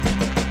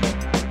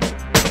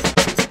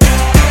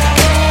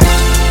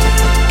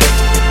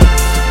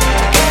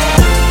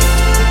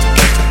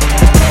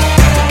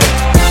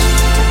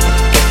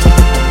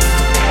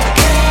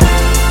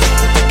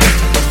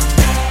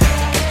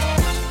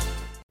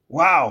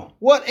Wow,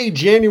 what a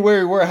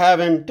January we're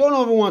having. Don't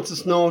know if it wants to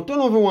snow, don't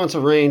know if it wants to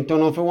rain, don't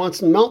know if it wants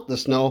to melt the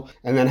snow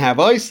and then have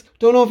ice,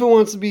 don't know if it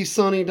wants to be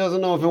sunny,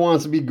 doesn't know if it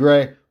wants to be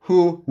gray,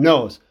 who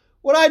knows.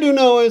 What I do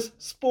know is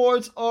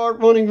sports are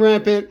running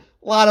rampant,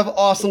 a lot of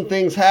awesome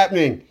things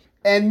happening.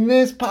 And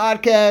this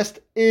podcast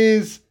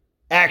is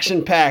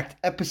action-packed,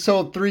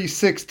 episode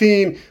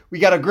 316. We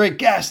got a great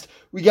guest,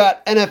 we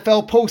got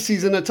NFL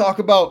postseason to talk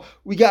about,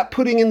 we got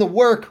putting in the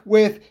work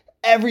with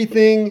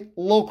everything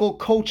local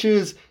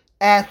coaches,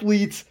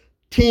 athletes,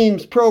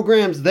 teams,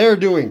 programs they're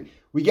doing.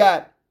 We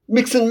got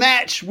mix and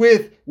match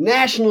with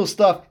national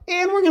stuff,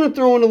 and we're going to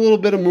throw in a little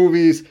bit of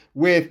movies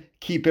with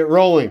Keep It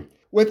Rolling.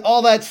 With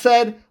all that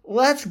said,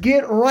 let's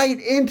get right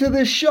into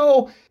the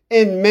show.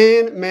 And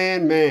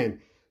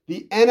man,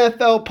 the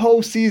NFL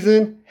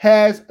postseason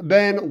has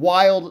been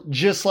wild,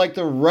 just like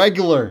the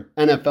regular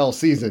NFL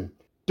season.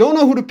 Don't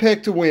know who to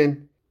pick to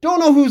win. Don't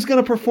know who's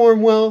going to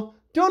perform well.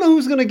 Don't know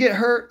who's going to get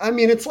hurt. I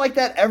mean, it's like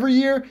that every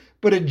year,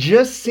 but it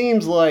just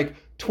seems like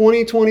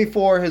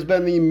 2024 has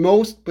been the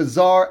most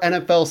bizarre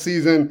NFL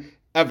season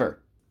ever.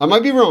 I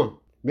might be wrong.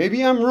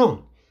 Maybe I'm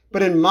wrong.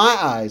 But in my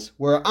eyes,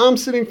 where I'm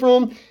sitting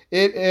from,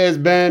 it has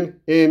been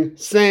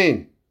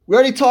insane. We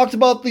already talked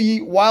about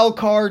the wild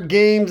card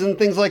games and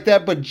things like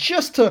that, but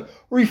just to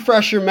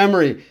refresh your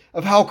memory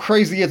of how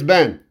crazy it's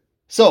been.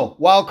 So,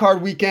 wild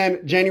card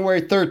weekend,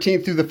 January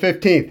 13th through the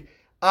 15th,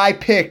 I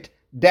picked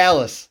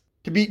Dallas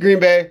to beat Green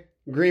Bay.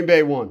 Green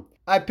Bay won.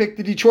 I picked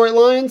the Detroit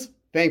Lions.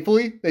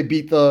 Thankfully, they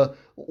beat the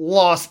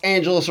Los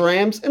Angeles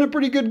Rams in a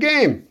pretty good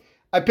game.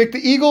 I picked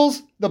the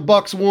Eagles. The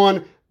Bucks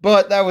won,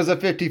 but that was a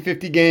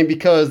 50-50 game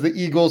because the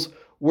Eagles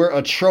were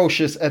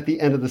atrocious at the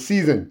end of the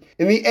season.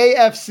 In the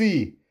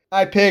AFC,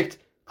 I picked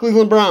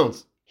Cleveland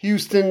Browns.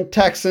 Houston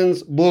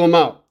Texans blew them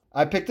out.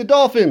 I picked the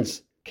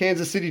Dolphins.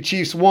 Kansas City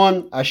Chiefs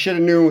won. I should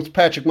have knew it's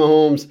Patrick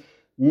Mahomes,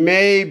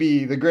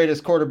 maybe the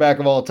greatest quarterback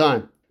of all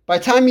time. By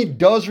the time he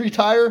does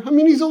retire, I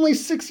mean, he's only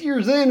 6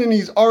 years in and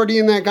he's already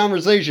in that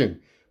conversation.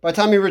 By the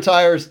time he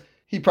retires,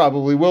 he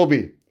probably will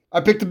be.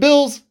 I picked the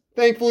Bills.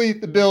 Thankfully,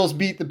 the Bills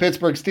beat the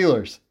Pittsburgh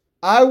Steelers.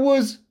 I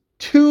was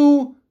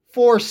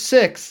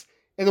 2-4-6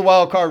 in the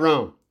wild card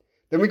round.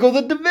 Then we go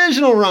the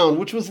divisional round,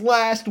 which was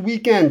last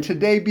weekend,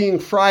 today being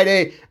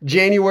Friday,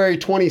 January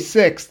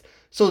 26th.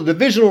 So the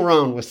divisional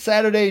round was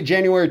Saturday,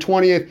 January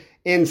 20th,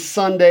 and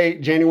Sunday,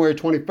 January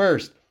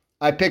 21st.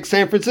 I picked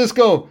San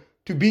Francisco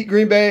to beat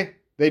Green Bay.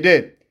 They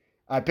did.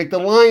 I picked the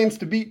Lions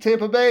to beat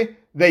Tampa Bay.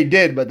 They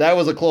did, but that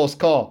was a close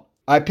call.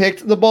 I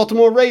picked the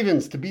Baltimore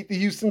Ravens to beat the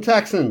Houston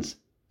Texans.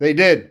 They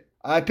did.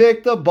 I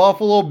picked the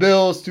Buffalo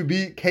Bills to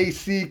beat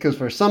KC because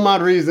for some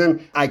odd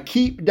reason, I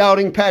keep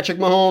doubting Patrick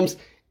Mahomes,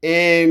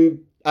 and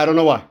I don't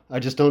know why. I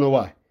just don't know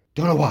why.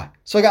 Don't know why.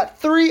 So I got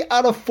 3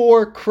 out of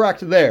 4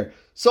 correct there.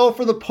 So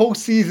for the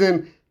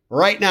postseason,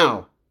 right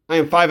now, I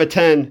am 5 of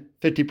 10,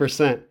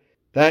 50%.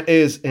 That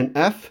is an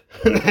F.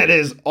 That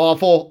is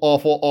awful,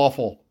 awful,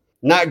 awful.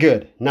 Not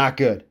good, not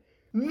good.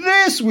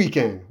 This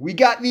weekend, we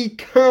got the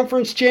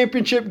conference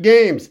championship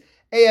games.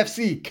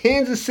 AFC,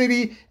 Kansas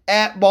City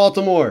at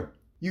Baltimore.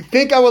 You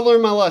think I would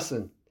learn my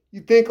lesson. You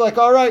think like,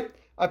 all right,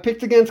 I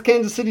picked against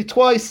Kansas City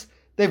twice.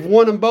 They've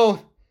won them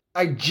both.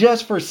 I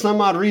just, for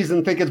some odd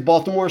reason, think it's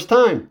Baltimore's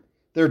time.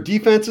 Their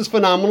defense is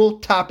phenomenal,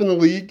 top in the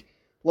league.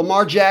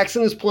 Lamar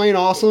Jackson is playing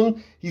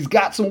awesome. He's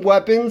got some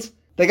weapons.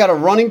 They got a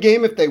running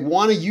game if they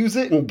want to use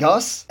it in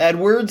Gus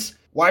Edwards.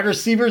 Wide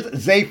receivers,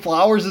 Zay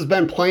Flowers has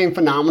been playing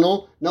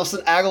phenomenal.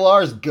 Nelson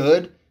Aguilar is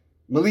good.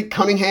 Malik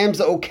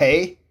Cunningham's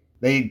okay.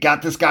 They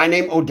got this guy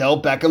named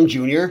Odell Beckham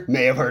Jr.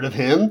 May have heard of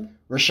him.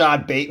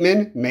 Rashad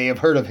Bateman, may have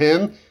heard of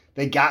him.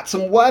 They got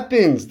some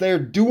weapons. They're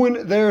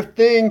doing their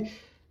thing.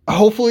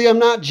 Hopefully I'm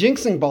not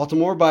jinxing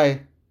Baltimore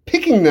by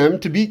picking them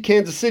to beat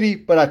Kansas City,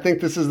 but I think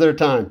this is their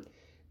time.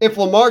 If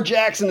Lamar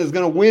Jackson is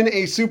going to win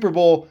a Super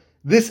Bowl,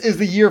 this is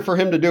the year for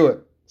him to do it.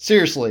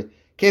 Seriously.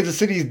 Kansas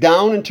City's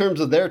down in terms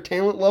of their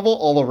talent level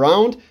all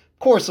around. Of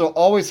course, they'll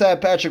always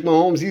have Patrick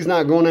Mahomes. He's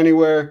not going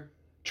anywhere.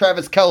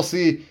 Travis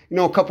Kelce,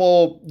 a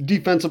couple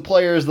defensive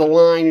players, the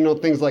line,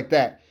 things like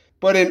that.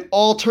 But in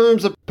all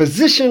terms of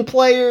position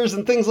players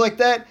and things like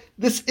that,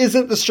 this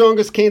isn't the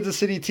strongest Kansas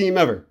City team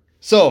ever.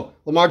 So,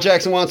 Lamar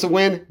Jackson wants to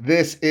win.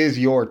 This is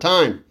your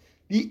time.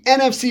 The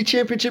NFC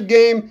Championship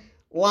game,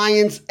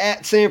 Lions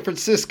at San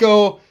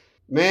Francisco.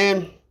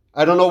 Man,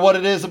 I don't know what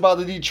it is about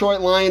the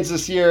Detroit Lions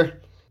this year.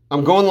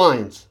 I'm going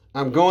Lions.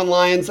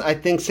 I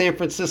think San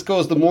Francisco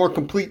is the more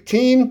complete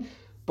team,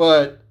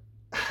 but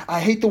I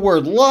hate the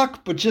word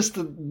luck, but just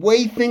the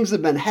way things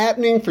have been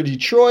happening for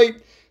Detroit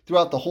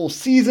throughout the whole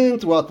season,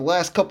 throughout the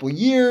last couple of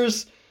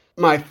years.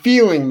 My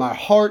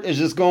heart is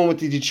just going with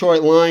the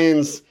Detroit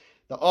Lions.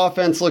 The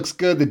offense looks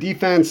good. The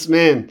defense,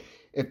 man,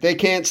 if they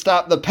can't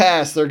stop the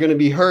pass, they're going to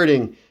be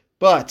hurting.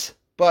 But,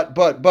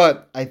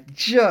 I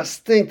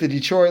just think the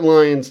Detroit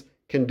Lions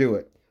can do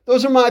it.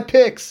 Those are my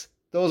picks.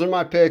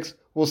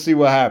 We'll see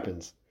what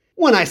happens.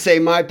 When I say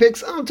my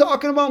picks, I'm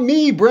talking about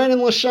me, Brandon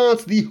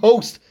LaChance, the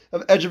host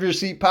of Edge of Your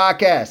Seat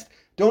podcast.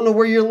 Don't know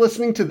where you're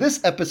listening to this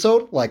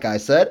episode? Like I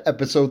said,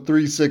 episode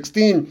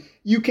 316.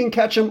 You can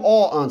catch them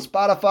all on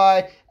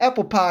Spotify,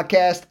 Apple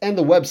Podcast, and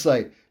the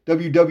website,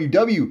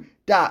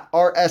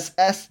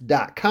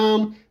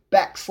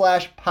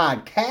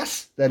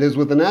 www.rss.com/podcasts. That is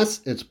with an S,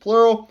 it's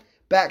plural,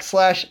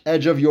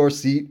 /Edge of Your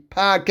Seat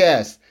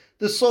Podcast.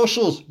 The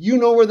socials, you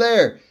know we're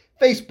there.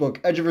 Facebook,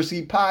 Edge of Your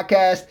Seat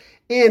Podcast,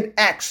 and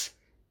X,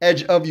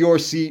 Edge of Your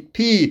Seat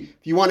P.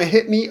 If you want to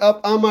hit me up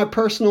on my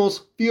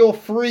personals, feel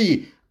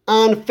free.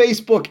 On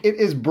Facebook, it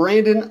is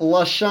Brandon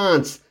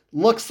LaChance.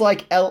 Looks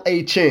like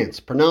L.A. Chance.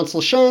 Pronounced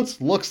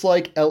LaChance, looks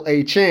like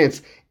L.A.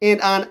 Chance.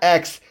 And on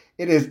X,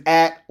 it is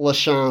at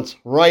LaChance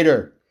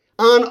Writer.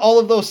 On all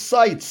of those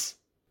sites,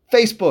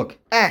 Facebook,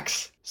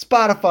 X,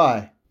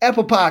 Spotify,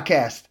 Apple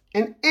Podcast,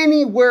 and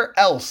anywhere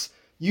else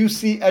you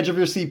see Edge of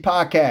Your Seat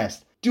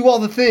Podcast. Do all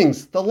the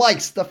things, the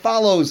likes, the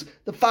follows,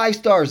 the 5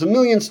 stars,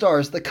 1,000,000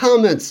 stars, the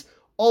comments,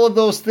 all of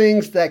those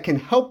things that can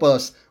help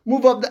us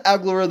move up the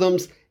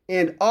algorithms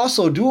and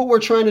also do what we're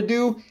trying to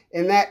do,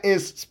 and that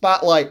is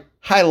spotlight,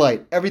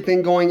 highlight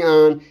everything going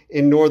on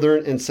in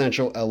Northern and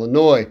Central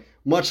Illinois.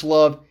 Much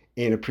love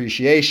and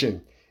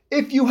appreciation.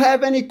 If you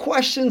have any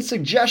questions,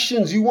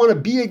 suggestions, you want to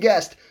be a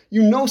guest,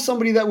 you know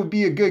somebody that would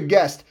be a good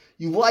guest,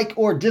 you like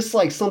or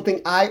dislike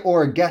something I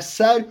or a guest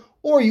said,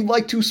 or you'd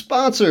like to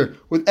sponsor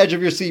with Edge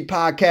of Your Seat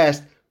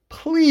Podcast,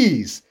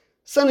 please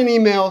send an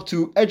email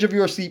to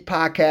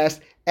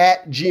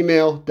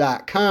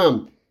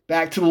edgeofyourseatpodcast@gmail.com.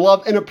 Back to the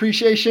love and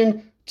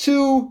appreciation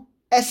to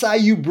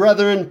SIU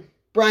brethren,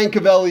 Brian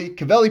Cavelli,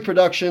 Cavelli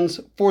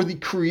Productions, for the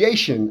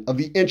creation of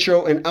the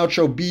intro and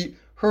outro beat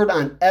heard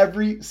on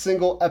every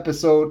single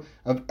episode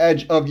of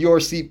Edge of Your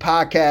Seat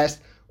Podcast,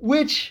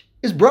 which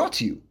is brought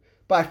to you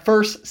by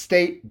First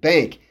State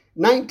Bank.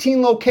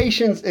 19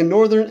 locations in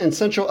Northern and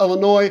Central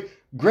Illinois.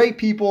 Great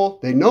people.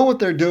 They know what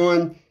they're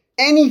doing.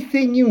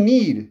 Anything you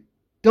need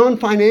done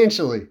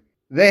financially,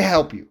 they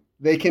help you.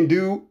 They can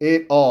do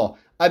it all.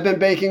 I've been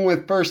banking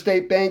with First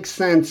State Bank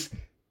since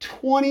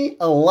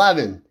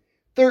 2011.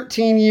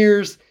 13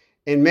 years.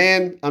 And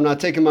man, I'm not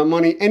taking my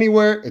money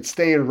anywhere. It's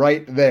staying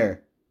right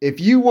there.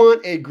 If you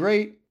want a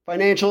great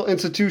financial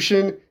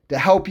institution to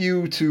help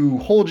you to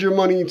hold your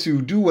money,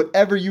 to do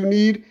whatever you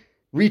need,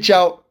 reach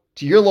out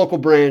to your local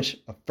branch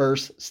of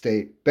First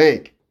State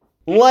Bank.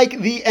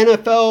 Like the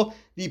NFL,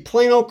 the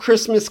Plano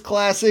Christmas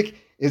Classic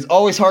is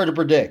always hard to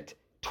predict.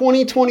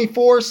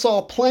 2024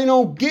 saw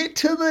Plano get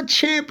to the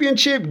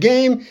championship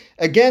game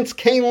against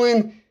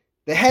Kalen.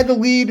 They had the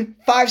lead,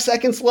 5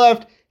 seconds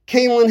left.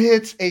 Kalen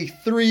hits a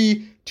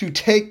 3 to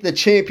take the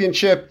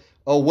championship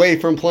away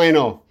from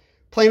Plano.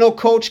 Plano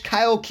coach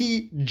Kyle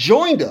Kee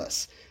joined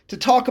us to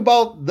talk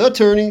about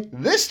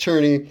this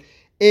tourney,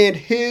 and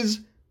his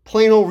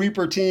Plano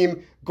Reaper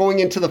team going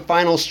into the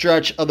final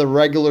stretch of the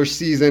regular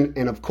season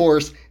and, of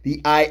course,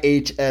 the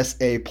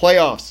IHSA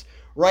playoffs.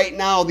 Right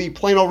now, the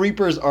Plano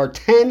Reapers are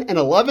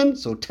 10-11,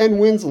 so 10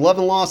 wins,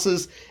 11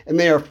 losses, and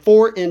they are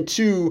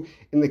 4-2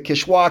 in the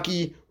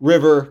Kishwaukee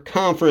River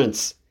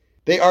Conference.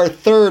 They are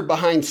third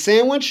behind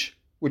Sandwich,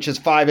 which is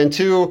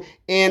 5-2,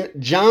 and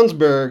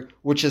Johnsburg,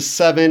 which is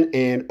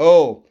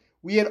 7-0.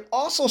 We had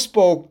also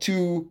spoke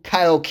to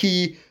Kyle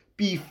Kee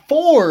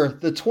before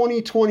the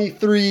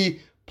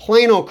 2023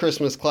 Plano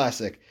Christmas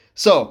Classic.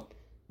 So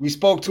we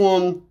spoke to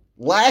him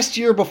last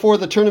year before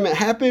the tournament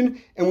happened,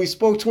 and we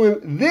spoke to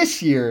him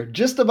this year,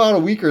 just about a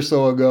week or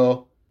so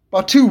ago,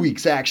 about 2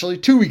 weeks actually,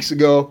 2 weeks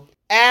ago,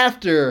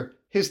 after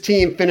his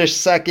team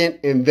finished second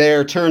in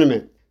their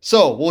tournament.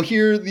 So we'll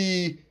hear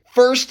the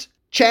first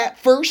chat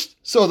first,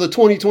 so the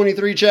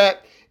 2023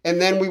 chat,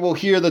 and then we will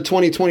hear the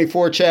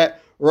 2024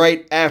 chat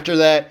right after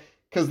that,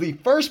 because the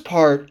first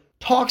part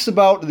talks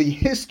about the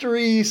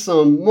history,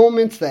 some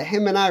moments that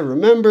him and I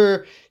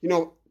remember,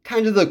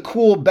 kind of the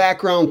cool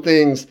background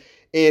things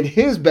and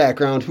his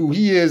background, who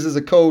he is as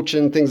a coach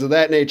and things of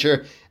that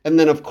nature. And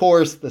then, of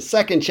course, the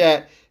second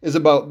chat is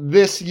about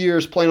this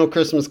year's Plano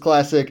Christmas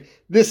Classic,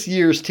 this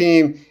year's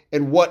team,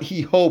 and what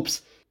he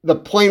hopes the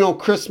Plano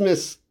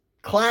Christmas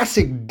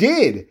Classic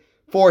did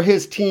for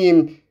his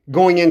team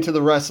going into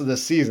the rest of the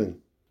season.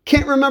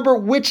 Can't remember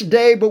which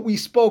day, but we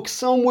spoke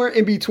somewhere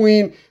in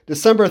between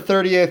December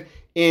 30th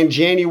and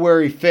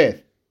January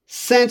 5th.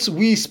 Since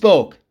we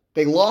spoke,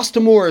 they lost to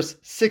Morris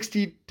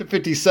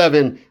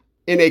 60-57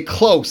 in a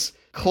close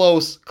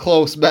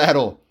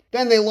battle.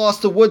 Then they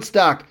lost to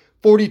Woodstock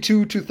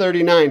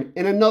 42-39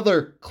 in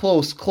another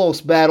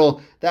close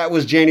battle. That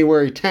was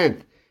January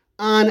 10th.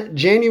 On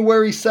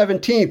January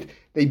 17th,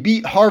 they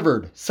beat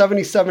Harvard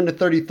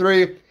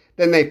 77-33.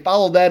 Then they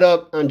followed that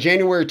up on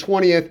January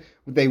 20th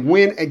with a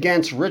win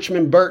against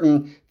Richmond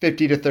Burton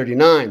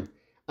 50-39.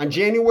 On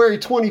January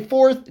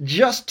 24th,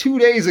 just 2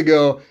 days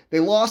ago, they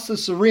lost to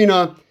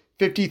Serena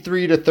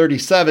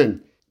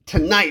 53-37.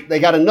 Tonight, they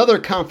got another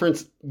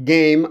conference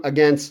game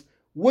against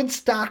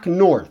Woodstock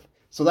North.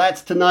 So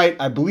that's tonight,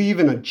 I believe,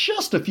 in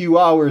just a few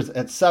hours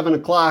at 7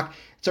 o'clock.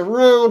 It's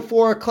around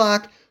 4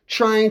 o'clock,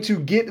 trying to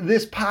get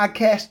this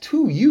podcast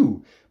to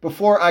you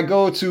before I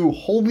go to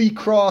Holy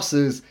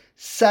Cross's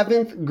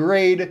 7th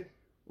grade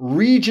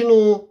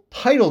regional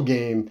title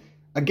game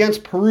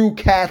against Peru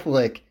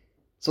Catholic.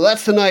 So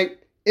that's tonight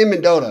in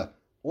Mendota.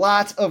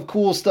 Lots of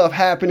cool stuff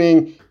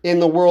happening in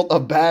the world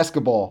of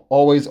basketball.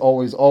 Always,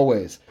 always,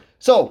 always.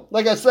 So,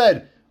 like I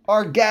said,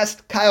 our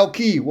guest, Kyle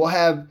Kee, will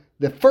have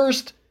the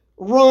first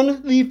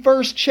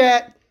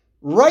chat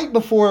right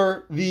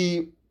before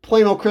the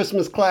Plano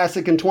Christmas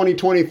Classic in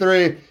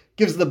 2023.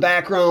 Gives the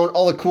background,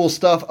 all the cool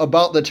stuff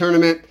about the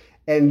tournament.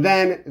 And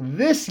then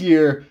this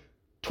year,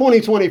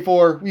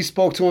 2024, we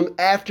spoke to him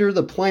after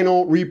the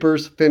Plano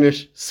Reapers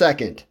finished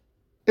second.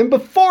 And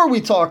before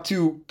we talk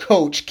to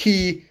Coach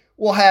Kee,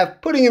 we'll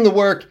have Putting in the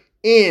Work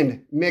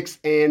and Mix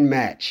and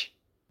Match.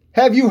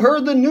 Have you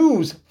heard the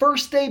news?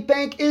 First State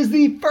Bank is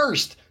the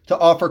first to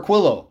offer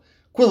Quillo.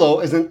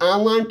 Quillo is an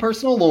online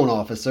personal loan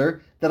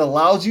officer that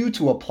allows you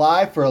to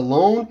apply for a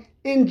loan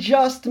in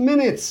just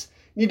minutes.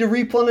 Need to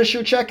replenish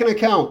your checking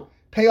account,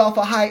 pay off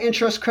a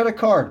high-interest credit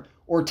card,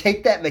 or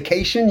take that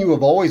vacation you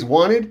have always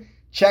wanted?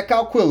 Check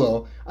out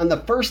Quillo on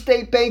the First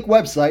State Bank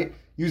website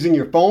using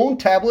your phone,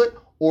 tablet,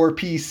 or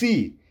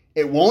PC.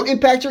 It won't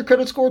impact your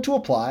credit score to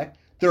apply.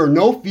 There are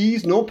no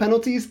fees, no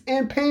penalties,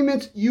 and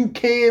payments you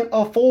can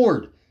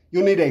afford.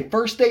 You'll need a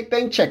First State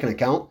Bank checking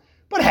account,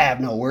 but have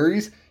no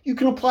worries. You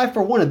can apply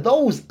for one of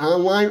those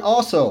online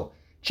also.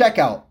 Check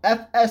out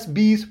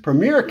FSB's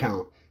Premier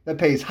account that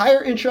pays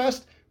higher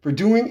interest for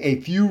doing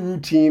a few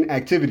routine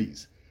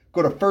activities.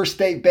 Go to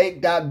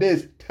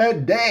firststatebank.biz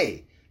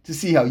today to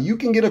see how you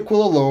can get a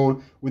Quillo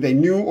loan with a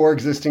new or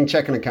existing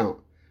checking account.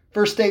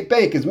 First State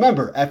Bank is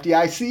member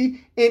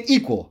FDIC and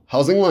equal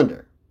housing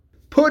lender.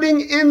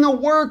 Putting in the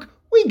work,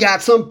 we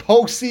got some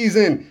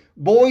postseason.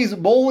 Boys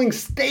Bowling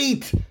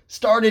State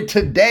started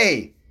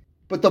today.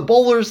 But the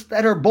bowlers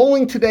that are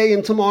bowling today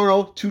and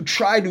tomorrow to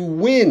try to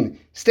win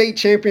state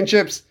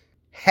championships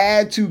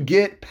had to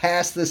get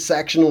past the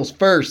sectionals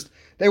first.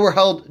 They were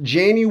held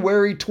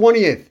January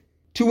 20th.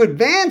 To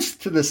advance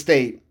to the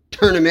state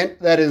tournament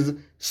that is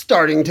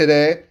starting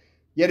today,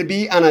 you had to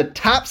be on a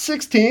top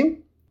 6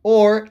 team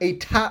or a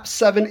top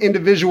 7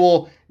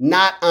 individual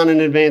not on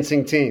an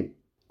advancing team.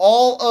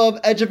 All of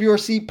Edge of Your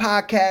Seat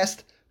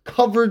podcast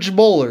coverage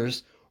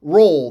bowlers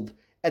rolled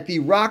at the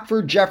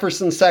Rockford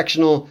Jefferson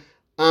sectional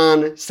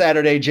on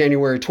Saturday,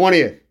 January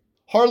 20th.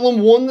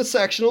 Harlem won the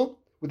sectional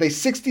with a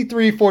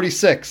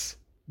 63-46.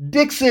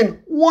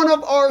 Dixon, one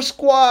of our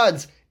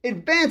squads,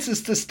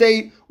 advances to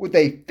state with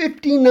a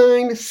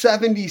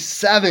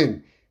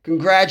 59-77.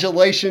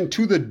 Congratulations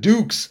to the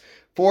Dukes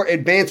for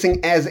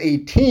advancing as a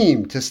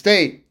team to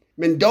state.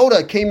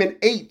 Mendota came in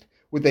 8th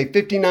with a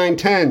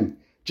 59-10.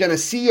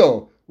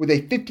 Geneseo with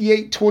a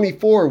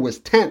 58-24 was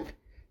 10th.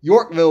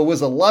 Yorkville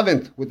was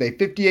 11th with a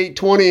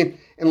 58-20,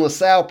 and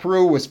LaSalle,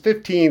 Peru was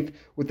 15th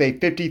with a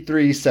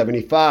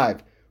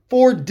 53-75.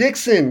 For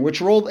Dixon, which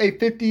rolled a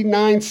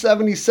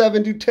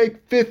 59-77 to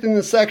take 5th in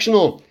the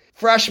sectional,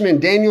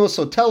 freshman Daniel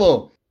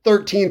Sotelo,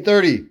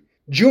 13-30.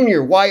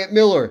 Junior Wyatt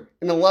Miller,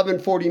 an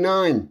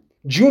 11-49.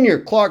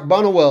 Junior Clark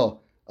Bonowell,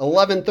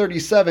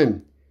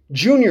 11-37.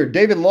 Junior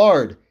David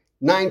Lard,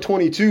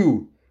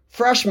 9-22.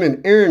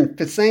 Freshman Aaron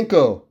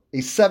Fisenko, a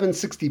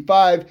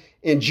 7-65.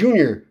 And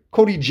junior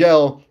Cody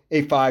Gell,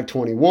 a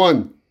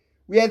 5-21.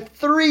 We had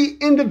 3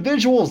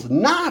 individuals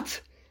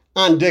not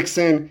on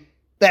Dixon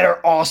that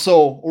are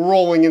also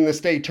rolling in the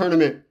state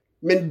tournament.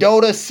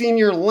 Mendota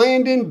senior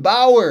Landon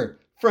Bauer,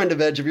 friend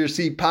of Edge of Your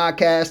Seat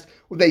podcast,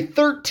 with a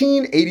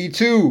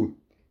 13-82.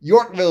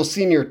 Yorkville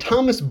senior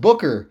Thomas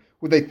Booker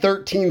with a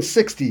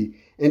 13-60.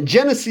 And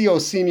Geneseo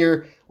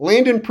senior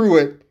Landon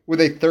Pruitt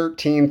with a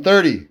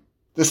 13-30.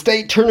 The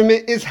state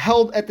tournament is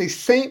held at the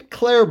St.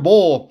 Clair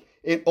Bowl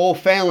in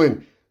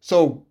O'Fallon.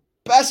 So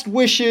best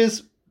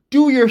wishes,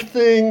 do your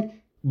thing,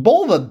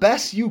 bowl the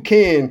best you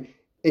can,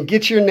 and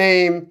get your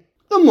name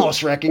the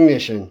most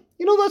recognition.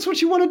 You know, that's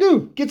what you want to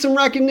do. Get some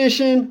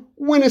recognition,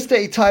 win a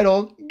state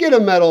title, get a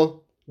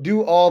medal,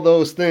 do all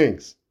those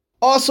things.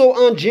 Also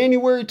on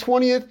January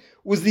 20th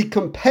was the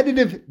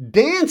competitive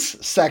dance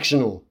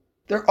sectional.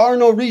 There are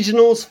no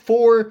regionals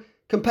for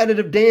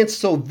competitive dance,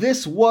 so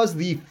this was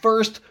the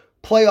first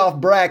playoff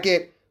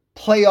bracket,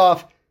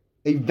 playoff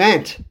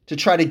event to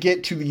try to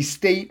get to the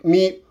state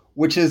meet,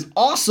 which is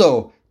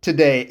also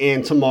today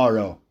and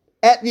tomorrow.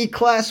 At the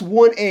Class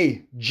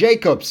 1A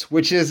Jacobs,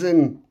 which is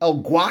in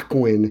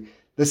Algonquin,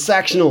 the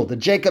sectional, the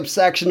Jacobs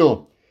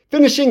sectional.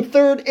 Finishing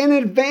third and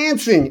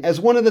advancing as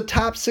one of the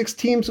top 6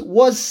 teams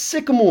was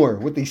Sycamore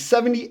with a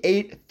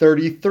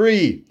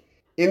 78-33.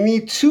 In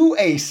the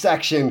 2A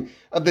section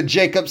of the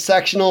Jacobs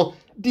sectional,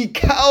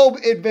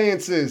 DeKalb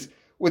advances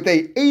with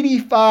a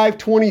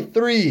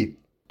 85-23.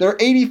 Their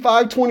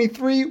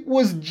 85-23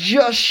 was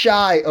just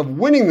shy of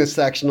winning the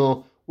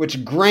sectional,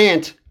 which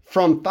Grant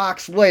from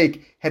Fox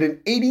Lake had an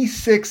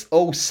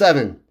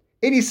 86-07.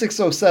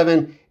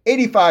 86-07,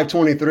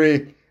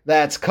 85-23,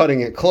 that's cutting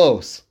it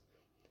close.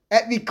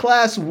 At the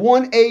Class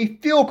 1A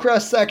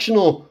Fieldcrest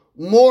sectional,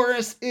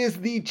 Morris is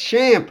the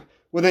champ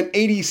with an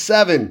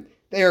 87.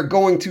 They are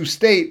going to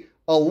state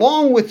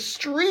along with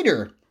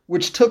Streeter,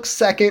 which took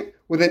second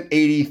with an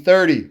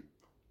 80-30.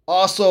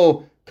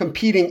 Also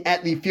competing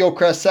at the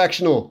Fieldcrest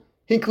sectional,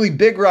 Hinckley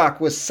Big Rock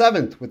was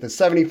 7th with a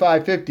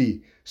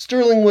 75.50.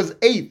 Sterling was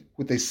 8th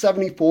with a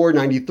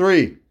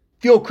 74.93.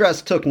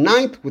 Fieldcrest took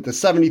 9th with a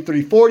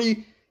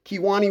 73.40.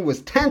 Kewanee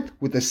was 10th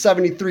with a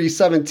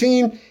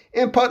 73.17.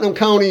 And Putnam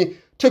County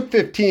took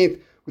 15th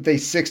with a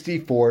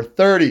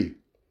 64.30.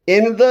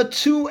 In the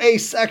 2A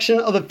section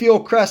of the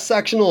Fieldcrest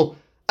sectional,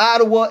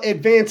 Ottawa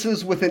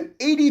advances with an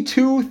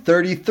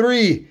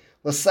 82.33.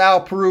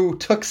 LaSalle Peru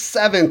took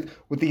 7th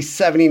with the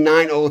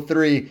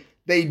 79.03.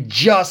 They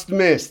just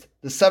missed.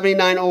 The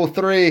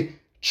 79.03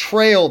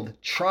 trailed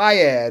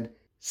Triad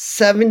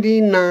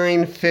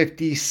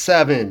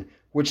 79.57,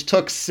 which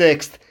took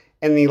 6th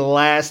and the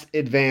last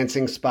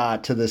advancing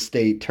spot to the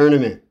state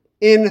tournament.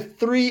 In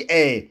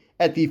 3A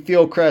at the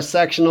Fieldcrest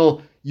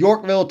sectional,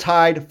 Yorkville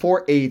tied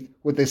for 8th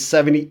with a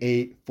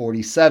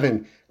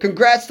 78.47.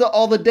 Congrats to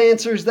all the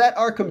dancers that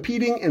are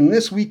competing in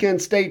this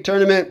weekend state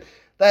tournament.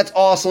 That's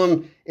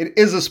awesome. It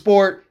is a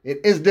sport. It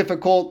is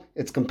difficult.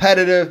 It's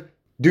competitive.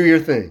 Do your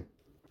thing.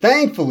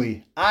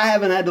 Thankfully, I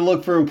haven't had to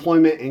look for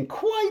employment in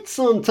quite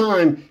some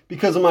time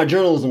because of my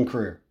journalism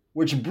career,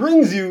 which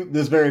brings you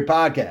this very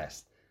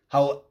podcast.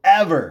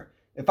 However,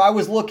 if I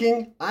was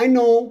looking, I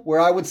know where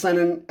I would send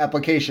an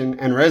application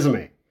and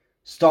resume.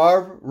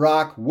 Starved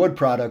Rock Wood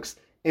Products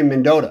in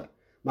Mendota.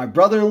 My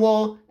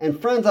brother-in-law and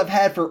friends I've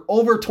had for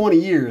over 20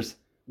 years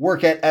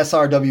work at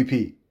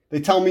SRWP. They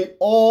tell me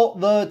all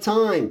the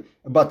time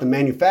about the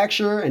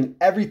manufacturer and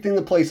everything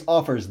the place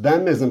offers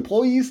them as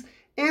employees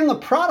and the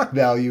product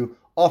value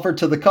offered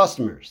to the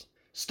customers.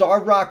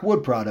 Starved Rock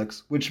Wood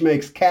Products, which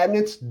makes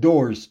cabinets,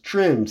 doors,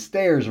 trim,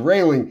 stairs,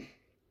 railing,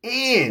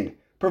 and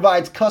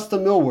provides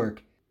custom millwork,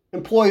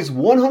 employs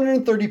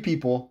 130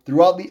 people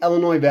throughout the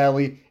Illinois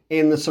Valley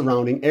and the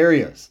surrounding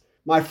areas.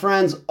 My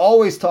friends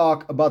always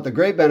talk about the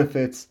great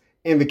benefits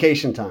and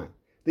vacation time,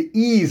 the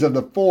ease of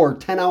the 4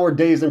 10-hour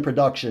days in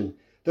production,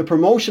 the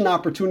promotion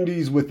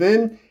opportunities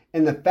within,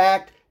 and the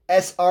fact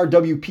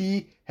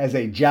SRWP has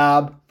a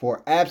job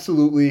for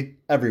absolutely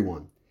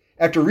everyone.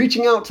 After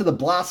reaching out to the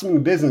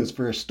blossoming business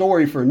for a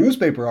story for a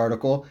newspaper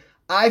article,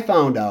 I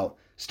found out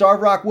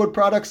Starved Rock Wood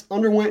Products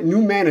underwent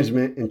new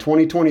management in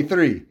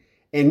 2023,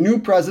 and new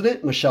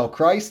president Michelle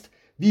Christ,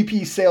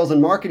 VP Sales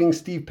and Marketing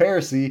Steve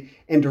Parisi,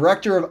 and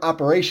Director of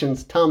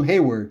Operations Tom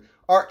Hayward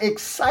are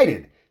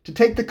excited to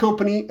take the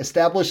company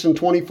established in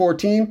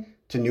 2014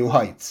 to new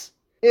heights.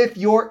 If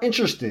you're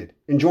interested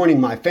in joining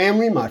my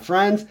family, my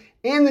friends,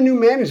 and the new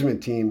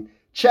management team,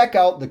 check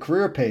out the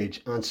career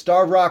page on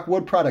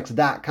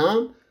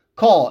starvedrockwoodproducts.com,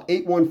 call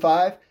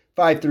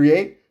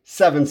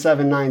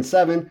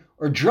 815-538-7797,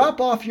 or drop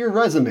off your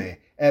resume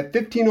at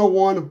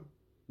 1501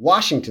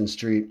 Washington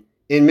Street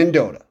in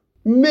Mendota.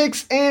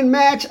 Mix and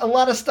match, a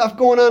lot of stuff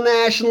going on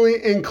nationally,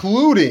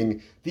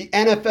 including the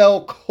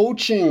NFL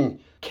coaching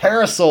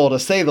carousel, to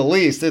say the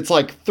least. It's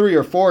like 3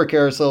 or 4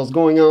 carousels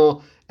going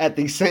on at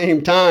the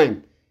same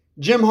time.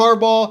 Jim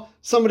Harbaugh,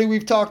 somebody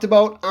we've talked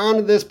about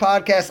on this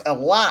podcast a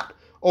lot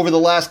over the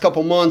last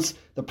couple months.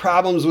 The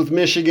problems with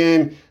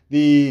Michigan,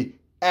 the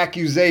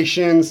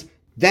accusations.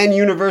 Then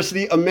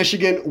University of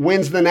Michigan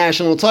wins the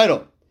national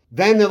title.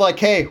 Then they're like,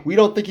 hey, we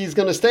don't think he's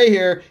going to stay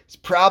here. He's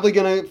probably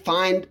going to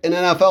find an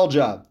NFL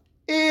job.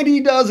 And he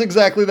does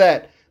exactly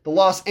that. The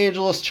Los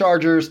Angeles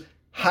Chargers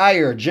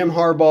hire Jim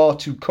Harbaugh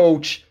to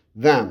coach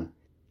them.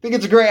 I think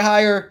it's a great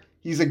hire.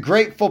 He's a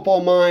great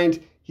football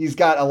mind. He's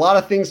got a lot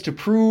of things to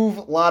prove,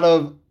 a lot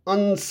of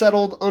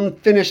unsettled,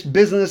 unfinished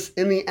business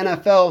in the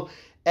NFL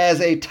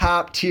as a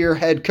top-tier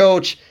head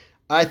coach.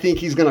 I think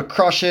he's going to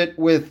crush it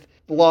with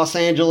Los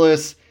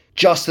Angeles.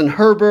 Justin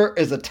Herbert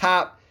is a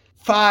top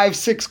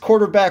 5-6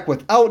 quarterback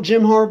without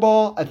Jim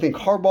Harbaugh. I think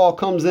Harbaugh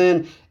comes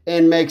in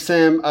and makes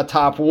him a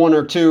top 1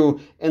 or 2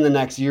 in the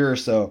next year or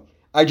so.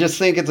 I just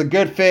think it's a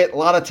good fit, a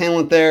lot of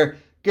talent there,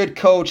 good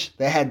coach.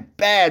 They had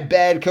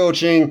bad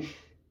coaching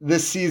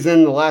this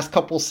season, the last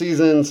couple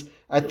seasons.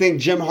 I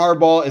think Jim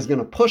Harbaugh is going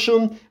to push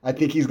them. I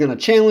think he's going to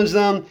challenge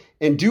them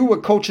and do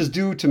what coaches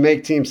do to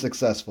make teams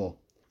successful.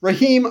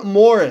 Raheem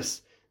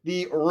Morris,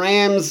 the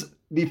Rams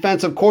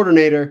defensive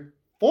coordinator,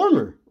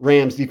 former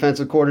Rams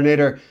defensive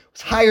coordinator,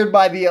 was hired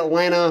by the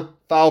Atlanta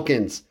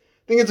Falcons.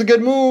 I think it's a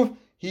good move.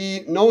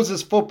 He knows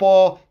his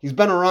football. He's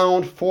been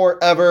around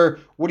forever.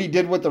 What he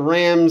did with the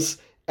Rams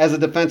as a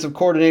defensive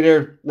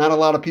coordinator, not a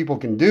lot of people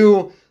can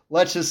do.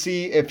 Let's just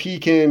see if he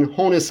can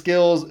hone his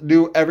skills,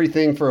 do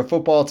everything for a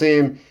football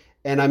team.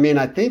 And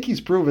I think he's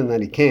proven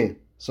that he can.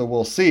 So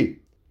we'll see.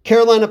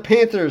 Carolina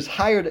Panthers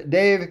hired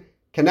Dave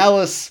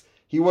Canellis.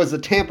 He was the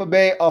Tampa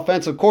Bay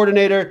offensive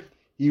coordinator.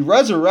 He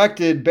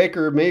resurrected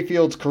Baker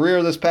Mayfield's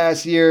career this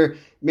past year,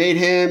 made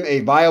him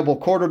a viable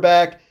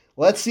quarterback.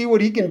 Let's see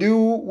what he can do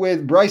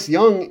with Bryce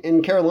Young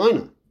in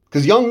Carolina,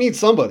 because Young needs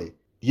somebody.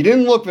 He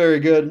didn't look very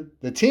good.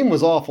 The team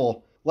was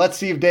awful. Let's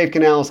see if Dave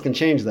Canales can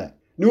change that.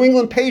 New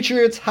England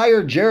Patriots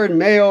hired Jared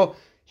Mayo.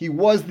 He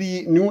was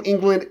the New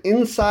England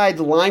inside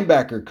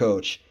linebacker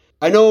coach.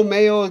 I know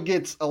Mayo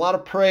gets a lot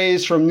of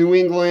praise from New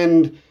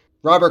England,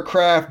 Robert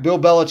Kraft, Bill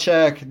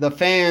Belichick, the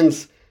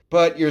fans,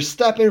 but you're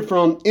stepping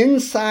from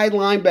inside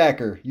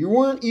linebacker. You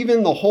weren't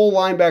even the whole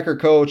linebacker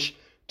coach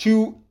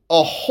to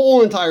a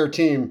whole entire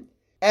team.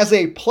 As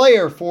a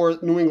player for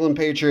New England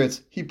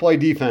Patriots, he played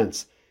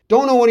defense.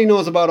 Don't know what he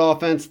knows about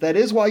offense. That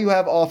is why you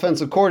have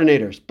offensive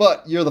coordinators.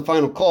 But you're the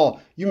final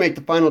call. You make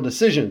the final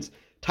decisions.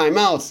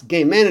 Timeouts,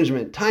 game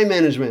management, time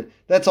management.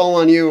 That's all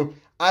on you.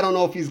 I don't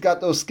know if he's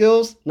got those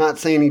skills. Not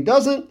saying he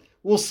doesn't.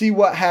 We'll see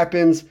what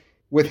happens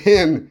with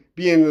him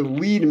being the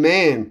lead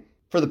man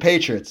for the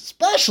Patriots.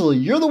 Especially,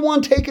 you're the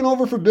one taking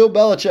over for Bill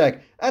Belichick.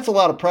 That's a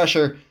lot of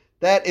pressure.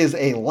 That is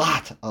a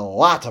lot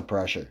of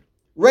pressure.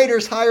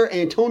 Raiders hire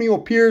Antonio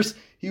Pierce.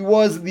 He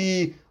was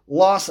the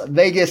Las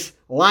Vegas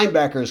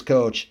linebackers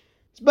coach.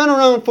 He's been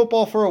around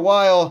football for a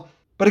while,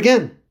 but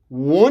again,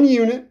 one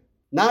unit,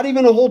 not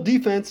even a whole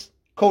defense,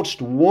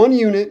 coached one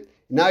unit.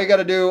 Now you got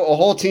to do a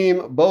whole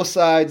team, both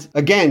sides.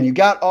 Again, you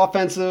got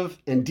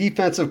offensive and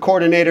defensive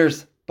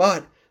coordinators,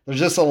 but there's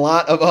just a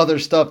lot of other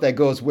stuff that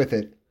goes with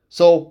it.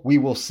 So we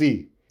will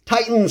see.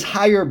 Titans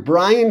hire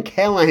Brian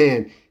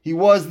Callahan. He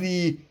was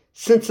the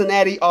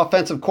Cincinnati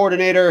offensive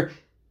coordinator.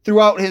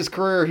 Throughout his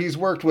career, he's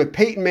worked with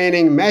Peyton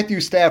Manning,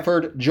 Matthew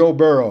Stafford, Joe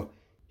Burrow.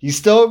 He's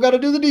still got to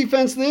do the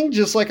defense thing,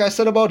 just like I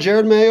said about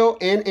Jared Mayo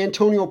and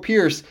Antonio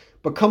Pierce.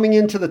 But coming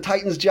into the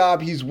Titans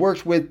job, he's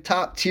worked with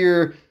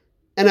top-tier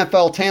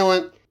NFL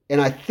talent. And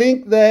I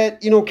think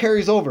that,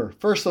 carries over.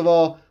 First of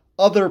all,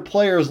 other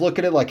players look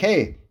at it like,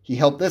 hey, he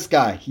helped this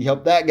guy. He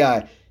helped that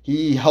guy.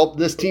 He helped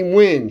this team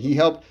win. He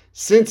helped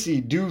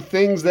Cincy do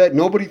things that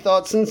nobody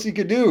thought Cincy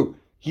could do.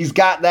 He's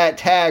got that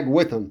tag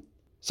with him.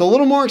 So a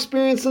little more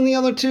experience than the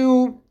other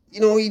two.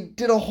 He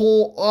did a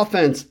whole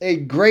offense, a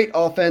great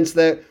offense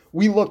that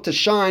we looked to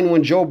shine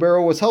when Joe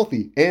Burrow was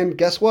healthy. And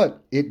guess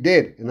what? It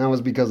did, and that was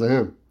because of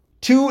him.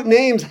 Two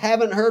names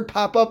haven't heard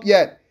pop up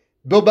yet.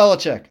 Bill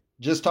Belichick.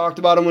 Just talked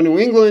about him in New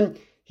England.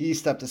 He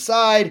stepped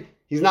aside.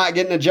 He's not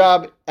getting a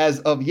job as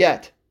of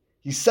yet.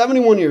 He's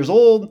 71 years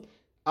old.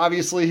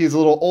 Obviously, he's a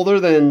little older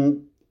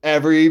than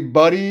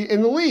everybody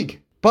in the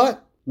league.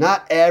 But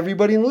not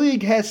everybody in the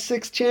league has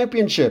 6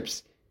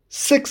 championships.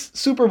 6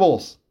 Super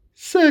Bowls.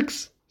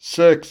 6.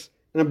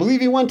 And I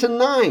believe he went to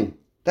 9.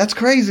 That's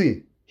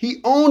crazy. He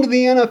owned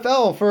the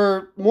NFL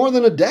for more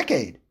than a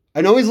decade.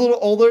 I know he's a little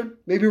older,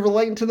 maybe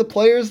relating to the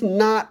players,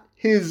 not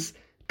his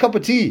cup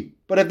of tea.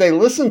 But if they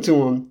listen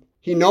to him,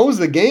 he knows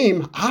the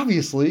game,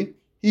 obviously.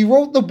 He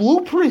wrote the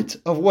blueprint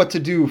of what to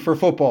do for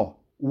football.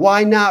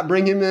 Why not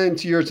bring him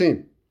into your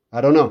team?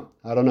 I don't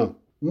know.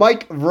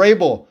 Mike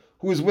Vrabel,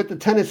 who is with the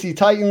Tennessee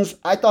Titans.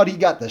 I thought he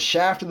got the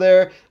shaft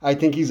there. I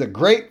think he's a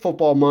great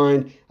football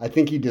mind. I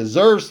think he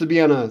deserves to be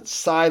on a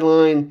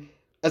sideline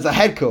as a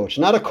head coach,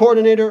 not a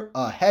coordinator,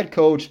 a head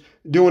coach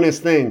doing his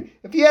thing.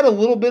 If he had a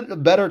little bit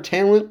of better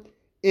talent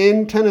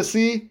in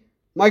Tennessee,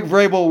 Mike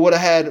Vrabel would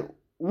have had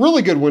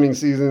really good winning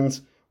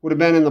seasons, would have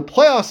been in the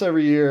playoffs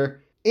every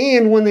year,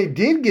 and when they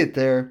did get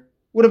there,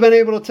 would have been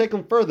able to take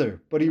them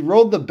further. But he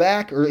rode the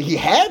back, or he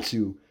had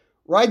to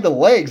ride the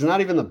legs,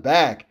 not even the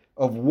back,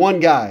 of one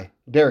guy,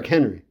 Derrick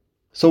Henry.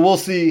 So we'll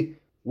see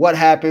what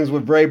happens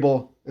with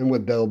Vrabel and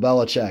with Bill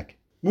Belichick.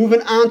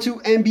 Moving on to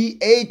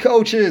NBA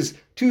coaches.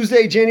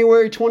 Tuesday,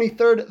 January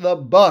 23rd,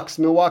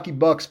 the Milwaukee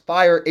Bucks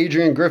fire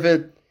Adrian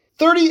Griffith.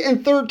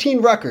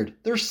 30-13 record.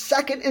 They're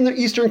second in the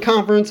Eastern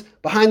Conference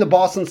behind the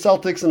Boston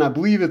Celtics, and I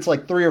believe it's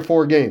like 3 or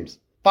 4 games.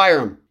 Fire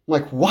him. I'm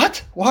like,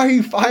 what? Why are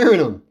you firing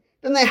him?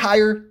 Then they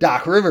hire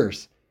Doc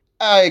Rivers.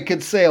 I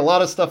could say a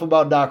lot of stuff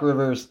about Doc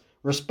Rivers.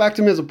 Respect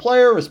him as a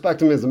player,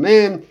 respect him as a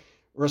man,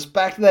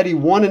 respect that he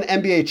won an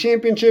NBA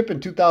championship in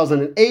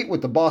 2008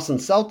 with the Boston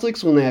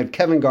Celtics when they had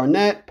Kevin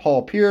Garnett,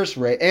 Paul Pierce,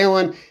 Ray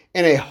Allen,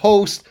 and a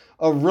host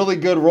of really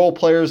good role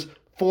players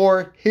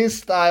for his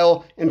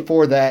style and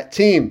for that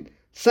team.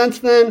 Since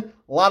then,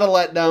 a lot of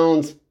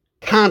letdowns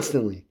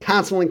constantly.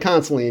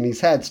 And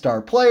he's had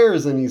star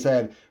players and he's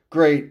had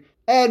great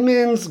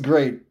admins,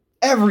 great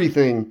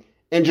everything,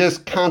 and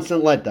just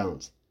constant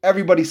letdowns.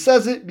 Everybody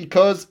says it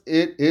because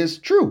it is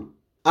true.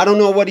 I don't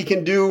know what he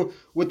can do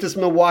with this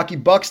Milwaukee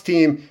Bucks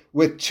team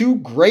with 2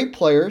 great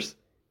players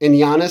in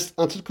Giannis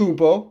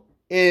Antetokounmpo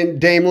and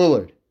Dame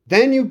Lillard.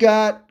 Then you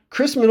got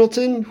Chris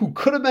Middleton, who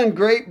could have been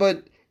great,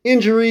 but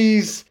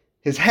injuries,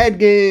 his head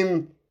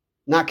game,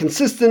 not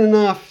consistent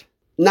enough,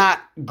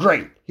 not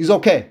great. He's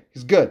okay.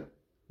 He's good.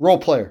 Role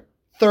player.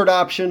 3rd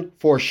option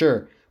for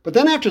sure. But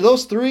then after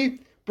those 3,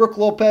 Brook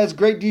Lopez,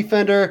 great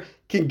defender,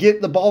 can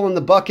get the ball in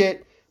the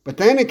bucket, but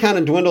then it kind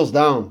of dwindles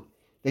down.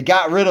 They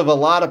got rid of a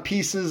lot of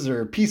pieces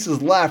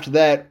left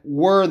that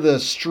were the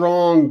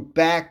strong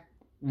back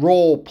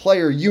role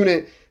player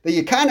unit that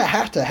you kind of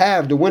have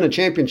to win a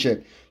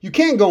championship. You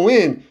can't go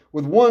in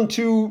with 1,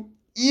 2,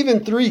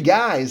 even 3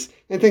 guys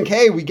and think,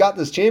 hey, we got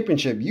this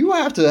championship. You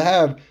have to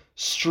have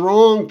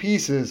strong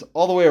pieces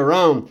all the way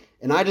around,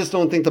 and I just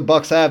don't think the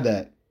Bucks have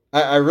that.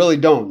 I really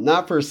don't.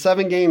 Not for a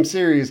 7-game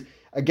series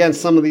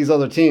against some of these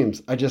other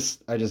teams. I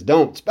just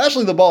don't.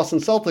 Especially the Boston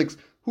Celtics,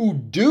 who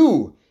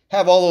do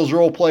have all those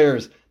role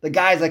players, the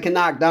guys that can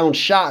knock down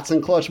shots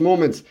in clutch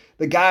moments,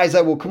 the guys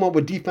that will come up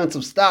with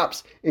defensive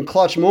stops in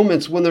clutch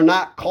moments when they're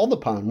not called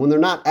upon, when they're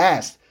not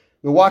asked.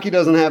 Milwaukee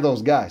doesn't have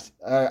those guys.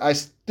 I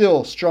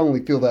still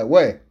strongly feel that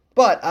way.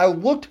 But I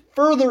looked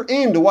further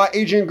into why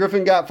Adrian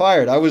Griffin got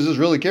fired. I was just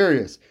really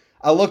curious.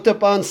 I looked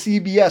up on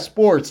CBS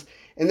Sports,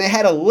 and they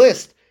had a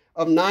list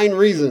of 9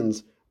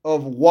 reasons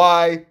of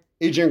why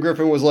Adrian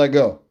Griffin was let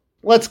go.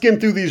 Let's skim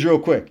through these real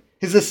quick.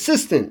 His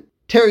assistant,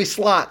 Terry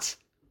Slotts,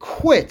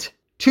 quit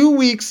 2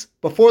 weeks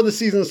before the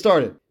season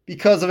started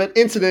because of an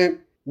incident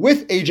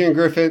with Adrian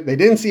Griffin. They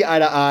didn't see eye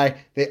to eye.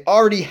 They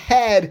already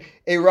had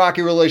a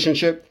rocky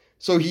relationship,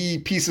 so he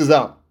pieces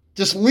out.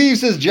 Just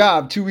leaves his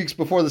job 2 weeks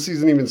before the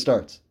season even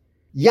starts.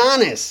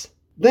 Giannis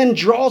then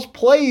draws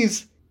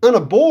plays on a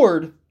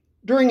board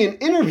during an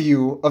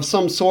interview of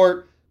some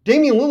sort.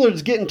 Damian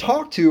Lillard's getting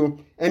talked to,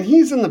 and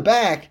he's in the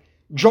back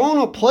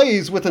drawing up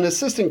plays with an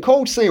assistant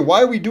coach saying,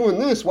 why are we doing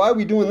this? Why are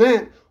we doing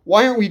that?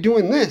 Why aren't we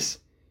doing this?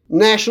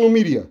 National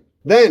media.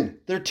 Then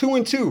they're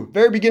 2-2,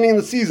 very beginning of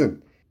the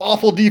season.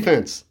 Awful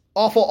defense.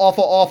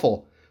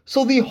 Awful.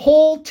 So the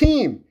whole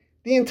team,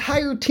 the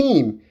entire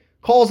team,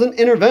 calls an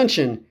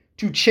intervention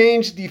to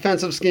change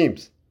defensive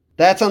schemes.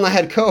 That's on the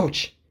head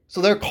coach.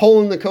 So they're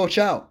calling the coach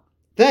out.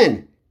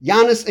 Then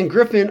Giannis and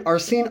Griffin are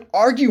seen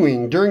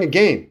arguing during a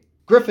game.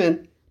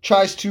 Griffin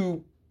tries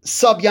to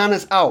sub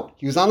Giannis out.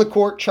 He was on the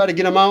court, try to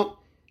get him out.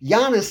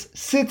 Giannis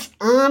sits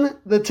on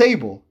the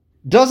table,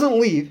 doesn't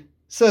leave,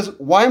 says,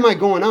 why am I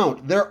going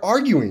out? They're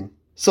arguing.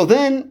 So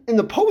then in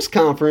the post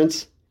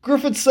conference,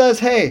 Griffin says,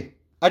 hey,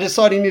 I just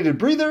thought he needed a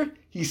breather.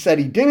 He said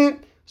he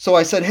didn't. So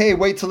I said, hey,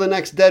 wait till the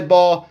next dead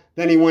ball.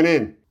 Then he went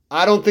in.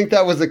 I don't think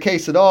that was the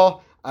case at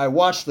all. I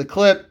watched the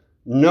clip.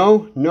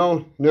 No.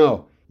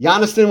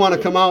 Giannis didn't want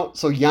to come out,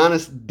 so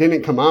Giannis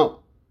didn't come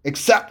out.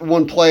 Except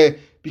one play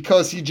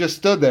because he just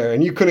stood there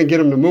and you couldn't get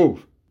him to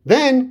move.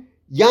 Then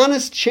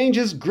Giannis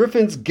changes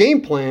Griffin's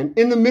game plan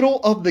in the middle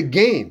of the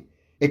game.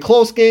 A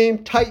close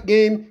game, tight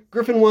game.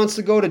 Griffin wants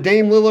to go to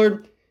Dame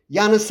Lillard.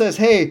 Giannis says,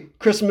 hey,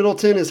 Chris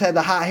Middleton has had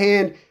the hot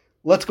hand.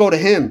 Let's go to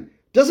him.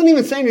 Doesn't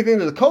even say anything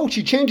to the coach.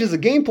 He changes the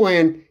game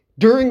plan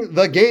during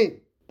the game.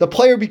 The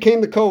player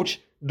became the coach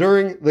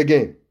during the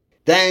game.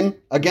 Then,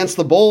 against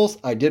the Bulls,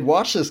 I did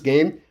watch this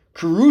game.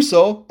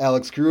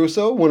 Alex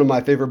Caruso, one of my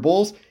favorite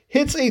Bulls,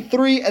 hits a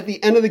 3 at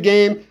the end of the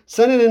game,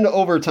 sent it into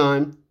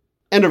overtime,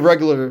 end of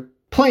regular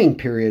playing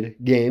period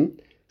game,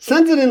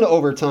 sends it into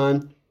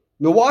overtime.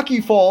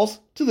 Milwaukee falls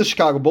to the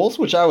Chicago Bulls,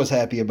 which I was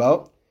happy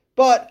about.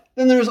 But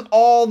then there's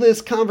all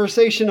this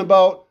conversation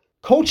about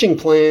coaching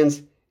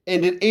plans,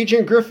 and did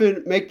Adrian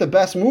Griffin make the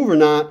best move or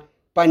not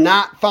by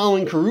not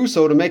fouling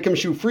Caruso to make him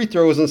shoot free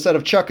throws instead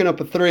of chucking up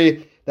a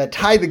 3 that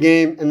tied the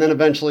game, and then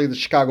eventually the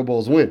Chicago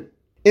Bulls win.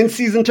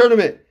 In-season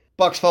tournament,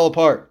 Bucks fell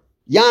apart.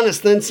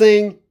 Giannis then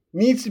saying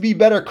needs to be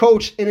better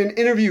coach in an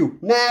interview,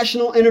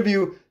 national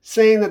interview,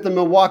 saying that the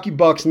Milwaukee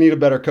Bucks need a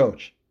better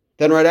coach.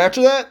 Then right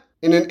after that,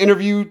 in an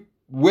interview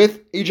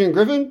with Adrian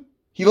Griffin,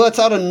 he lets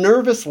out a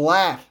nervous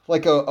laugh,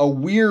 like a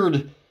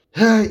weird,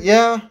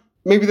 yeah,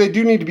 maybe they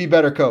do need to be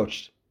better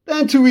coached.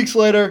 Then 2 weeks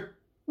later,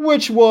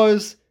 which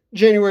was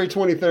January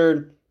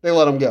 23rd, they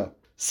let him go.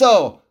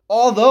 So,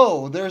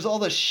 although there's all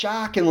this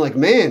shock and like,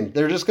 man,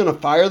 they're just going to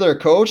fire their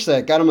coach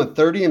that got them a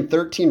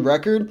 30-13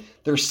 record.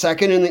 They're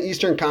second in the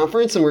Eastern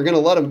Conference and we're going to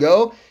let them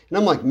go. And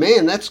I'm like,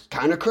 man, that's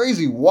kind of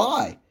crazy.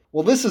 Why?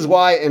 Well, this is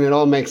why, and it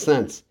all makes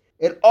sense.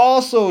 It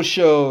also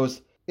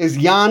shows, is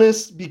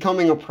Giannis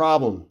becoming a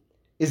problem?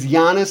 Is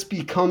Giannis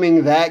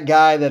becoming that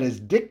guy that is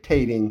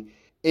dictating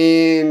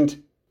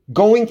and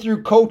going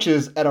through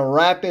coaches at a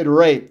rapid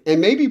rate?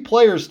 And maybe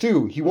players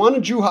too. He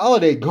wanted Jrue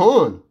Holiday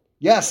gone.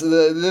 Yes,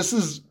 this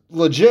is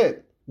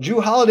legit.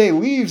 Jrue Holiday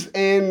leaves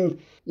and,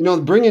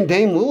 bring in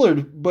Dame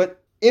Lillard.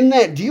 But in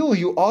that deal,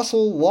 you also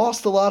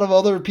lost a lot of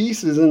other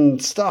pieces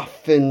and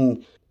stuff.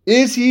 And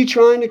is he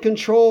trying to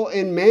control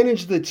and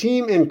manage the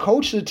team and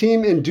coach the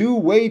team and do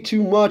way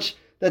too much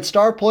that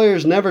star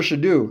players never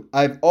should do?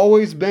 I've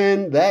always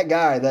been that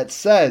guy that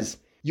says,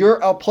 you're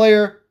a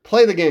player,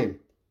 play the game.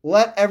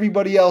 Let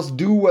everybody else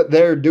do what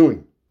they're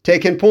doing.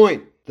 Taking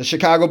point, the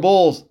Chicago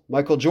Bulls,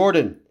 Michael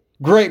Jordan.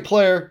 Great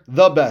player,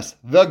 the best,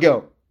 the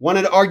GOAT.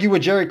 Wanted to argue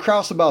with Jerry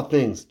Krause about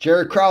things.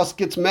 Jerry Krause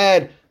gets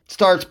mad,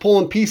 starts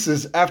pulling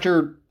pieces at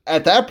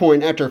that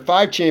point, after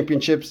 5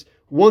 championships,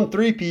 1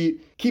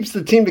 3-peat, keeps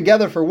the team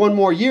together for 1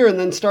 more year and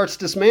then starts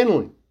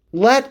dismantling.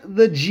 Let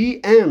the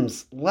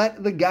GMs,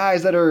 let the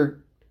guys that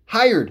are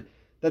hired,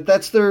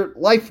 that's their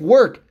life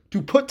work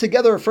to put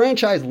together a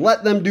franchise,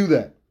 let them do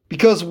that.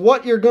 Because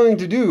what you're going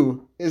to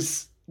do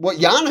is, what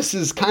Giannis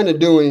is kind of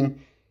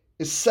doing,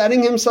 is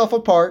setting himself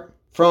apart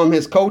from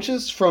his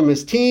coaches, from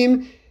his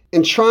team,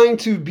 and trying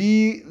to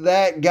be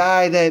that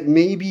guy that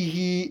maybe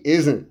he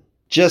isn't.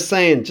 Just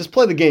saying, just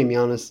play the game,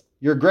 Giannis.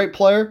 You're a great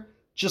player,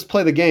 just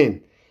play the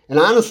game. And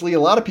honestly, a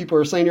lot of people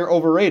are saying you're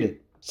overrated.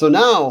 So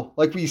now,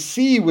 like we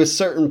see with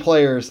certain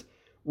players,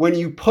 when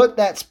you put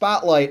that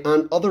spotlight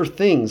on other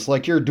things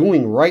like you're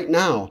doing right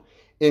now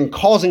and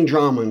causing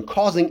drama and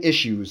causing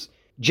issues.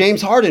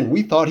 James Harden,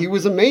 we thought he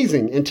was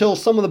amazing until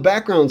some of the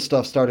background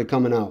stuff started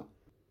coming out.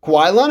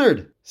 Kawhi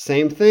Leonard,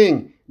 same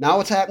thing. Now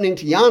it's happening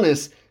to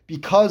Giannis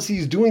because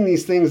he's doing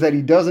these things that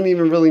he doesn't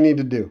even really need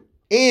to do.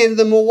 And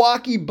the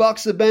Milwaukee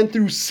Bucks have been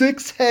through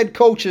 6 head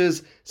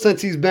coaches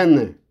since he's been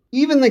there.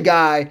 Even the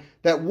guy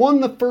that won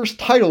the first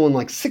title in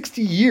like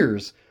 60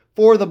 years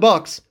for the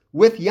Bucks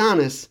with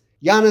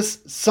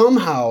Giannis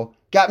somehow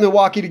got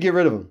Milwaukee to get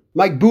rid of him.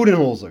 Mike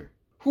Budenholzer,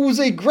 who was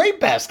a great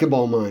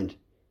basketball mind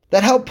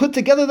that helped put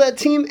together that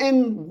team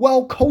and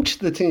well coached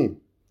the team.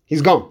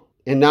 He's gone.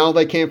 And now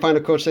they can't find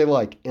a coach they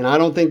like. And I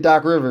don't think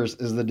Doc Rivers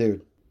is the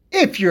dude.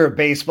 If you're a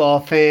baseball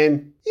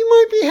fan, you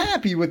might be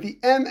happy with the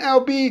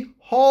MLB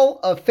Hall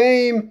of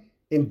Fame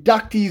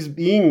inductees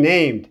being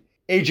named.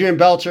 Adrian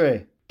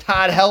Beltre,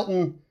 Todd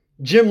Helton,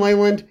 Jim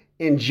Leyland,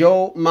 and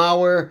Joe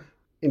Mauer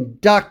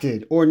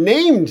inducted or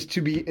named to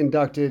be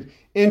inducted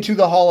into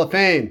the Hall of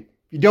Fame.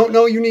 If you don't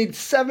know, you need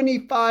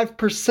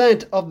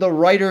 75% of the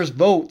writers'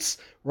 votes.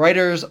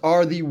 Writers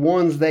are the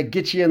ones that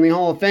get you in the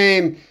Hall of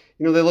Fame.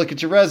 You know, they look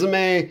at your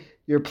resume,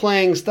 your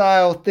playing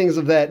style, things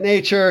of that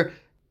nature.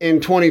 In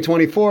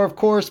 2024, of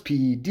course,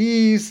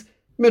 PEDs,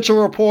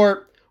 Mitchell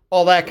Report,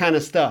 all that kind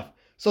of stuff.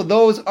 So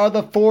those are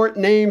the 4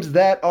 names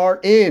that are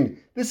in.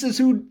 This is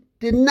who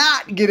did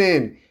not get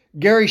in.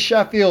 Gary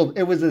Sheffield,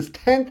 it was his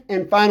 10th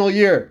and final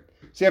year.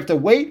 So you have to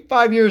wait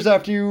 5 years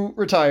after you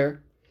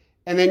retire,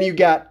 and then you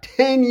got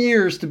 10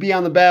 years to be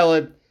on the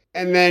ballot,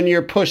 and then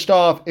you're pushed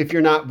off if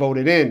you're not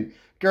voted in.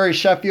 Gary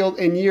Sheffield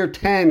in year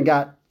 10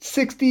 got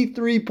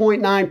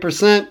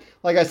 63.9%.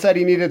 Like I said,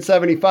 he needed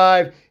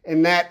 75,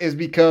 and that is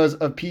because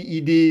of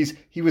PEDs.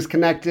 He was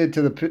connected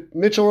to the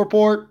Mitchell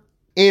Report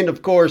and,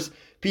 of course,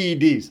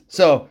 PEDs.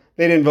 So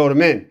they didn't vote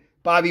him in.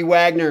 Bobby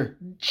Wagner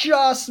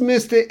just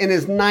missed it in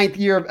his 9th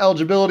year of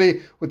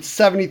eligibility with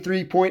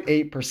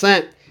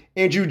 73.8%.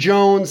 Andrew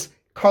Jones,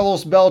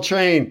 Carlos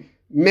Beltran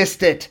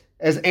missed it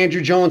as Andrew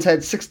Jones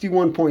had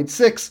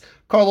 61.6,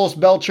 Carlos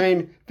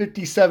Beltran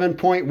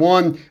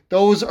 57.1.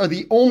 Those are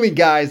the only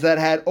guys that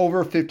had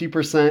over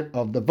 50%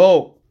 of the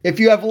vote. If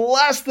you have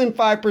less than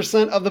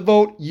 5% of the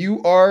vote,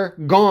 you are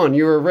gone.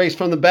 You are erased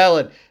from the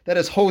ballot. That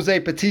is Jose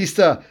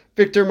Bautista,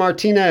 Victor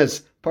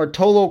Martinez,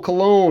 Bartolo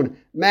Colon,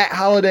 Matt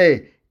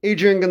Holliday,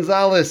 Adrian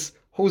Gonzalez,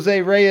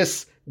 Jose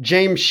Reyes,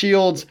 James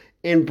Shields,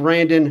 and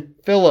Brandon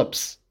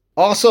Phillips.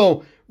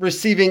 Also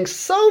receiving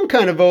some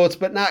kind of votes,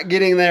 but not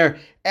getting there,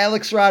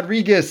 Alex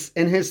Rodriguez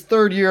in his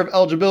 3rd year of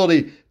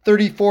eligibility,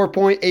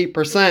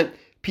 34.8%.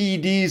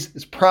 PEDs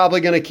is probably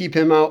going to keep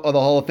him out of the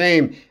Hall of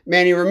Fame.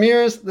 Manny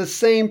Ramirez, the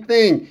same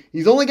thing.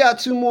 He's only got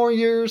 2 more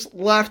years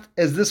left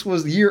as this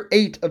was year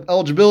 8 of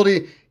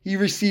eligibility. He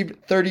received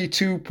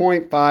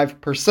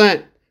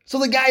 32.5%. So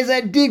the guys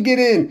that did get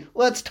in,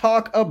 let's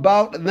talk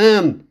about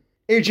them.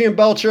 Adrian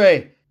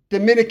Beltre,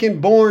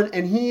 Dominican born,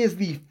 and he is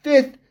the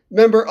 5th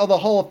member of the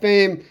Hall of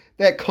Fame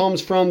that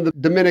comes from the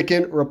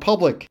Dominican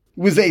Republic.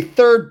 He was a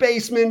 3rd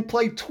baseman,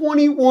 played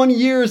 21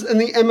 years in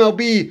the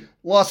MLB,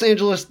 Los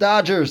Angeles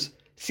Dodgers,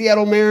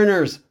 Seattle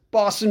Mariners,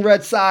 Boston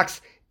Red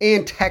Sox,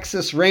 and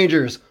Texas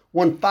Rangers.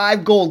 Won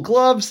 5 Gold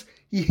Gloves.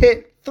 He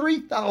hit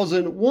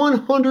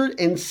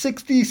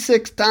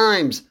 3,166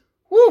 times.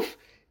 Woof!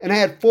 And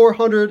had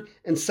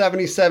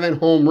 477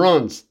 home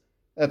runs.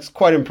 That's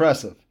quite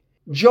impressive.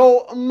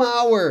 Joe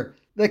Mauer,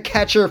 the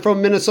catcher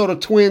from Minnesota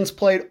Twins,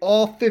 played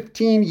all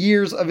 15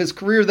 years of his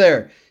career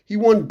there. He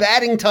won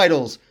batting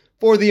titles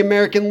for the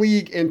American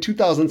League in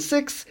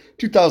 2006,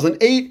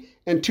 2008,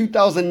 and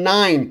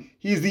 2009.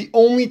 He is the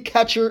only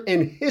catcher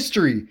in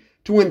history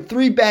to win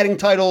 3 batting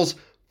titles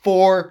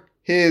for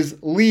his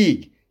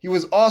league. He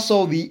was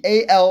also the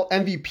AL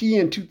MVP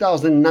in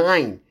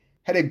 2009.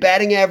 Had a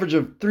batting average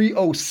of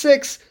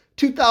 .306,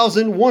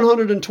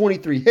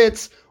 2,123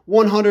 hits,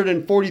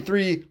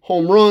 143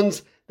 home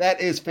runs.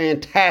 That is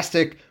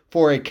fantastic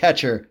for a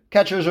catcher.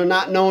 Catchers are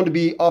not known to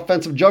be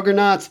offensive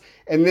juggernauts,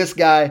 and this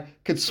guy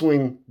could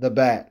swing the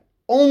bat.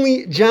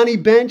 Only Johnny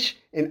Bench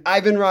and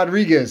Ivan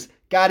Rodriguez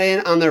got in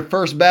on their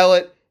first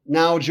ballot.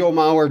 Now Joe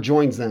Mauer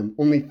joins them.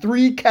 Only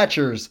 3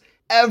 catchers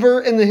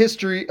ever in the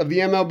history of the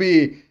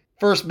MLB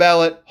first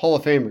ballot Hall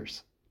of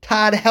Famers.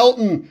 Todd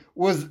Helton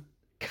was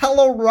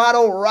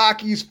Colorado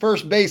Rockies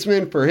first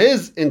baseman for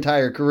his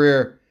entire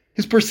career.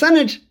 His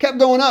percentage kept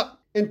going up.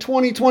 In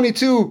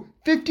 2022,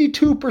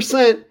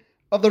 52%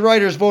 of the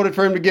writers voted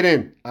for him to get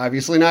in.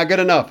 Obviously not good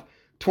enough.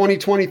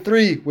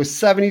 2023 was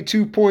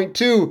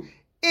 72.2,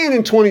 and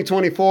in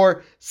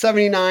 2024,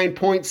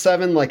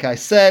 79.7, like I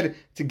said,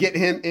 to get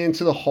him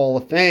into the Hall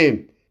of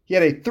Fame. He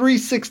had a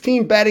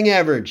 .316 batting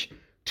average,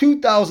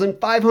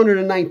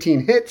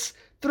 2,519 hits,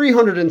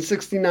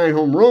 369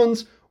 home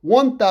runs,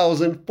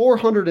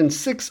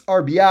 1,406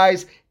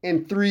 RBIs,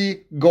 and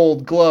 3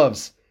 Gold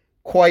Gloves.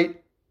 Quite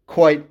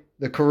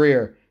the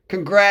career.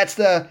 Congrats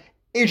to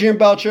Adrian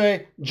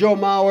Beltre, Joe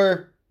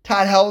Mauer,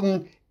 Todd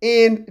Helton,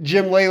 and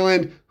Jim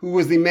Leyland, who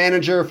was the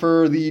manager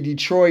for the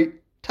Detroit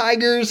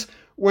Tigers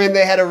when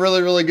they had a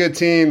really good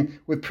team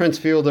with Prince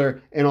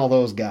Fielder and all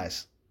those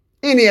guys.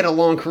 And he had a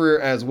long career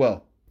as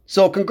well.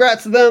 So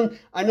congrats to them.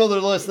 I know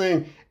they're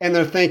listening, and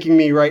they're thanking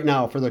me right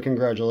now for their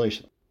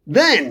congratulations.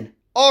 Then,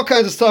 all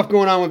kinds of stuff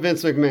going on with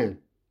Vince McMahon.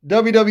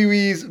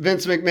 WWE's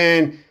Vince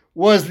McMahon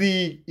was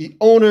the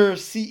owner,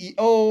 CEO,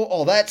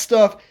 all that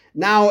stuff.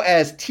 Now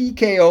as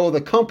TKO,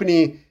 the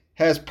company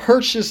has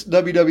purchased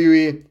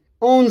WWE,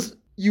 owns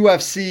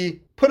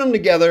UFC, put them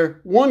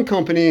together, one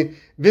company.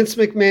 Vince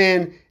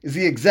McMahon is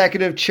the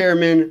executive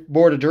chairman,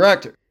 board of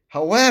directors.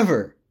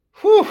 However,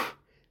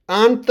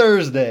 on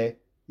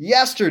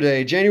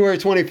yesterday, January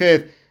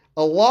 25th,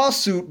 a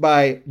lawsuit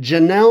by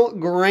Janelle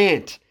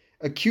Grant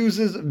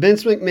accuses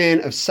Vince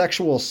McMahon of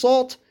sexual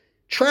assault,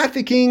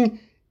 trafficking,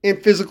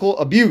 and physical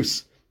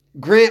abuse.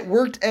 Grant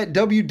worked at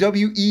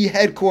WWE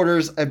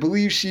headquarters. I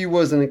believe she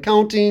was in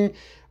accounting,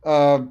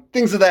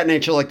 things of that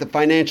nature, like the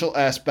financial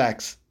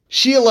aspects.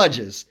 She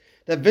alleges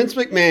that Vince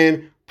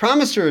McMahon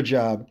promised her a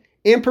job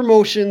and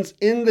promotions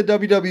in the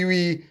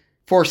WWE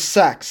for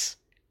sex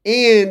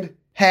and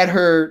had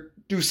her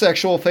do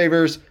sexual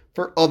favors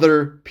for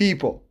other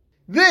people.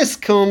 This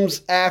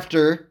comes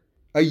after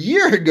a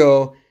year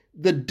ago,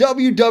 the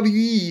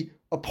WWE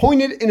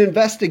appointed an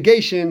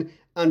investigation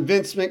on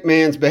Vince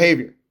McMahon's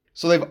behavior.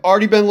 So they've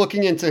already been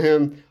looking into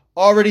him,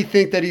 already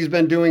think that he's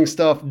been doing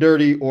stuff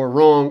dirty or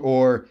wrong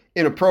or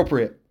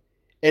inappropriate.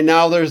 And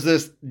now there's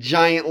this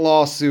giant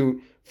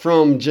lawsuit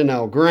from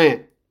Janelle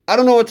Grant. I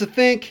don't know what to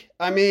think.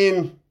 I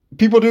mean,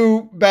 people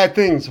do bad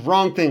things,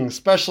 wrong things,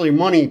 especially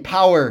money,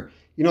 power.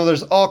 You know,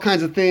 there's all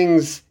kinds of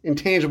things,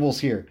 intangibles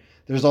here.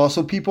 There's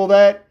also people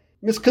that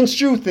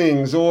misconstrue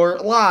things or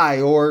lie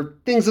or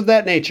things of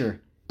that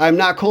nature. I'm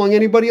not calling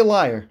anybody a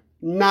liar.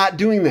 Not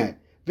doing that.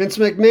 Vince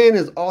McMahon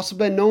has also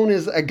been known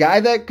as a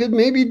guy that could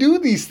maybe do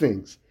these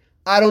things.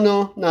 I don't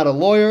know. Not a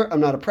lawyer. I'm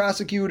not a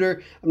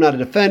prosecutor. I'm not a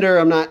defender.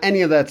 I'm not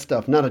any of that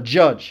stuff. Not a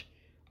judge.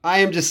 I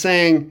am just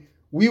saying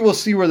we will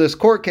see where this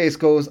court case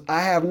goes.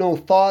 I have no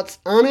thoughts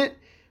on it.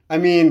 I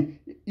mean,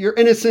 you're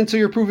innocent till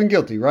you're proven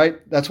guilty, right?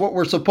 That's what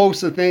we're supposed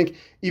to think,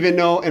 even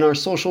though in our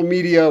social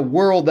media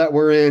world that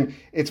we're in,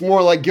 it's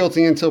more like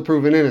guilty until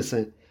proven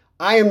innocent.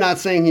 I am not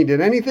saying he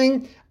did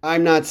anything.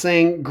 I'm not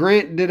saying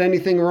Grant did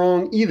anything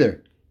wrong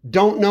either.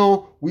 Don't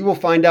know. We will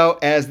find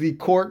out as the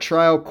court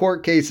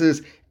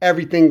cases,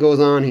 everything goes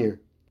on here.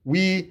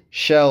 We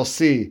shall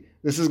see.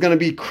 This is going to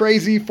be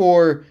crazy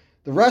for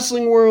the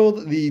wrestling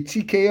world, the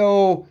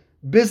TKO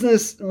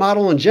business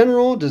model in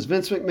general. Does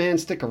Vince McMahon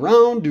stick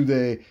around? Do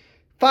they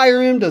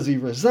fire him? Does he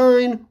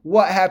resign?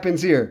 What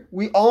happens here?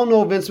 We all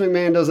know Vince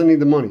McMahon doesn't need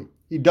the money.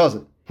 He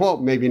doesn't. Well,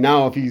 maybe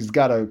now if he's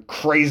got a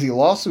crazy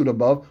lawsuit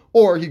above,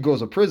 or he goes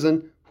to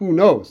prison, who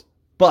knows?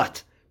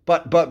 But,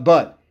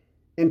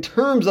 in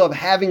terms of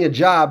having a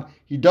job,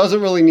 he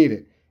doesn't really need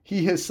it.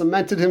 He has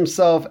cemented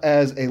himself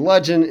as a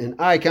legend, an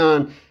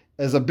icon,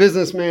 as a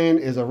businessman,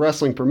 as a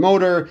wrestling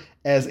promoter,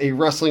 as a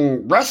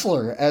wrestling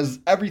wrestler, as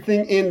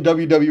everything in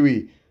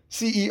WWE.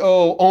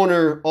 CEO,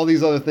 owner, all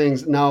these other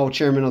things, now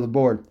chairman of the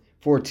board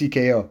for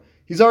TKO.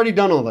 He's already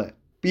done all that.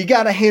 But you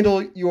got to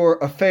handle your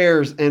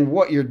affairs and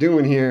what you're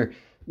doing here,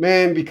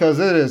 man, because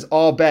it is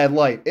all bad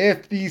light.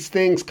 If these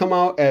things come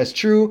out as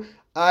true,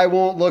 I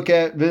won't look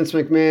at Vince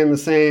McMahon the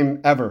same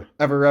ever.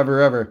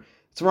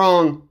 It's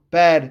wrong,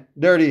 bad,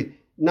 dirty,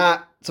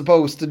 not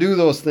supposed to do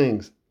those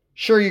things.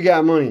 Sure, you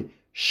got money.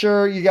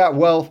 Sure, you got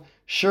wealth.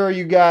 Sure,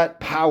 you got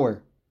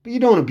power. But you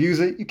don't abuse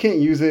it. You can't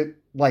use it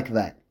like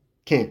that.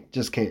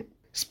 Just can't.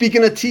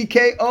 Speaking of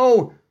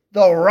TKO,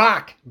 The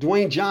Rock,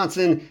 Dwayne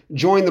Johnson,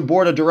 joined the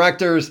board of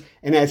directors.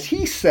 And as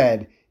he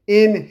said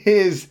in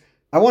his,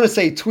 I want to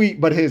say tweet,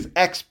 but his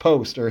X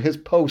post or his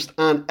post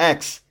on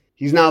X,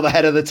 he's now the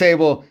head of the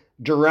table.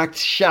 Direct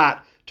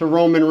shot to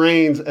Roman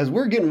Reigns as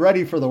we're getting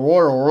ready for the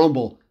Royal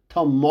Rumble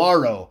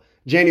tomorrow,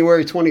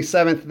 January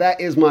 27th. That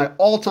is my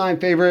all-time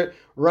favorite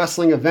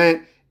wrestling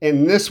event,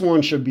 and this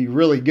one should be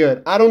really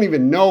good. I don't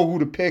even know who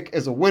to pick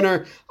as a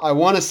winner. I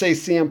want to say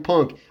CM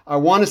Punk. I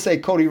want to say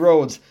Cody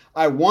Rhodes.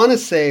 I want to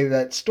say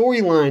that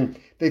storyline,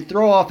 they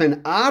throw off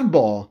an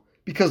oddball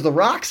because The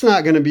Rock's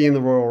not going to be in the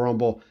Royal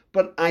Rumble,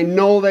 but I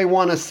know they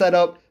want to set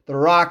up The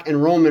Rock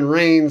and Roman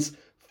Reigns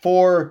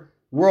for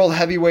World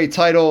Heavyweight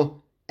title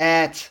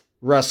at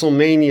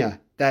WrestleMania.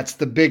 That's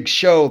the big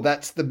show.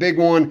 That's the big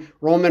one.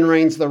 Roman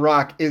Reigns, The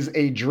Rock is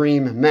a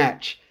dream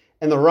match.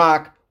 And The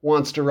Rock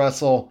wants to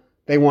wrestle.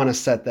 They want to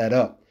set that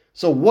up.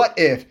 So what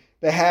if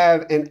they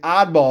have an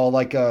oddball,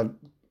 like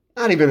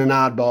not even an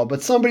oddball,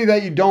 but somebody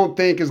that you don't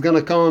think is going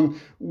to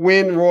come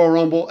win Royal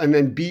Rumble and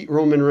then beat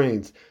Roman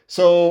Reigns?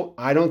 So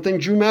I don't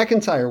think Drew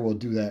McIntyre will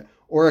do that.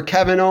 Or a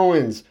Kevin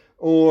Owens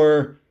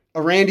or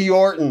a Randy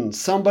Orton,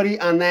 somebody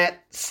on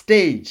that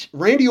stage.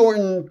 Randy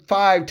Orton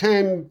 5,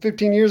 10,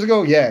 15 years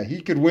ago, yeah, he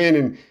could win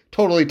and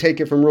totally take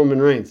it from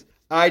Roman Reigns.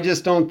 I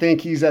just don't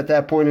think he's at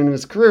that point in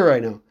his career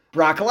right now.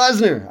 Brock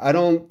Lesnar, I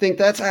don't think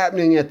that's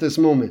happening at this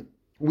moment.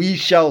 We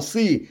shall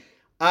see.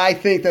 I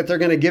think that they're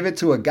going to give it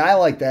to a guy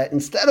like that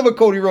instead of a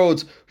Cody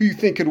Rhodes who you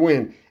think could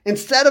win.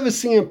 Instead of a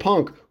CM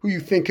Punk who you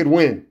think could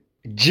win.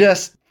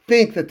 Just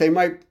think that they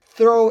might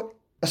throw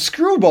a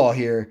screwball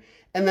here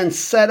and then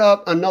set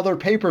up another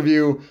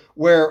pay-per-view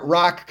where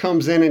Rock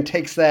comes in and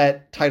takes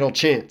that title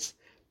chance.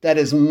 That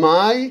is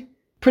my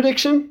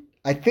prediction.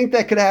 I think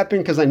that could happen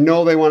because I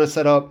know they want to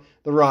set up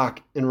The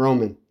Rock and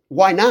Roman.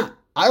 Why not?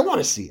 I want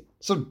to see it.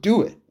 So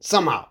do it.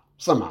 Somehow.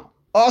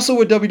 Also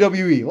with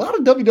WWE, a lot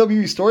of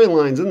WWE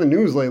storylines in the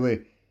news lately.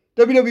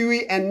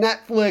 WWE and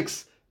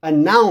Netflix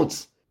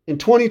announced In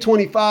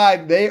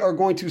 2025, they are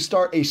going to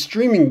start a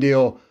streaming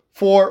deal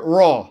for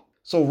Raw.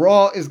 So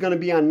Raw is going to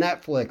be on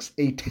Netflix,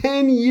 a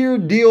 10-year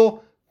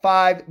deal,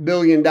 $5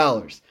 billion.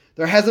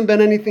 There hasn't been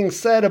anything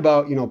said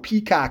about,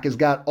 Peacock has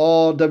got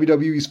all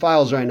WWE's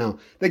files right now.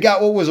 They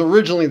got what was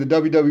originally the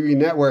WWE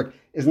Network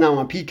is now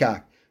on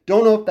Peacock.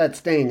 Don't know if that's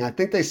staying. I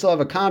think they still have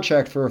a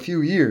contract for a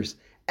few years.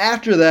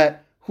 After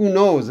that, who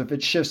knows if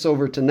it shifts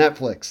over to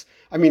Netflix.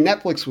 I mean,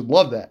 Netflix would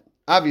love that.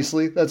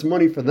 Obviously, that's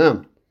money for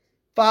them.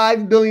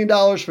 $5 billion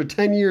for a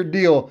 10-year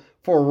deal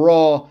for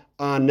Raw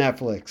on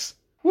Netflix.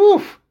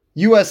 Whew!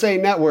 USA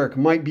Network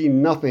might be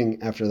nothing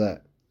after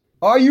that.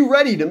 Are you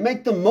ready to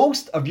make the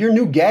most of your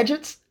new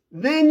gadgets?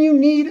 Then you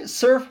need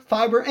Surf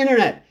Fiber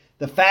Internet,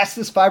 the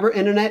fastest fiber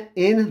internet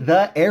in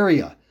the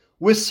area.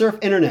 With Surf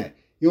Internet,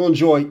 you'll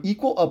enjoy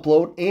equal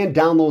upload and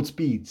download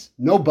speeds,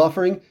 no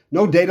buffering,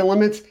 no data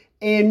limits,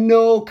 and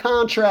no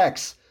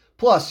contracts.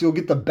 Plus, you'll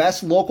get the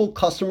best local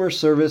customer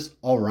service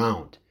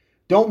around.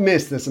 Don't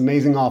miss this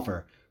amazing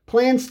offer.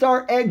 Plans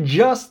start at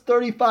just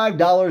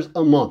 $35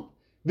 a month.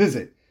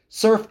 Visit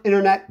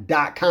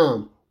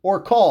surfinternet.com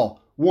or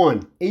call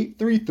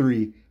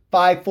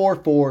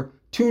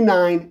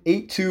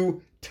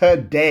 1-833-544-2982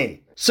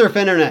 today. Surf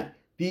Internet,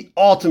 the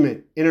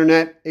ultimate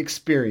internet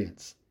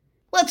experience.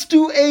 Let's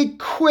do a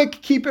quick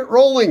keep it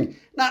rolling.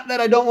 Not that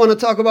I don't want to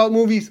talk about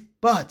movies,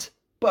 but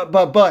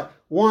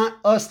want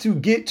us to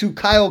get to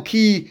Kyle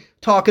Kee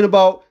talking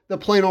about the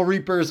Plano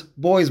Reapers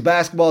boys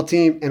basketball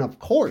team and, of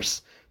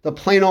course, the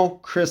Plano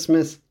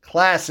Christmas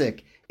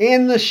Classic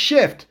and the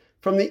shift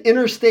from the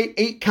Interstate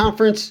 8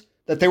 conference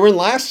that they were in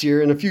last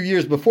year and a few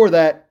years before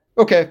that,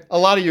 a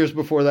lot of years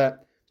before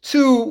that,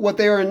 to what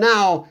they are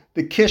now,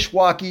 the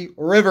Kishwaukee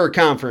River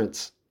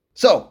Conference.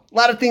 So, a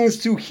lot of things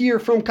to hear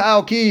from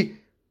Kyle Kee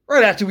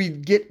right after we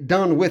get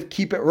done with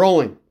Keep It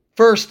Rolling.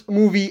 First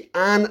movie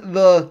on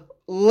the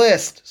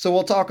list. So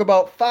we'll talk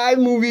about 5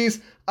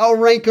 movies. I'll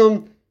rank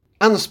them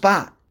on the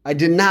spot. I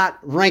did not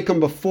rank them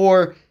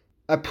before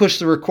I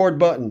pushed the record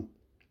button.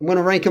 I'm going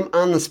to rank them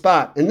on the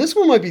spot. And this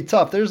one might be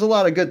tough. There's a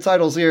lot of good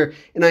titles here,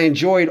 and I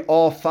enjoyed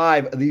all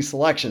 5 of these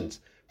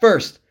selections.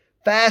 First,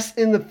 Fast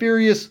and the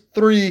Furious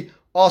 3,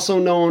 also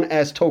known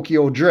as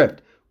Tokyo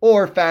Drift,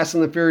 or Fast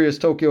and the Furious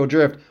Tokyo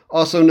Drift,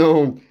 also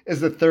known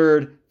as the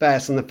third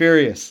Fast and the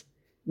Furious.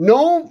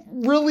 No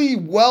really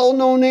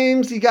well-known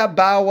names. You got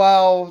Bow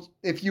Wow.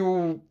 If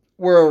you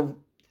were a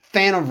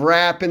fan of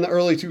rap in the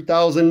early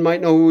 2000s,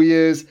 might know who he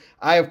is.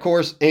 I, of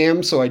course,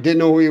 am, so I did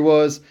know who he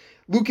was.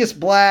 Lucas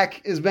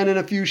Black has been in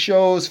a few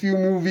shows, few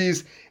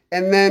movies.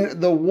 And then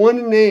the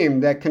one name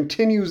that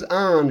continues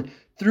on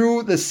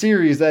through the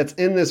series that's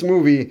in this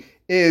movie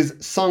is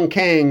Sung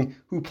Kang,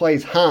 who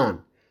plays Han.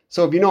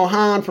 So if you know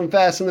Han from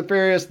Fast and the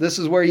Furious, this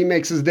is where he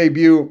makes his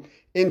debut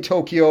in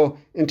Tokyo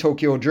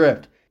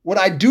Drift. What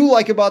I do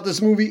like about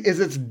this movie is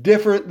it's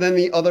different than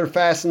the other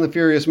Fast and the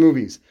Furious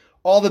movies.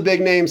 All the big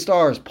name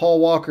stars,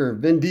 Paul Walker,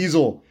 Vin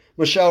Diesel,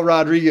 Michelle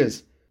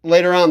Rodriguez.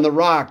 Later on, The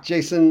Rock,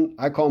 Jason,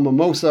 I call him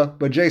Mimosa,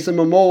 but Jason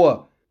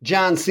Momoa,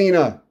 John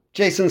Cena,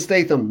 Jason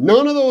Statham.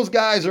 None of those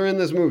guys are in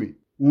this movie.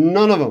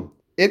 None of them.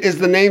 It is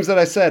the names that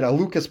I said, a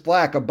Lucas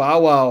Black, a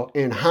Bow Wow,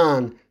 and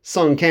Han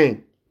Sung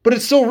Kang. But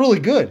it's still really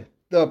good.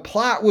 The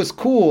plot was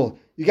cool.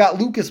 You got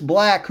Lucas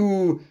Black,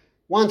 who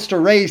wants to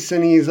race,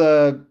 and he's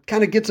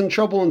kind of gets in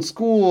trouble in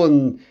school,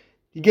 and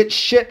he gets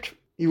shipped.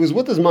 He was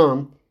with his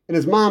mom, and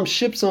his mom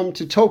ships him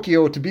to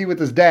Tokyo to be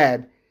with his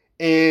dad.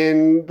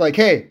 And like,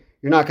 hey,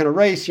 you're not going to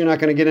race. You're not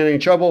going to get in any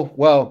trouble.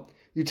 Well,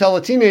 you tell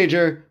a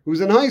teenager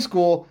who's in high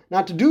school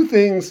not to do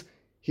things,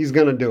 he's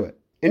going to do it.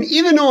 And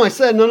even though I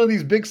said none of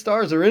these big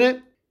stars are in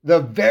it, the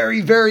very,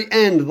 very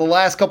end, the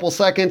last couple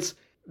seconds,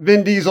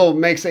 Vin Diesel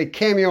makes a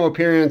cameo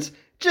appearance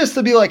just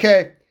to be like,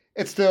 hey,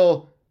 it's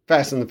still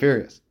Fast and the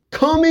Furious.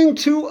 Coming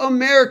to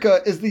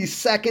America is the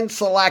second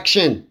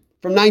selection.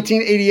 From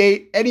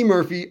 1988, Eddie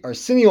Murphy,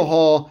 Arsenio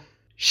Hall,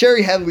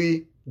 Sherry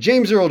Headley,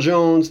 James Earl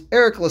Jones,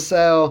 Eric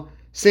LaSalle,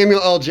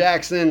 Samuel L.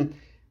 Jackson.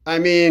 I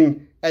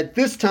mean, at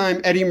this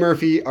time, Eddie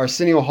Murphy,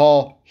 Arsenio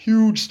Hall,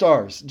 huge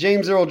stars.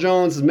 James Earl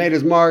Jones has made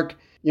his mark.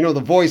 You know,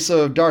 the voice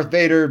of Darth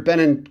Vader, been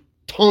in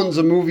tons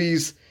of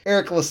movies.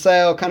 Eric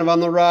LaSalle, kind of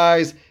on the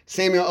rise.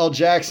 Samuel L.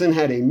 Jackson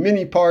had a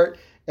mini part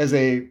as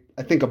I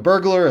think a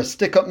burglar, a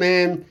stick-up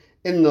man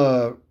in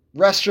the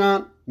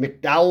restaurant,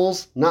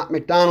 McDowell's, not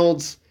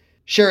McDonald's.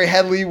 Sherry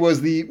Headley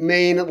was the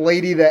main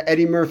lady that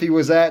Eddie Murphy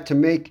was at to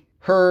make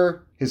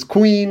her his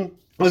queen.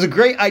 It was a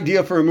great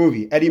idea for a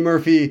movie. Eddie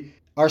Murphy,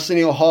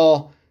 Arsenio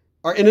Hall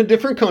are in a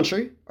different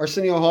country.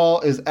 Arsenio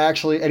Hall is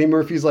actually Eddie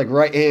Murphy's like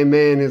right-hand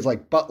man, his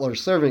like butler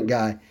servant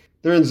guy.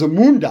 They're in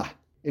Zamunda.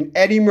 And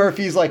Eddie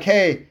Murphy's like,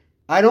 hey,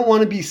 I don't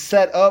want to be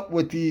set up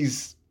with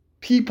these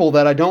people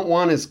that I don't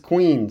want as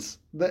queens.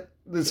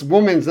 This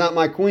woman's not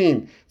my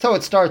queen. That's how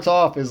it starts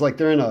off, is like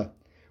they're in a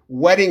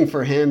wedding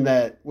for him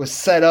that was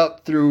set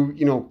up through,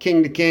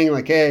 king to king.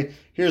 Like, hey,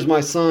 here's my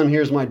son,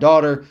 here's my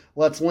daughter.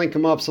 Let's link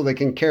them up so they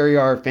can carry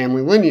our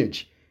family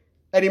lineage.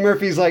 Eddie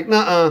Murphy's like,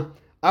 nuh-uh,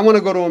 I want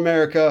to go to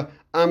America.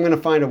 I'm going to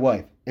find a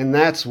wife. And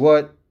that's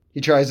what he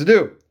tries to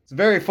do. It's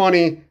very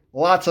funny.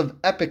 Lots of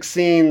epic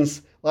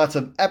scenes, lots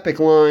of epic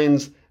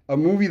lines, a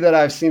movie that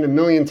I've seen a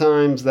million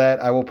times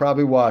that I will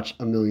probably watch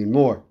a million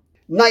more.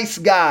 Nice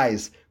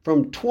Guys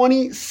from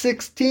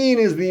 2016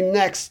 is the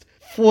next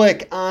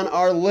flick on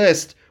our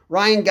list.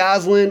 Ryan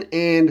Gosling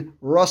and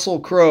Russell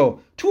Crowe.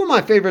 Two of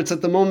my favorites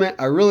at the moment.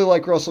 I really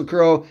like Russell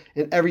Crowe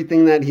and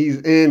everything that he's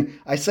in.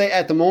 I say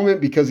at the moment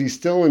because he's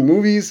still in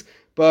movies,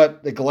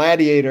 but The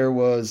Gladiator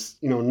was,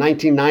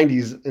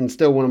 1990s and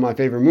still one of my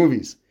favorite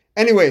movies.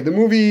 Anyway, the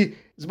movie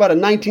is about a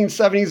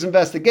 1970s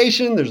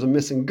investigation. There's a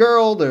missing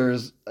girl.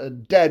 There's a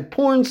dead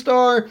porn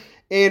star.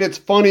 And it's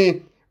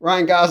funny.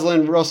 Ryan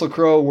Gosling and Russell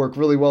Crowe work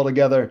really well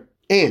together.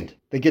 And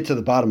they get to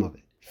the bottom of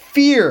it.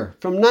 Fear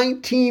from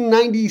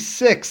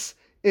 1996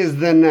 is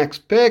the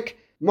next pick.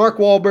 Mark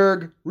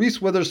Wahlberg,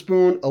 Reese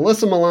Witherspoon,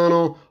 Alyssa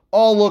Milano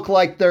all look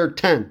like they're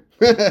 10.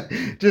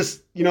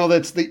 Just,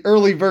 that's the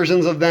early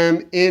versions of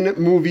them in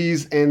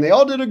movies, and they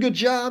all did a good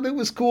job. It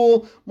was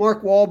cool.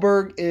 Mark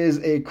Wahlberg is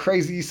a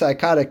crazy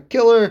psychotic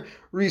killer.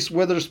 Reese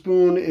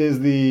Witherspoon is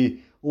the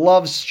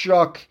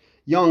love-struck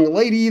young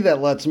lady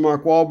that lets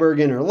Mark Wahlberg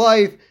in her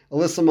life.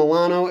 Alyssa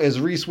Milano is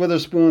Reese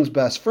Witherspoon's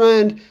best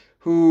friend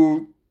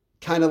who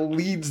kind of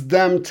leads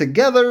them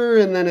together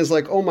and then is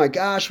like, oh my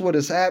gosh, what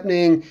is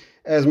happening,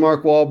 as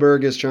Mark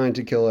Wahlberg is trying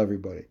to kill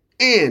everybody.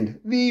 And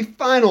the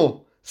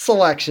final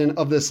selection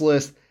of this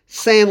list,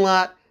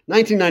 Sandlot,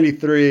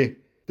 1993.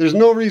 There's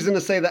no reason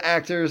to say the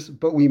actors,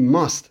 but we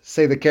must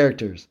say the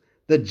characters.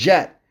 The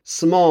Jet,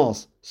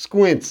 Smalls,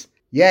 Squints,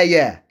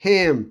 Yeah,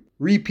 Ham,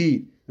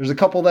 Repeat. There's a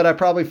couple that I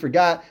probably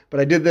forgot, but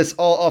I did this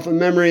all off of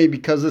memory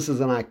because this is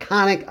an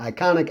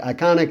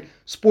iconic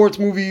sports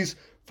movies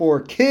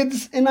for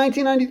kids in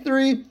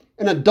 1993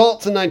 and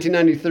adults in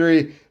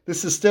 1993.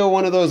 This is still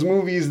one of those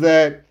movies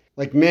that,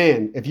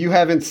 man, if you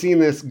haven't seen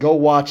this, go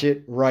watch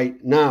it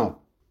right now.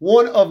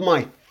 One of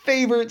my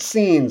favorite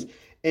scenes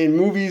in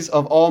movies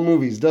of all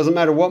movies, doesn't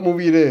matter what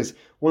movie it is,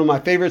 one of my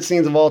favorite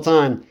scenes of all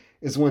time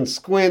is when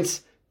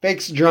Squints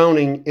fakes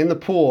drowning in the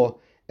pool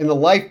and the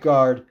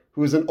lifeguard,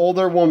 who is an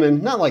older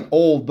woman, not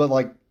old,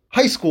 but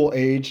high school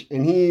age,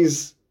 and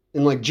he's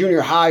in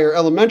junior high or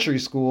elementary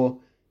school.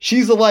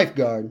 She's the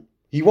lifeguard.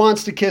 He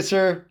wants to kiss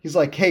her. He's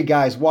like, hey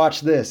guys,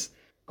 watch this.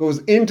 Goes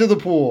into the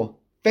pool,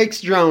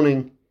 fakes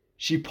drowning.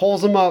 She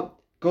pulls him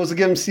up, goes to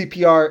give him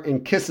CPR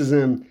and kisses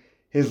him.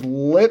 His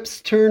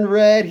lips turn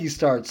red. He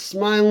starts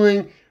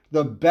smiling.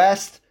 The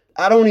best,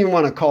 I don't even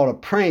want to call it a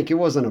prank. It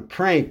wasn't a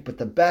prank, but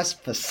the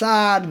best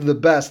facade, the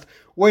best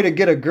way to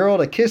get a girl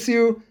to kiss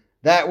you.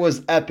 That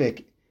was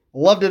epic.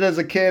 Loved it as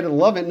a kid.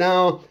 Love it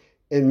now.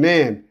 And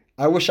man,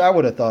 I wish I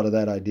would have thought of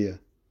that idea.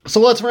 So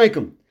let's rank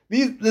them.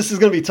 This is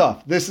going to be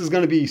tough. This is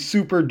going to be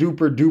super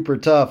duper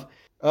tough.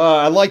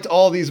 I liked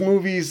all these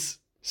movies.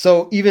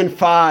 So even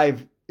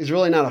 5 is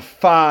really not a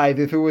 5.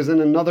 If it was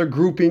in another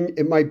grouping,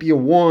 it might be a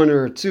 1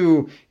 or a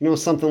 2,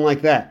 something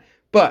like that.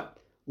 But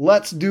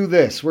let's do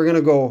this. We're going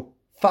to go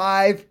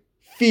 5,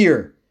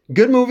 Fear.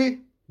 Good movie.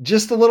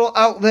 Just a little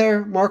out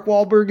there. Mark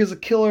Wahlberg is a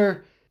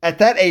killer. At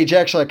that age,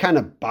 actually, I kind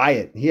of buy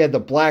it. He had the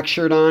black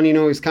shirt on.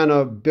 He's kind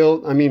of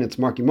built. It's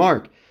Marky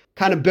Mark.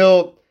 Kind of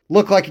built.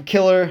 Look like a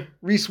killer.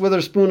 Reese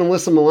Witherspoon and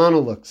Alyssa Milano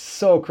look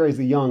so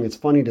crazy young. It's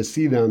funny to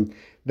see them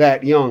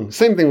that young.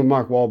 Same thing with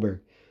Mark Wahlberg.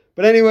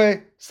 But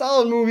anyway,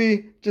 solid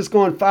movie. Just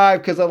going 5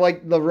 because I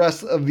like the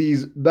rest of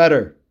these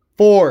better.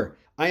 4,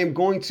 I am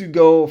going to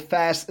go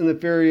Fast and the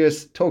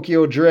Furious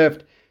Tokyo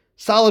Drift.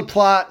 Solid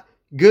plot.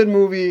 Good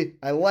movie.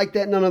 I like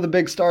that none of the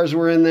big stars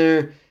were in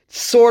there.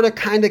 Sort of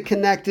kind of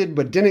connected,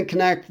 but didn't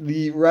connect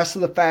the rest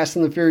of the Fast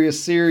and the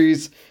Furious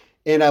series.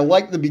 And I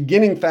like the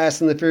beginning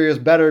Fast and the Furious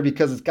better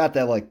because it's got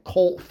that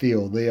cult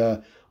feel,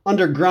 the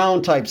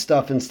underground type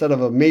stuff instead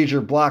of a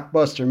major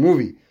blockbuster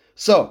movie.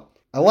 So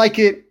I like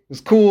it. It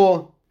was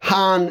cool.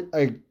 Han,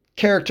 a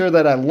character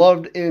that I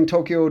loved in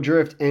Tokyo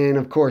Drift, and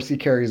of course he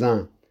carries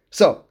on.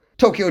 So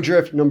Tokyo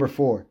Drift, number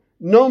 4.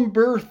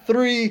 Number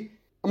 3,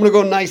 I'm going to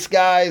go Nice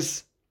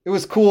Guys. It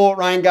was cool.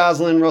 Ryan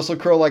Gosling, Russell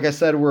Crowe, like I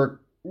said, were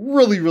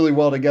really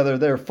well together.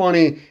 They're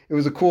funny. It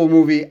was a cool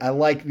movie. I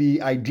like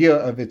the idea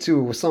of it too.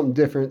 It was something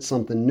different,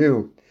 something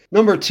new.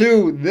 Number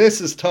 2,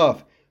 this is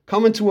tough.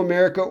 Coming to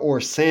America or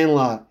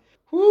Sandlot.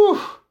 Whew.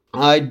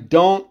 I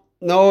don't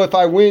know if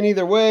I win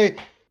either way,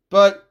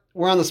 but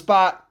we're on the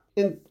spot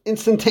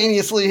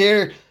instantaneously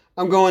here.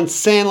 I'm going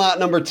Sandlot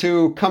number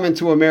 2, Coming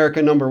to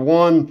America number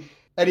 1.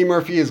 Eddie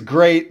Murphy is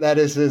great. That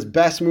is his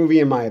best movie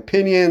in my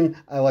opinion.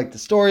 I like the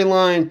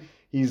storyline.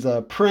 He's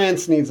a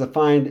prince, needs to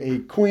find a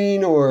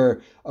queen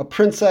or a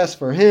princess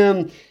for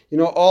him.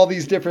 All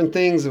these different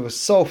things. It was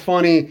so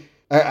funny.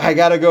 I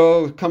got to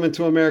go Coming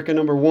to America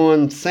number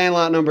 1,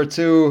 Sandlot number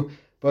 2.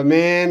 But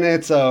man,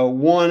 it's a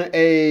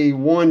 1A,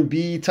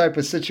 1B type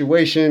of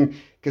situation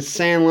because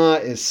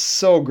Sandlot is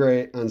so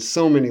great on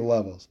so many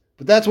levels.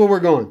 But that's where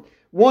we're going.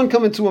 1,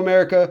 Coming to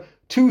America.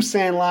 2,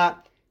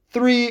 Sandlot.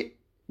 3,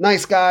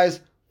 Nice Guys.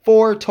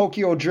 4,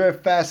 Tokyo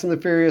Drift, Fast and the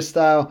Furious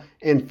style.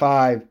 And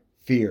 5,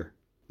 Fear.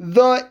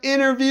 The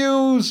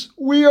interviews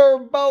we are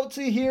about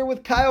to hear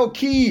with Kyle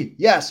Kee.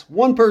 Yes,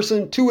 1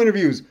 person, 2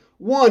 interviews.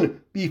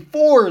 1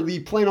 before the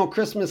Plano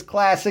Christmas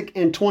Classic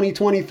in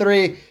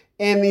 2023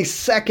 And the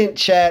second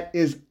chat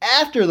is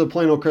after the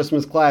Plano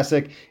Christmas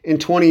Classic in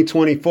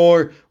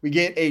 2024. We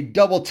get a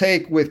double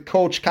take with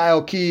Coach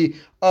Kyle Kee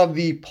of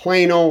the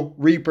Plano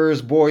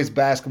Reapers boys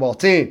basketball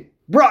team.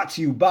 Brought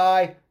to you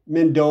by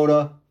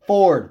Mendota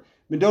Ford.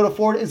 Mendota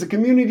Ford is a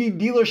community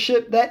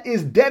dealership that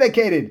is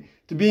dedicated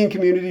to being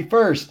community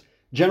first.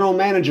 General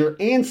Manager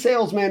and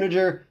Sales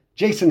Manager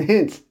Jason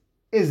Hintz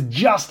is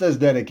just as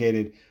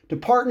dedicated to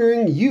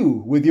partnering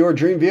you with your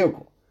dream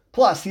vehicle.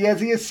 Plus, he has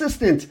the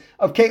assistance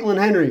of Caitlin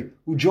Henry,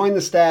 who joined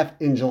the staff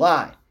in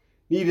July.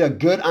 Need a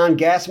good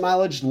on-gas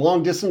mileage,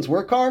 long-distance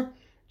work car?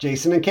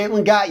 Jason and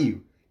Caitlin got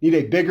you. Need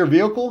a bigger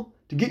vehicle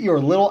to get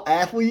your little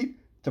athlete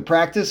to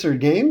practice or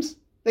games?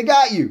 They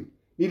got you.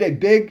 Need a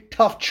big,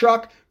 tough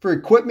truck for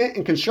equipment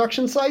and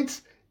construction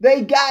sites?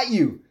 They got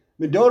you.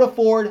 Mendota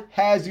Ford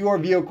has your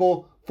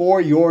vehicle for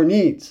your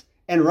needs.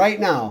 And right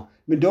now,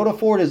 Mendota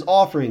Ford is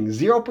offering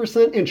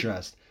 0%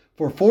 interest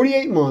for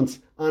 48 months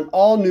on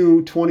all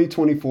new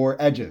 2024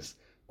 Edges.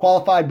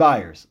 Qualified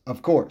buyers,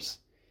 of course.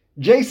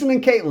 Jason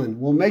and Caitlin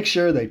will make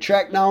sure they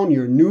track down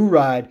your new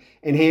ride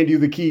and hand you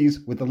the keys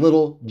with a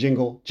little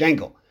jingle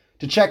jangle.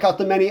 To check out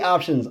the many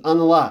options on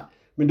the lot,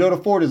 Mendota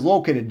Ford is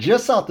located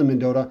just south of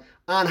Mendota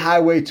on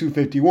Highway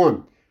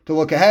 251. To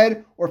look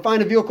ahead or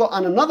find a vehicle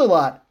on another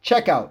lot,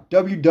 check out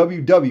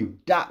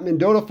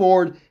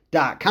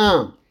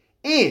www.mendotaford.com.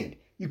 And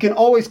you can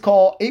always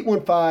call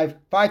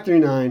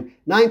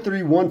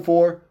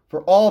 815-539-9314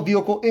 for all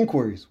vehicle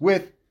inquiries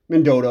with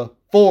Mendota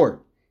Ford.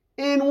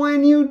 And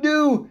when you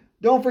do,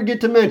 don't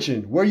forget to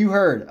mention where you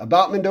heard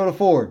about Mendota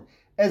Ford,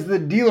 as the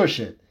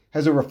dealership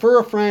has a refer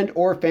a friend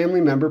or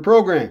family member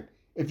program.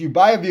 If you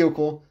buy a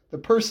vehicle, the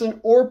person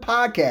or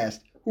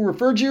podcast who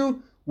referred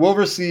you will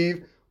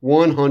receive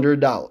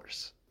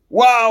 $100.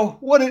 Wow,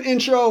 what an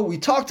intro. We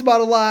talked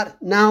about a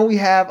lot. Now we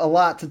have a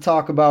lot to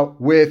talk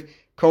about with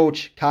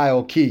Coach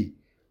Kyle Kee.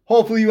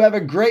 Hopefully you have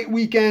a great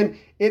weekend.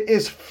 It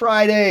is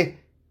Friday,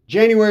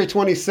 January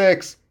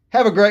 26th.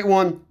 Have a great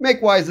one.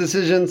 Make wise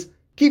decisions.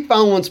 Keep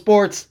following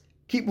sports.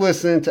 Keep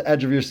listening to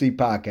Edge of Your Seat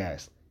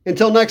podcast.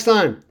 Until next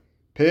time,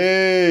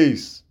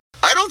 peace.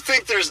 I don't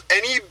think there's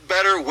any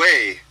better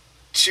way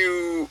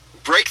to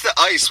break the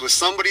ice with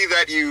somebody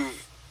that you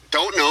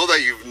don't know,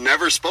 that you've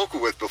never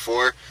spoken with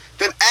before,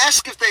 then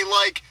ask if they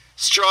like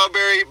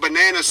strawberry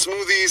banana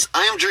smoothies.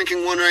 I am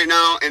drinking one right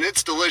now, and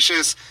it's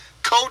delicious.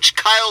 Coach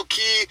Kyle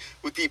Kee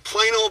with the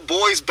Plano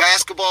boys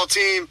basketball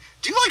team.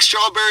 Do you like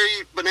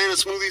strawberry banana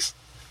smoothies?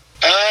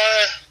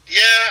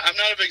 Yeah, I'm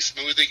not a big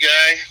smoothie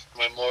guy.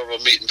 I'm more of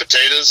a meat and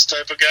potatoes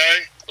type of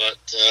guy. But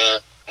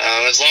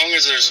as long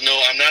as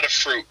I'm not a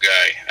fruit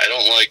guy. I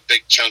don't like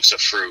big chunks of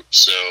fruit.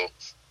 So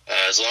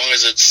as long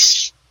as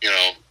it's,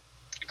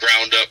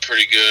 ground up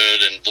pretty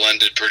good and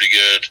blended pretty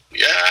good,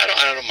 yeah,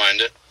 I don't mind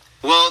it.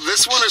 Well,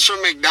 this one is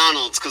from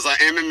McDonald's because I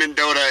am in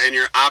Mendota and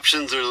your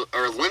options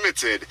are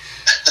limited.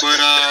 But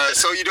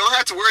so you don't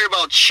have to worry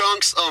about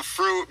chunks of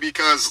fruit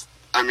because,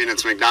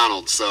 it's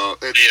McDonald's. So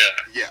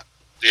yeah.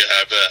 Yeah,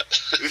 I bet.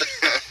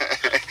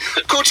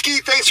 Coach Kee,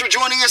 thanks for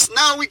joining us.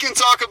 Now we can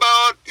talk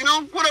about,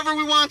 whatever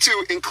we want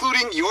to,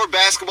 including your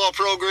basketball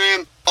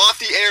program. Off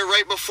the air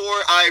right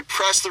before I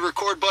pressed the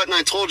record button,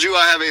 I told you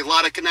I have a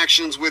lot of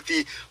connections with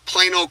the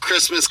Plano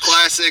Christmas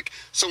Classic.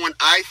 So when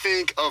I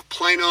think of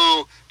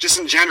Plano, just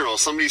in general,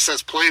 somebody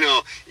says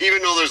Plano,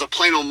 even though there's a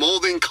Plano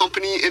molding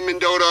company in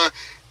Mendota,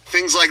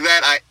 things like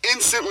that, I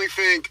instantly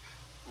think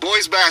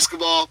boys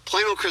basketball,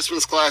 Plano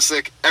Christmas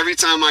Classic, every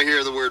time I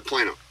hear the word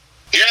Plano.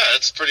 Yeah,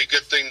 it's a pretty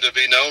good thing to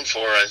be known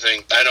for, I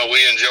think. I know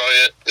we enjoy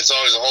it. It's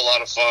always a whole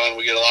lot of fun.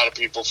 We get a lot of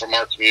people from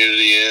our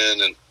community in,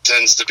 and it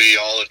tends to be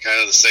all kind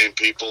of the same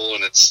people,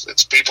 and it's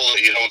people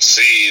that you don't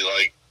see,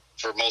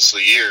 for most of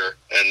the year,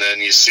 and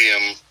then you see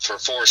them for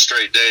 4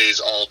 straight days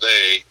all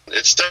day.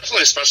 It's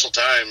definitely a special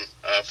time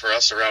for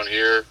us around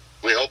here.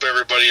 We hope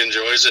everybody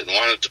enjoys it and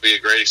want it to be a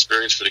great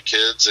experience for the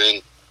kids,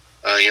 and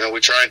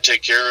we try and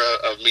take care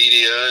of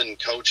media and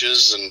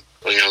coaches, and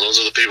those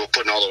are the people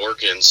putting all the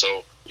work in,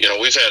 so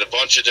we've had a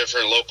bunch of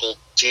different local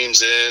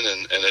teams in,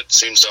 and it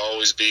seems to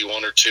always be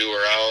 1 or 2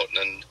 are out, and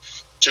then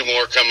 2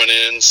 more coming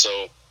in.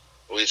 So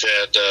we've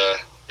had,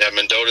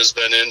 Mendota's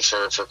been in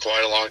for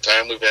quite a long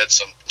time. We've had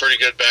some pretty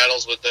good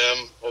battles with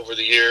them over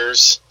the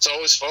years. It's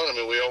always fun.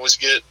 We always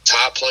get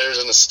top players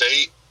in the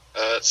state,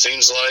 it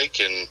seems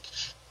like, and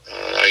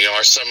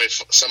our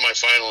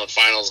semifinal and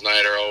finals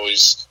night are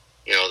always,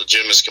 the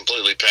gym is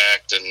completely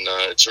packed, and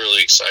it's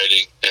really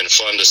exciting and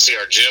fun to see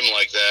our gym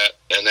like that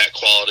and that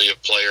quality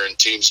of player and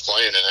teams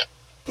playing in it.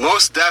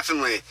 Most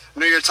definitely. I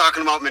know you're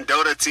talking about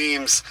Mendota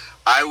teams.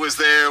 I was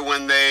there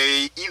when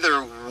they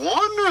either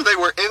won or they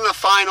were in the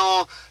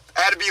final. It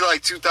had to be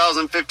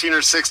 2015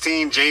 or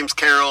 16. James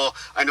Carroll.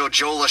 I know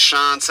Joe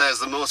LaChance has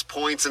the most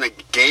points in a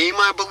game,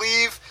 I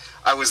believe.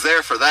 I was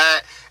there for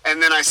that.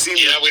 And then I seen...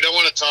 Yeah, we don't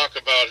want to talk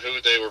about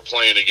who they were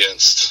playing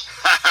against.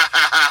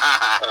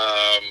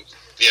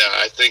 Yeah,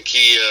 I think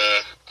he,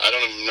 I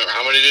don't remember,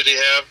 how many did he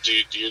have? Do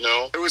you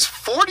know? It was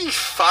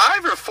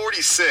 45 or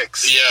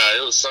 46.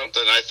 Yeah, it was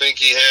something. I think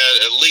he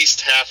had at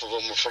least half of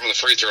them from the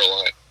free throw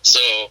line. So,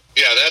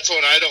 yeah, that's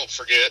one I don't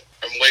forget.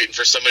 I'm waiting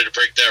for somebody to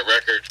break that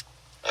record,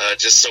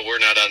 just so we're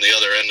not on the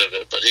other end of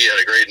it. But he had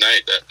a great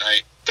night that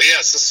night. But,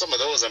 yeah, so some of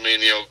those, I mean,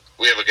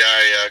 we have a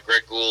guy,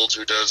 Greg Gould,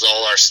 who does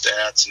all our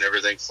stats and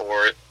everything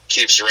for it,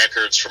 keeps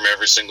records from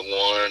every single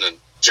one, and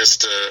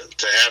just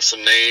to have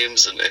some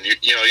names, and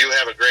you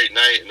have a great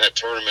night in that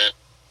tournament,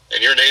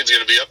 and your name's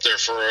going to be up there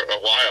for a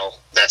while.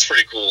 That's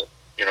pretty cool.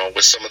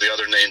 With some of the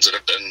other names that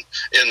have been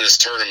in this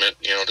tournament,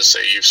 to say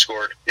you've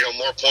scored,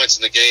 more points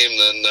in the game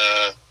than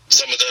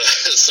some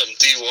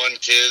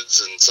D1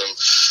 kids and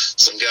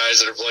some guys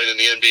that are playing in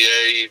the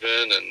NBA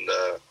even, and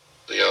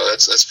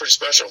that's pretty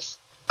special.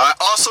 I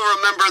also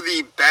remember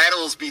the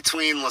battles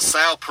between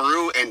LaSalle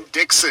Peru and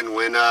Dixon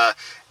when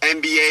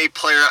NBA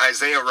player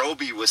Isaiah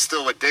Roby was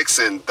still with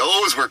Dixon.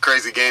 Those were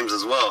crazy games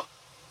as well.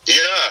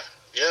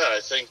 Yeah, I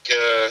think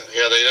they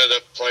ended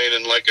up playing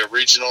in like a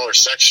regional or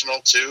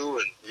sectional too.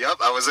 And yep,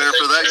 I was there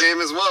for that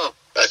game as well.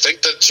 I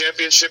think the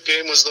championship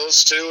game was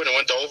those two, and it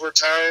went to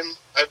overtime,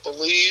 I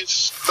believe.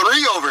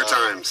 3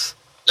 overtimes.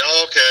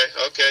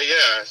 Okay,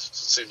 yeah, I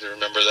seem to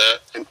remember that.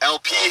 And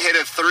LP hit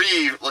a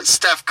 3, like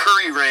Steph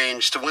Curry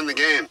range to win the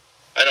game.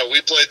 I know,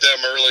 we played them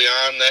early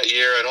on that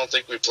year. I don't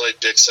think we played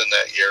Dixon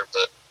that year,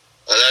 but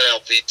that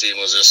LP team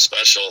was just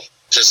special.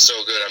 Just so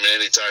good. I mean,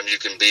 anytime you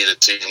can beat a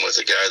team with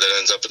a guy that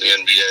ends up in the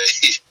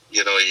NBA,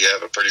 you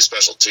have a pretty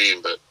special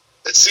team. But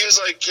it seems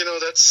like,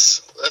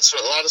 that's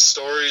a lot of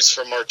stories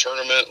from our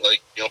tournament.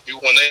 Like, people,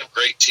 when they have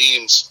great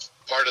teams,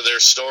 part of their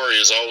story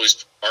is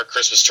always our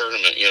Christmas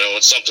tournament.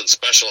 When something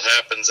special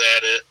happens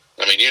at it.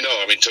 I mean,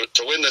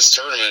 to win this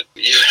tournament,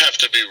 you have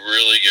to be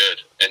really good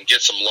and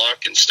get some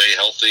luck and stay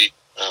healthy.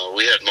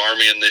 We had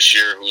Marmion this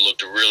year who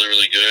looked really,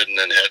 really good and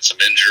then had some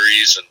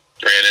injuries and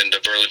ran into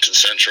Burlington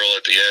Central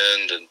at the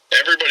end. And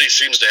everybody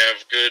seems to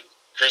have good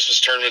Christmas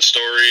tournament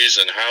stories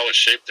and how it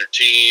shaped their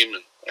team.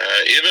 And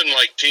even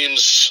like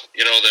teams,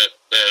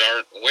 that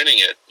aren't winning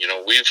it,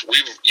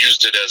 we've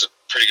used it as a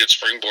pretty good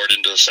springboard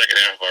into the second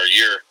half of our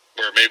year,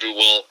 where maybe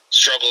we'll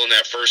struggle in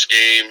that first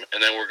game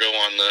and then we'll go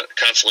on the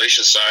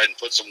consolation side and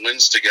put some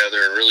wins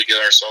together and really get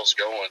ourselves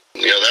going.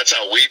 That's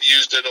how we've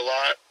used it a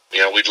lot.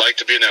 We'd like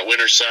to be in that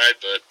winner's side,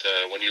 but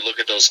when you look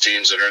at those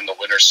teams that are in the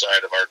winner's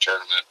side of our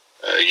tournament,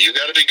 you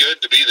got to be good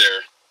to be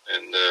there,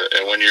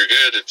 and when you're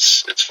good,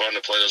 it's fun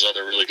to play those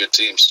other really good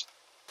teams.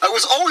 I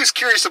was always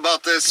curious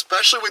about this,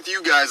 especially with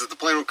you guys at the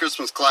Plano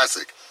Christmas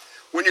Classic.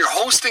 When you're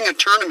hosting a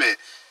tournament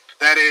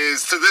that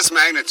is to this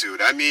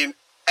magnitude, I mean,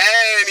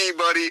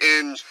 anybody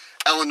in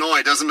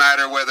Illinois, doesn't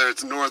matter whether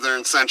it's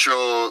northern,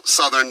 central,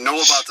 southern, know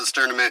about this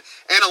tournament,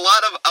 and a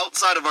lot of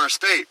outside of our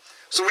state.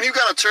 So when you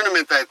got a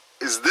tournament that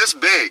is this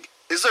big,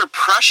 is there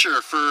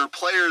pressure for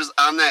players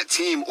on that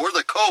team or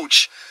the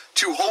coach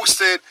to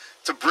host it,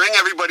 to bring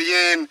everybody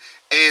in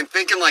and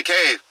thinking like,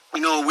 hey,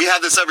 we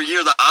have this every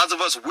year. The odds of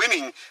us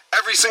winning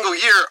every single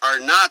year are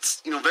not,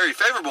 very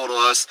favorable to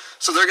us.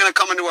 So they're going to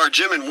come into our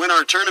gym and win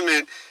our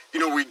tournament.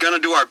 We're going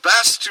to do our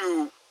best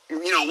to,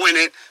 win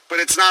it, but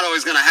it's not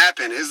always going to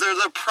happen. Is there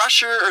the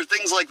pressure or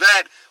things like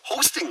that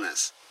hosting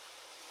this?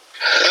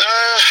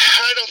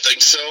 I don't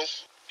think so.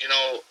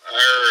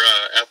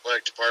 Our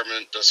athletic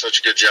department does such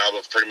a good job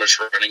of pretty much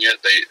running it.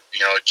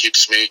 It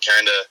keeps me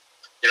kind of,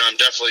 I'm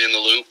definitely in the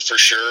loop for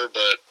sure,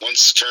 but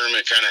once the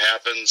tournament kind of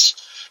happens,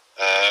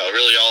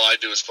 really all I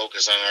do is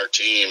focus on our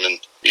team. And,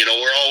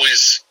 we're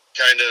always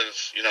kind of,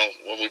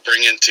 when we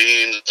bring in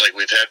teams, like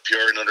we've had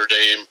Peoria Notre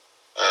Dame,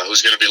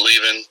 who's going to be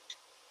leaving,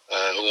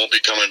 who won't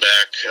be coming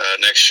back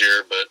next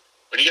year. But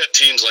when you got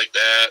teams like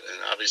that, and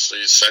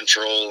obviously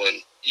Central,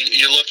 and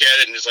you look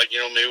at it and it's like,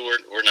 maybe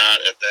we're not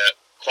at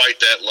quite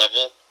that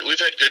level. We've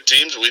had good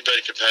teams. We've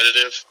been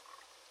competitive.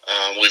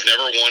 We've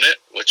never won it,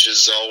 which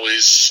is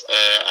always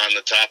on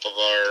the top of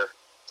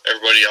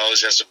everybody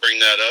always has to bring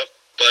that up.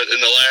 But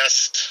in the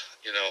last,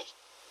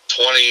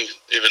 20,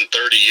 even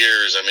 30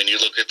 years, I mean, you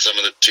look at some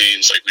of the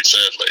teams, like we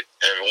said, like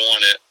haven't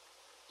won it.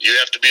 You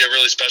have to be a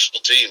really special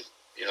team.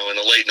 In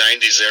the late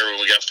 90s there,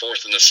 when we got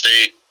 4th in the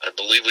state, I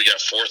believe we got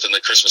 4th in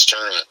the Christmas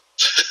tournament.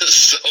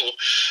 So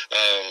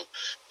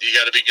you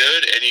got to be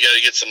good, and you got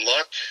to get some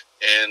luck,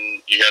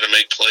 and you got to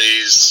make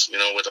plays,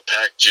 with a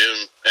packed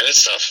gym, and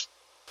it's tough.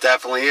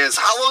 Definitely is.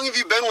 How long have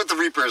you been with the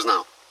Reapers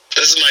now?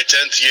 This is my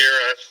 10th year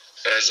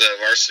as a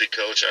varsity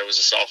coach. I was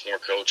a sophomore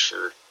coach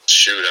for,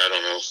 I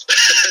don't know,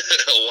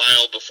 a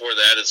while before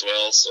that as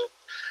well. So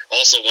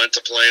also went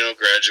to Plano,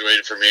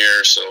 graduated from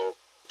here. So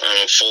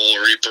I'm a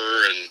full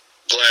Reaper and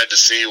glad to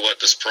see what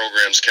this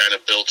program's kind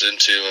of built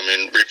into. I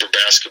mean, Reaper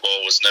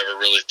basketball was never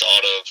really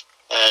thought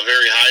of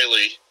very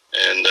highly.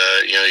 And,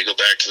 you go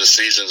back to the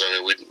seasons. I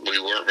mean, we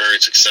weren't very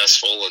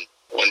successful. And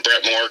when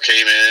Brett Moore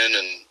came in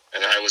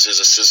and I was his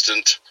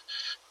assistant,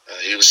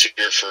 he was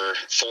here for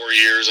 4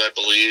 years, I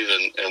believe,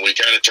 and we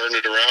kind of turned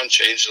it around,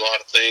 changed a lot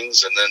of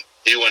things, and then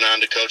he went on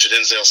to coach at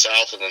Hinsdale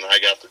South, and then I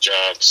got the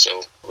job.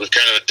 So we've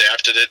kind of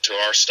adapted it to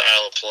our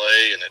style of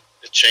play, and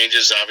it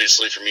changes,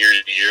 obviously, from year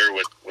to year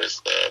with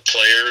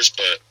players,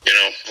 but,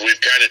 we've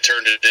kind of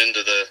turned it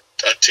into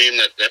a team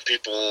that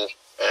people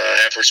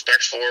have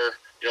respect for,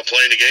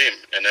 playing the game,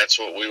 and that's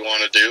what we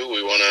want to do.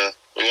 We want to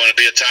we want to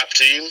be a top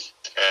team.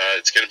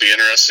 It's going to be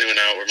interesting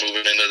now we're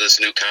moving into this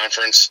new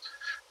conference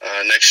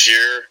next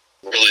year.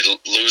 Really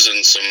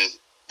losing some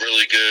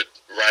really good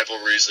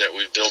rivalries that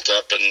we've built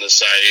up in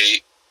this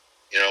I-8,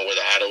 with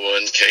Ottawa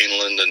and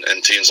Caneland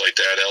and teams like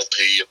that,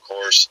 LP, of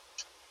course,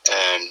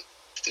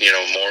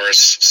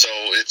 Morris. So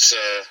it's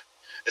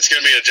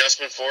going to be an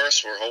adjustment for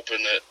us. We're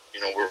hoping that,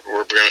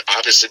 we're going to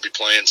obviously be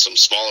playing some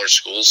smaller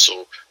schools.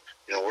 So,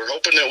 we're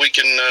hoping that we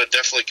can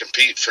definitely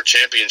compete for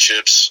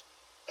championships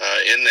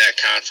in that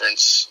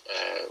conference.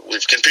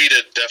 We've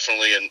competed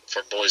definitely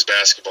for boys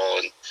basketball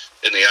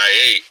in the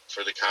I-8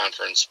 for the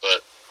conference,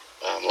 but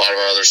a lot of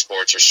our other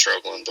sports are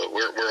struggling. But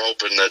we're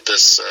hoping that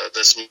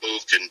this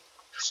move can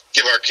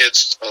give our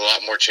kids a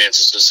lot more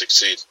chances to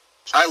succeed.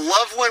 I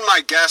love when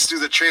my guests do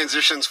the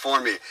transitions for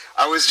me.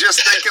 I was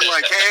just thinking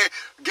hey,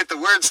 get the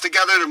words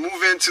together to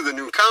move into the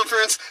new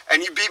conference,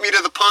 and you beat me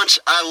to the punch.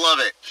 I love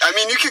it. I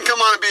mean, you can come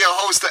on and be a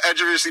host of Edge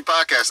of Your Seat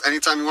podcast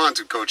anytime you want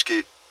to, Coach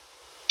Kee.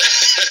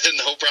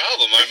 No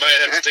problem. I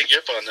might have to take you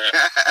up on that.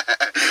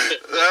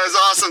 That was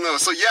awesome, though.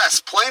 So,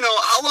 yes, Plano,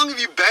 how long have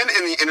you been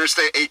in the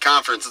Interstate 8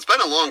 Conference? It's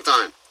been a long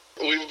time.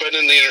 We've been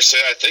in the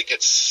Interstate, I think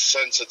it's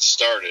since it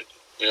started.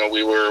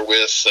 We were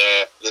with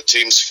the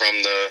teams from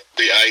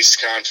the ICE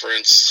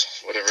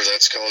conference, whatever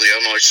that's called, the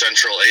Illinois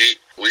Central 8.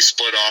 We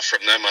split off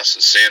from them, us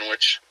and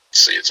Sandwich.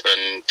 See, it's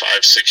been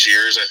 5-6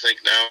 years, I think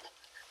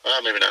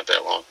now. Maybe not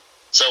that long.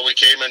 So we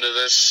came into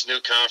this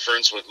new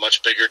conference with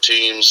much bigger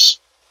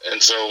teams.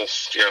 And so,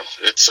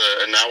 it's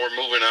and now we're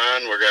moving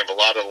on. We're going to have a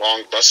lot of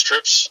long bus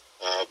trips,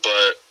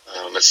 but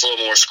it's a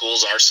little more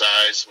schools our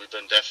size. We've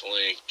been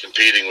definitely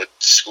competing with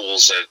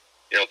schools that,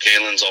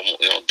 Caneland's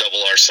almost,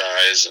 double our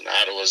size, and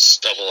Ottawa's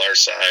double our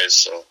size.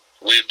 So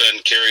we've been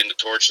carrying the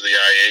torch of the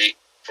I-8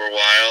 for a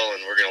while,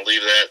 and we're going to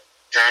leave that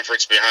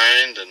conference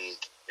behind. And,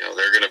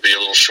 they're going to be a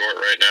little short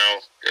right now.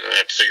 Going to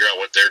have to figure out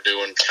what they're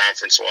doing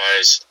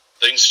conference-wise.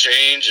 Things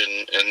change,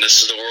 and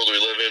this is the world we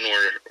live in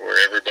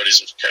where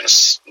everybody's kind of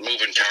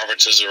moving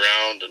conferences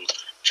around and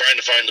trying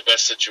to find the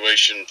best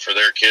situation for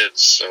their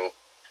kids. So,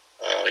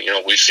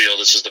 we feel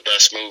this is the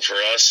best move for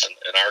us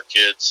and our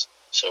kids.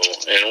 So,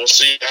 and we'll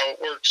see how it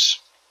works.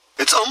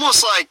 It's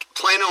almost like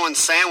Plano and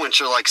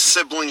Sandwich are like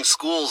sibling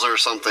schools or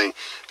something,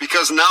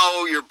 because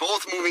now you're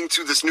both moving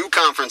to this new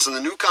conference, and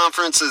the new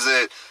conference, is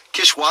it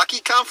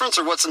Kishwaukee Conference,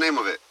 or what's the name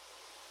of it?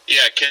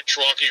 Yeah,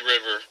 Kishwaukee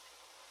River.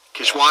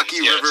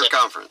 Kishwaukee River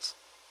Conference.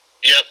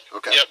 Yep.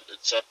 Okay. Yep.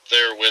 It's up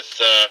there with,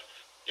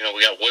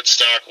 we got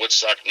Woodstock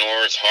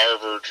North,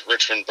 Harvard,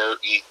 Richmond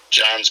Burton,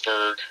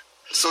 Johnsburg.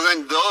 So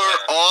then they're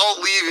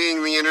all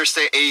leaving the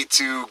Interstate 8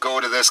 to go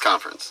to this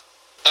conference?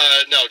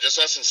 No, just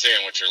us and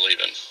Sandwich are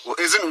leaving. Well,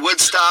 isn't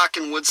Woodstock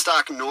and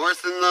Woodstock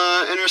North in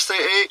the Interstate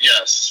 8?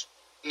 Yes.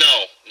 No,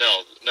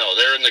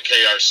 they're in the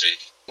KRC.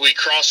 We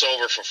cross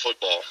over for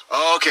football.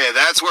 Oh, okay,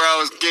 that's where I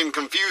was getting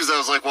confused. I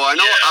was like, well, I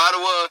know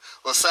Ottawa,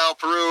 LaSalle,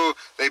 Peru,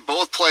 they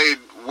both played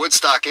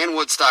Woodstock and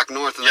Woodstock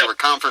North, and they were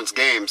conference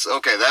games.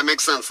 Okay, that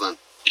makes sense then.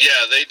 Yeah,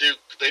 they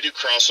do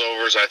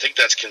crossovers. I think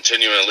that's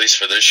continuing at least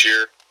for this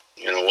year.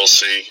 We'll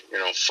see.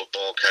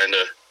 Football kind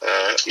of,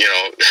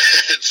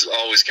 it's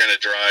always kind of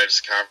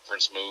drives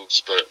conference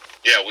moves. But,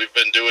 yeah, we've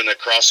been doing a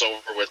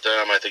crossover with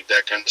them. I think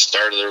that kind of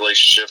started the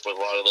relationship with a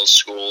lot of those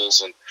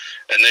schools. And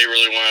they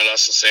really wanted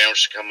us and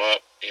Sandwich to come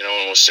up.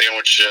 And with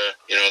Sandwich,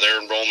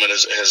 their enrollment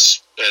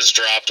has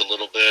dropped a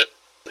little bit.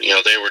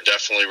 They were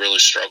definitely really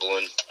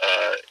struggling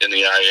in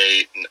the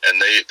I-8.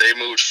 And they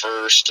moved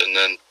first. And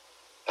then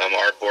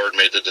our board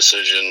made the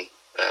decision,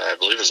 I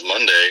believe it was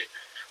Monday,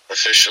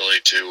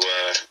 officially to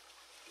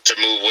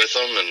move with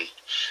them. And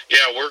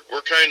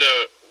we're kind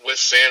of with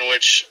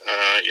Sandwich,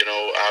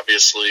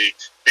 obviously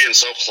being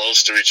so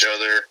close to each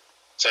other,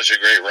 such a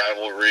great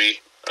rivalry.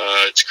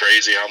 It's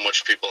crazy how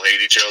much people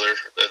hate each other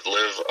that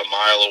live a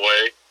mile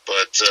away.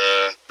 But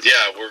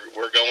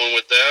we're going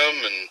with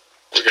them, and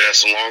we're gonna have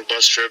some long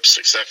bus trips,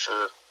 except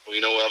for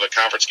we'll have a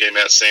conference game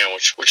at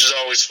Sandwich, which is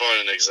always fun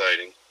and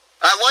exciting.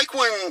 I like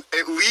when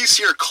at least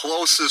your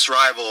closest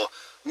rival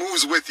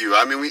moves with you.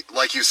 I mean,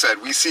 like you said,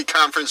 we see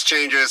conference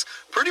changes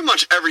pretty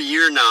much every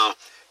year now,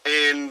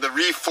 and the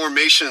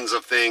reformations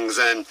of things.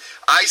 And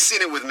I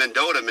seen it with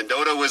Mendota.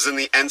 Mendota was in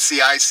the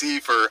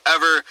NCIC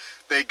forever.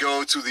 They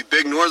go to the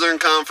Big Northern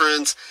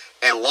Conference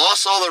and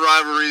lost all the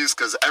rivalries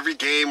because every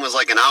game was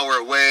like an hour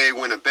away.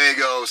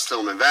 Winnebago,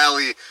 Stillman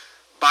Valley,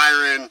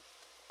 Byron,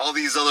 all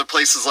these other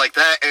places like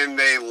that. And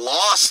they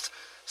lost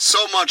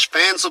so much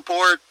fan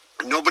support.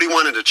 Nobody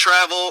wanted to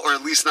travel, or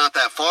at least not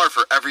that far,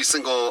 for every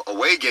single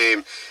away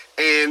game.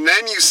 And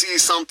then you see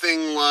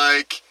something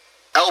like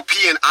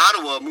LP and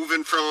Ottawa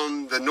moving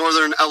from the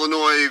Northern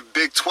Illinois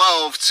Big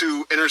 12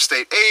 to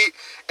Interstate 8,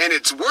 and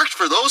it's worked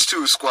for those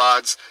two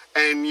squads,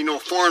 and,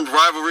 formed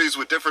rivalries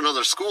with different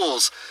other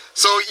schools.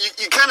 So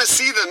you kind of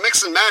see the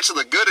mix and match of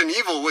the good and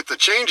evil with the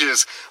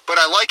changes, but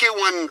I like it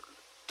when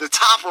the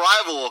top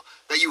rival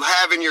that you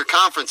have in your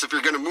conference, if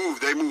you're going to move,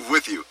 they move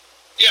with you.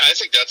 Yeah, I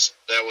think that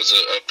was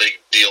a big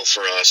deal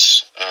for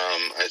us.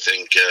 I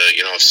think,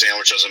 if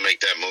Sandwich doesn't make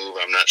that move,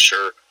 I'm not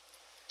sure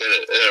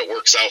it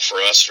works out for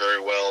us very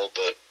well.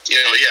 But,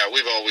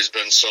 we've always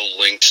been so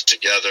linked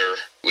together.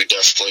 We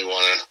definitely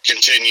want to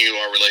continue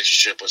our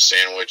relationship with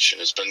Sandwich,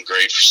 and it's been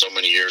great for so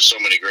many years, so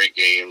many great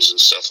games and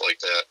stuff like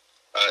that.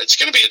 It's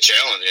going to be a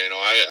challenge.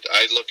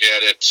 I look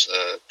at it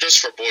just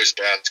for boys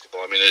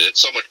basketball. I mean,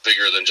 it's so much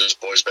bigger than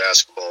just boys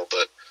basketball,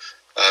 but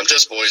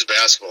just boys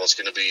basketball is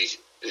going to be,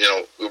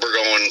 we're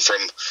going from,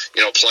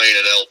 playing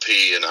at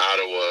LP in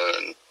Ottawa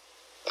and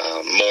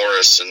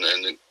Morris and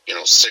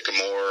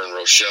Sycamore and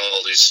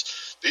Rochelle.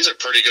 These are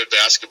pretty good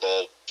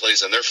basketball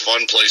places, and they're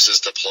fun places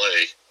to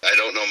play. I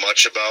don't know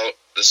much about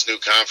this new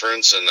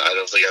conference, and I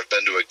don't think I've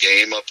been to a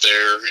game up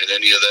there in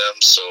any of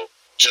them. So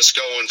just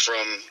going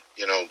from,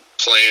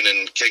 playing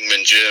in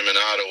Kingman Gym in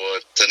Ottawa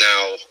to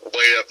now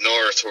way up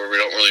north where we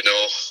don't really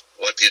know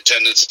what the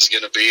attendance is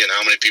going to be and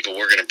how many people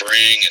we're going to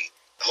bring, and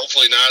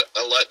hopefully not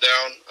a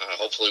letdown.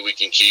 Hopefully we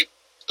can keep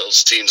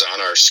those teams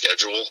on our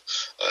schedule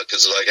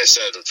because, like I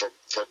said,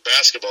 for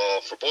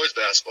basketball, for boys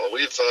basketball,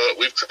 we've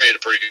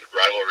created pretty good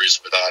rivalries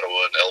with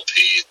Ottawa and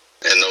LP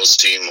and those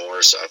team,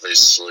 Morris,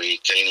 obviously,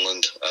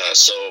 Caneland.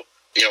 So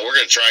we're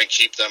going to try and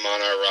keep them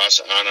on our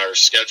roster, on our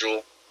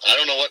schedule. I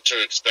don't know what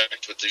to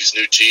expect with these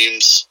new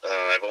teams.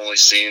 I've only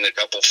seen a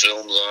couple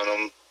films on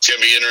them. It's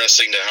going to be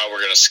interesting to how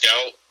we're going to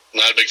scout. I'm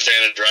not a big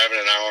fan of driving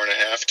an hour and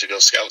a half to go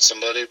scout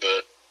somebody,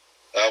 but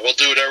we'll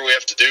do whatever we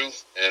have to do,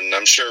 and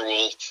I'm sure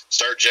we'll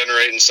start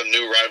generating some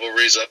new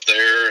rivalries up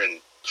there and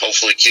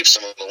hopefully keep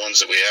some of the ones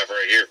that we have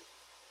right here.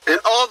 And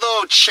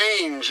although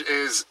change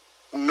is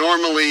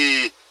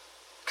normally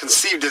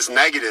conceived as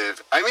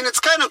negative, I mean,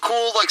 it's kind of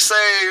cool, like, say,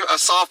 a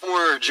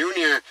sophomore or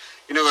junior,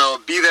 they'll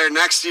be there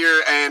next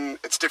year, and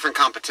it's different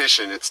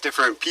competition. It's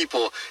different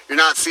people. You're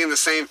not seeing the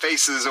same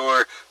faces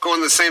or going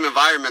to the same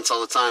environments all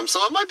the time.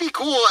 So it might be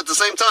cool at the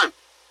same time.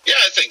 Yeah,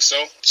 I think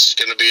so. It's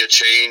going to be a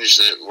change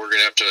that we're going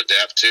to have to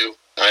adapt to.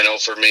 I know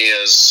for me,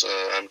 as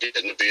I'm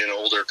getting to be an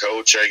older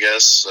coach, I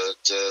guess, that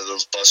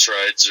those bus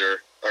rides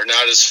are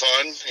not as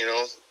fun.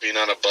 Being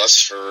on a bus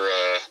for,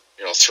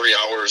 3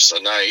 hours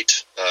a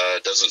night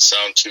doesn't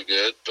sound too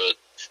good, but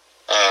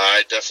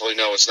I definitely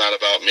know it's not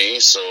about me.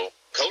 So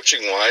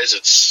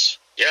coaching-wise,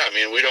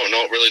 we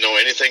don't really know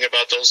anything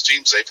about those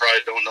teams. They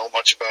probably don't know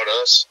much about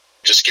us.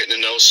 Just getting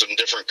to know some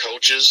different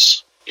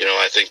coaches.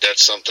 I think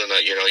that's something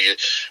that,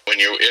 when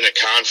you're in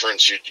a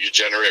conference, you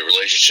generate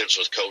relationships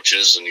with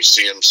coaches and you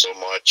see them so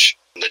much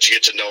that you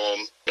get to know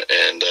them.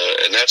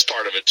 And that's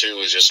part of it too,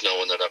 is just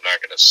knowing that I'm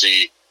not going to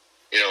see,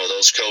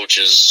 those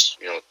coaches,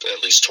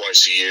 at least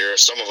twice a year.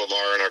 Some of them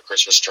are in our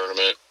Christmas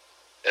tournament,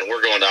 and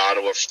we're going to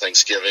Ottawa for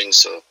Thanksgiving.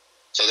 So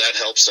that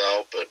helps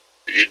out, but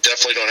you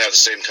definitely don't have the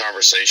same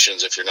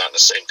conversations if you're not in the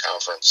same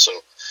conference. So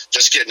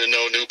just getting to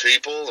know new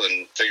people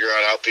and figure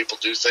out how people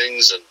do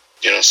things and,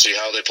 see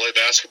how they play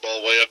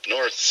basketball way up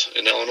north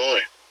in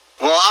Illinois.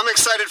 Well, I'm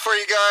excited for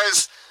you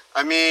guys.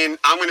 I mean,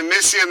 I'm going to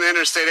miss you in the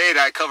Interstate 8.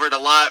 I covered a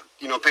lot,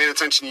 paying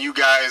attention to you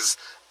guys.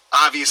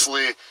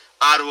 Obviously,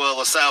 Ottawa,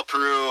 LaSalle,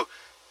 Peru,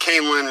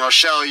 Caneland,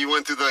 Rochelle, you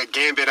went through the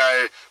gambit.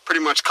 I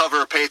pretty much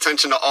pay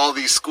attention to all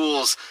these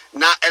schools.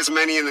 Not as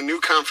many in the new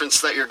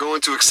conference that you're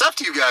going to,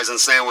 except you guys in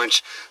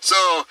Sandwich. So,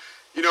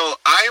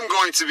 I am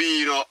going to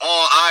be,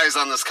 all eyes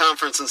on this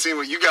conference and seeing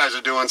what you guys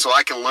are doing so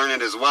I can learn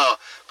it as well.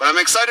 But I'm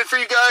excited for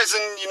you guys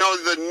and,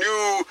 the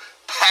new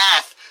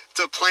path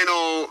to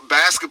Plano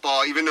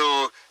basketball, even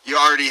though you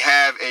already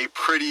have a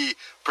pretty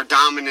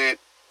predominant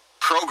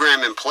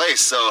program in place.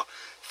 So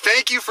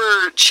thank you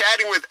for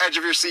chatting with Edge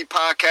of Your Seat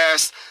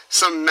podcast.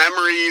 Some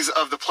memories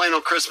of the Plano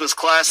Christmas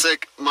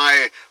Classic.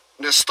 My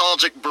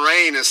nostalgic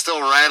brain is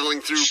still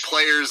rattling through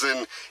players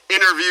and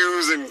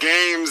interviews and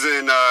games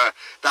and the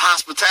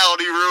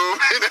hospitality room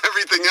and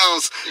everything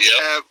else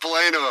at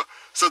Plano.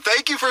 So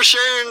thank you for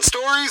sharing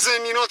stories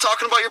and,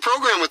 talking about your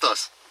program with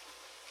us.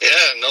 Yeah,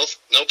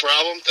 no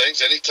problem.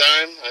 Thanks.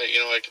 Anytime.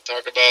 I can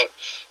talk about,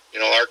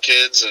 our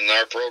kids and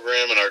our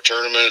program and our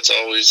tournament. It's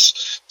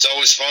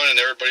always fun and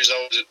everybody's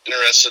always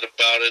interested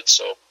about it.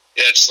 So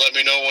yeah, just let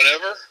me know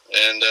whenever.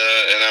 And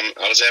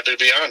I was happy to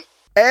be on.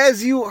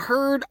 As you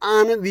heard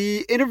on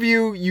the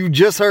interview you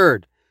just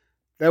heard,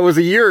 that was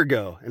a year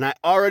ago, and I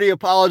already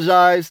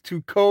apologized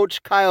to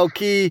Coach Kyle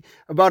Kee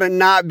about it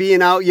not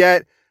being out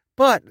yet.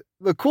 But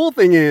the cool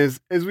thing is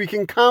we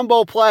can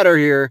combo platter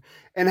here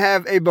and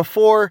have a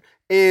before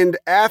and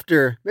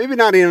after, maybe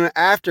not even an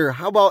after.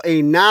 How about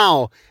a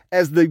now,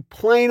 as the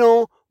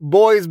Plano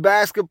boys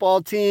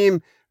basketball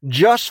team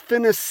just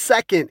finished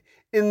second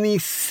in the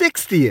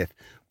 60th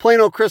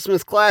Plano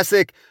Christmas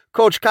Classic.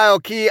 Coach Kyle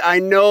Kee, I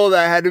know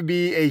that had to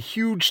be a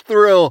huge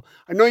thrill.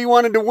 I know you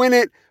wanted to win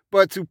it,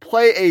 but to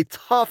play a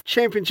tough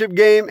championship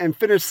game and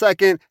finish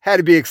second had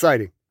to be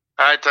exciting.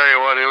 I tell you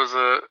what, it was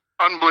an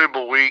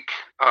unbelievable week,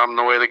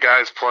 the way the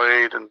guys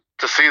played, and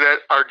to see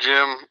that our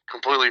gym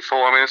completely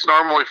full. I mean, it's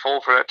normally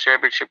full for that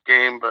championship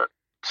game, but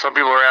some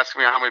people are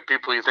asking me how many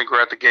people you think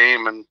were at the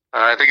game, and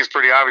I think it's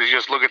pretty obvious. You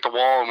just look at the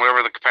wall, and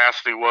whatever the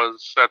capacity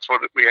was, that's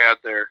what we had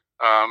there.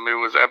 It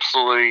was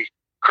absolutely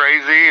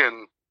crazy,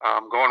 and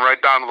going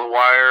right down to the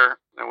wire,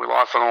 and we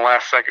lost on the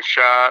last second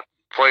shot.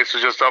 Place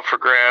was just up for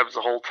grabs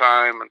the whole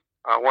time, and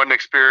What an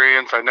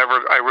experience. I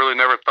really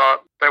never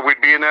thought that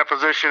we'd be in that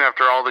position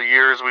after all the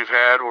years we've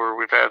had, where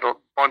we've had a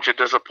bunch of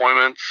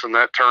disappointments in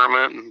that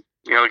tournament. And,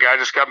 the guy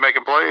just kept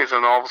making plays,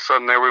 and all of a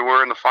sudden there we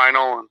were in the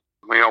final, and,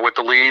 with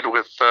the lead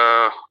with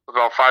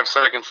about 5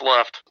 seconds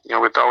left.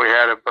 We thought we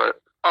had it, but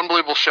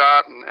unbelievable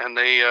shot, and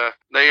they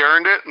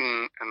earned it,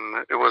 and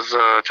it was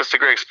just a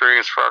great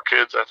experience for our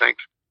kids, I think.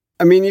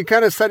 I mean, you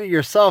kind of said it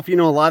yourself, a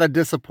lot of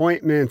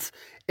disappointments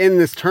in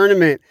this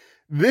tournament.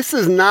 This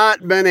has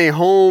not been a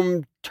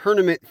home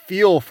tournament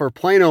feel for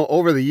Plano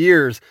over the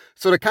years.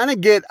 So to kind of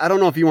get, I don't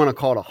know if you want to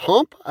call it a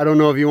hump. I don't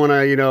know if you want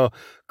to,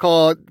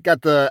 call it,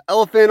 got the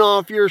elephant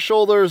off your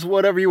shoulders,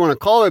 whatever you want to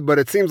call it. But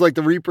it seems like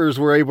the Reapers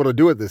were able to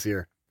do it this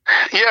year.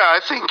 Yeah, I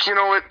think,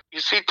 you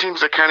see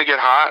teams that kind of get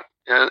hot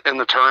in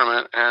the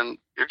tournament, and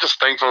you're just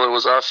thankful it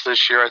was us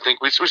this year. I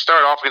think we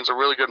started off against a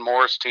really good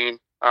Morris team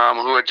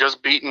who had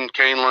just beaten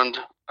Caneland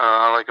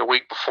like a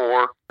week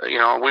before. We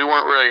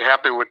weren't really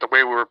happy with the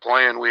way we were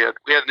playing. We had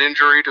an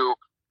injury to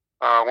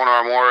one of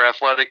our more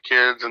athletic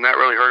kids, and that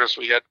really hurt us.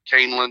 We had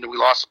Caneland, and we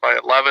lost by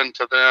 11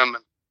 to them.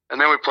 And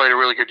then we played a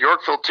really good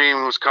Yorkville team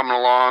who was coming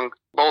along.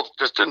 Both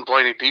just didn't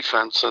play any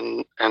defense,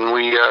 and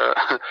we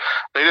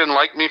they didn't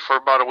like me for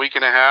about a week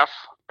and a half.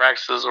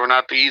 Practices were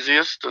not the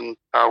easiest, and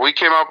we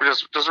came up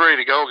just ready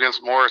to go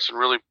against Morris and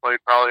really played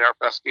probably our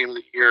best game of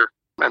the year.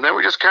 And then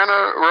we just kind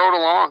of rode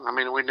along. I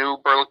mean, we knew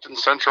Burlington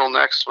Central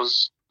next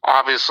was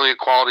obviously a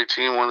quality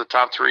team, one of the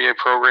top 3A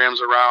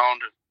programs around.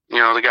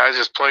 The guys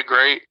just played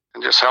great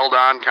and just held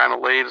on kind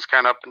of late. It's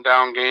kind of up and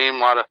down game, a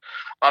lot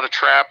of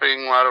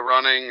trapping, a lot of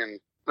running, and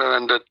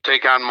then to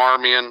take on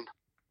Marmion,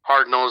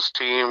 hard-nosed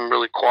team,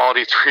 really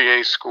quality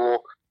 3A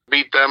school,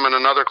 beat them in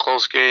another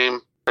close game.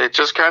 It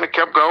just kind of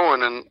kept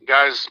going, and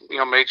guys,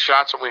 made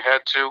shots when we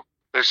had to.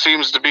 There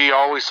seems to be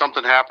always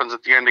something happens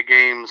at the end of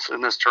games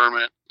in this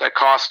tournament that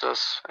cost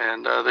us,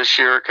 and this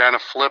year it kind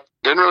of flipped.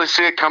 Didn't really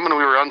see it coming.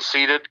 We were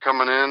unseeded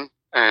coming in,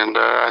 and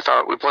I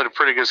thought we played a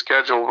pretty good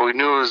schedule. We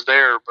knew it was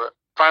there, but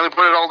finally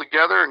put it all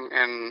together,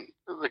 and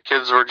the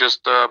kids were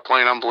just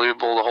playing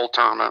unbelievable the whole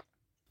tournament.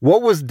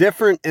 What was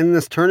different in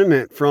this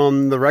tournament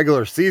from the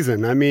regular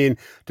season? I mean,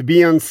 to be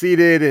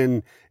unseeded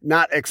and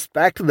not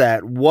expect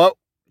that, what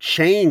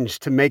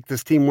changed to make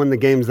this team win the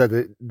games that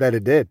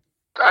it did?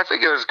 I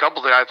think there's a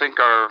couple things. I think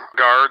our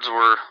guards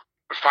were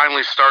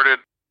finally started,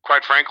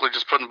 quite frankly,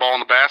 just putting the ball in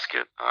the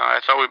basket. I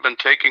thought we've been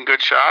taking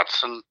good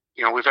shots, and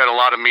we've had a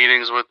lot of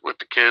meetings with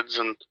the kids,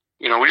 and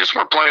we just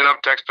weren't playing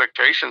up to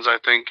expectations, I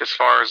think, as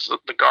far as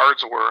the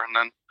guards were. And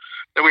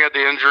then we had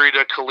the injury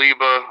to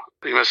Kaliba.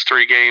 He missed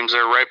 3 games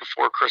there right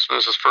before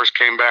Christmas. His first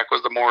came back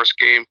was the Morris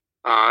game.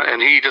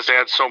 And he just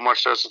adds so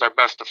much to us as our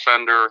best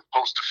defender,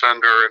 post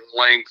defender, and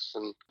length,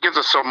 and gives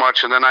us so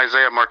much. And then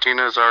Isaiah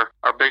Martinez, our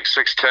big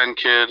 6'10"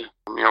 kid,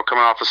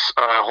 coming off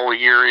a whole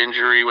year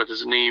injury with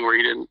his knee where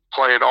he didn't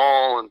play at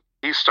all. And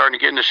he's starting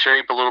to get into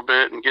shape a little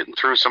bit and getting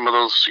through some of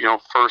those,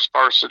 first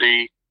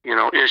varsity,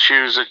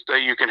 issues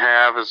that you can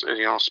have as,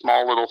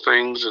 small little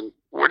things. And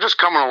we're just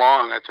coming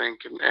along, I think.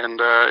 And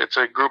it's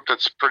a group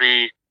that's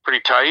pretty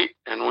tight.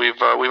 And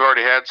we've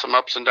already had some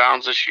ups and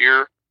downs this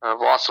year. I've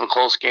lost some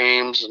close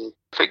games, and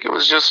I think it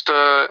was just,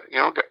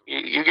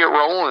 you get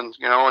rolling,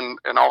 and all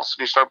of a sudden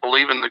you start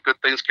believing that good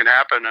things can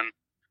happen,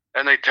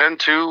 and they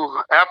tend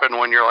to happen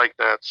when you're like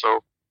that.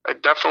 So I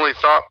definitely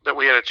thought that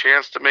we had a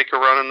chance to make a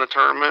run in the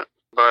tournament,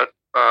 but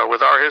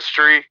with our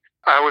history,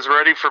 I was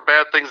ready for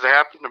bad things to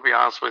happen, to be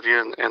honest with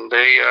you, and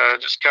they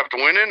just kept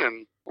winning,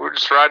 and we're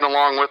just riding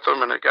along with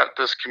them, and it got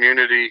this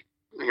community,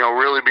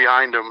 really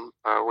behind them,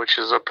 which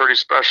is a pretty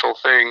special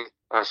thing.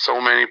 So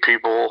many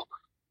people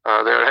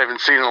that I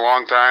haven't seen in a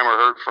long time or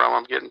heard from.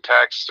 I'm getting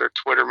texts or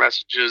Twitter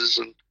messages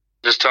and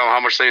just telling them how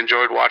much they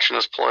enjoyed watching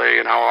us play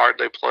and how hard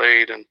they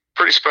played. And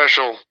pretty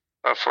special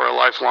for a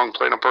lifelong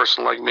Plano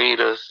person like me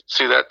to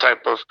see that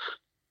type of,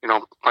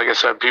 like I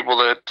said, people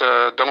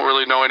that don't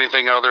really know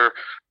anything other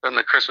than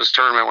the Christmas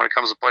tournament when it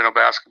comes to Plano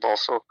basketball.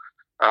 So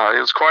it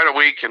was quite a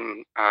week,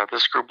 and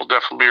this group will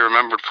definitely be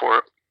remembered for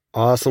it.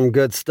 Awesome,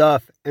 good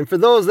stuff. And for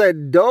those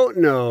that don't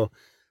know,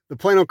 the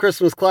Plano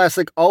Christmas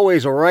Classic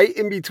always right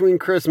in between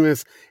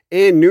Christmas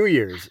and New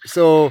Year's.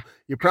 So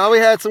you probably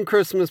had some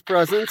Christmas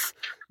presents.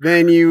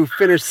 Then you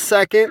finished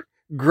second,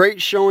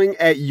 great showing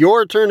at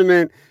your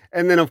tournament.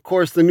 And then, of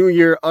course, the New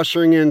Year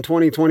ushering in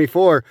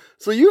 2024.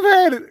 So you've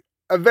had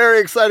a very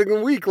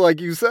exciting week,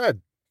 like you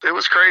said. It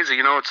was crazy.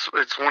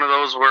 It's one of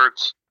those where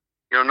it's,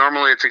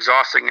 normally it's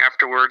exhausting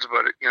afterwards,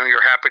 but,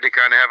 you're happy to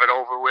kind of have it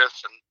over with.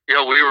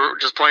 And, we were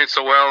just playing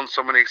so well and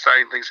so many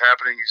exciting things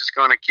happening. You just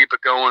kind of keep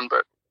it going.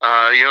 But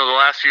the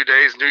last few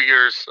days, New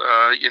Year's,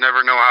 you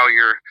never know how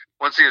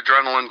once the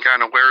adrenaline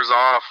kind of wears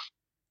off,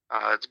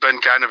 it's been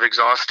kind of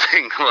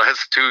exhausting the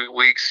last 2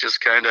 weeks,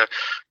 just kind of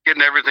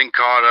getting everything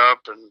caught up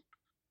and,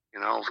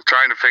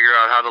 trying to figure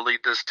out how to lead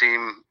this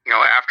team,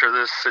 after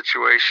this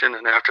situation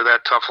and after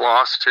that tough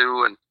loss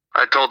too. And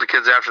I told the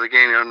kids after the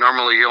game,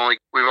 normally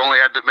we've only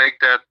had to make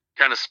that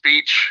kind of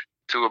speech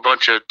to a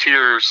bunch of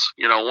tears,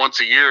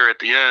 once a year at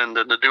the end,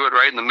 and to do it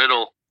right in the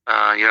middle.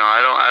 I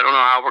don't know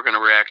how we're going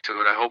to react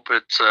to it. I hope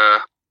it's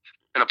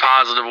in a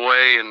positive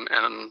way,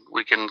 and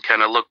we can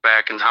kind of look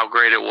back and how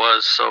great it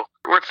was. So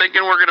we're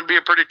thinking we're going to be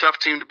a pretty tough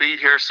team to beat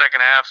here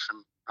second half,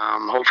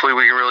 and hopefully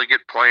we can really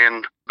get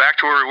playing back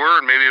to where we were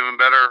and maybe even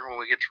better when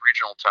we get to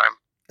regional time.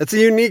 It's a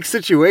unique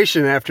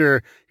situation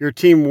after your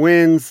team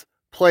wins,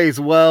 plays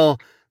well.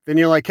 Then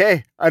you're like,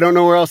 hey, I don't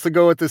know where else to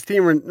go with this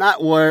team, or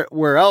not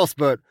where else,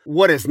 but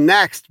what is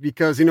next?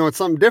 Because, it's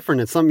something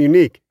different. It's something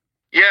unique.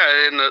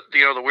 Yeah, and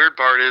the weird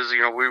part is,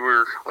 we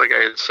were, like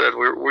I had said,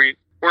 we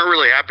weren't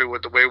really happy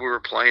with the way we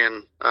were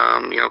playing.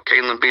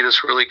 Caitlin beat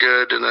us really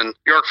good, and then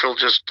Yorkville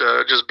just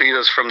beat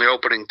us from the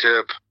opening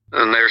tip,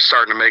 and they're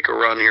starting to make a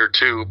run here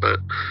too.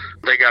 But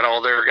they got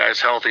all their guys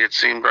healthy, it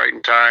seemed, right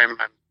in time.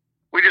 And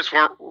we just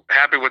weren't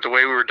happy with the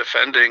way we were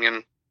defending,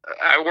 and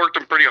I worked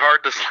them pretty hard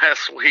this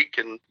last week,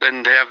 and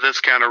then to have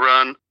this kind of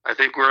run, I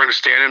think we're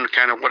understanding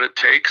kind of what it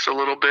takes a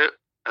little bit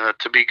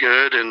to be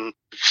good. And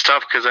it's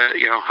tough because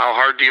how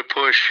hard do you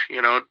push?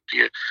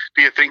 Do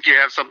you think you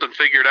have something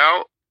figured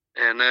out,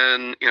 and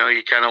then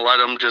you kind of let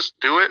them just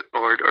do it,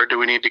 or do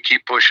we need to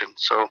keep pushing?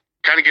 So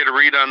kind of get a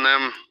read on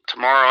them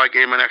tomorrow. I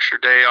gave them an extra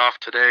day off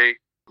today,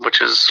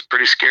 which is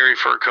pretty scary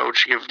for a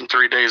coach. You give them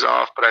 3 days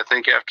off, but I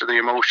think after the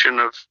emotion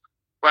of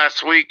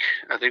last week,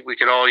 I think we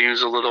could all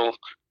use a little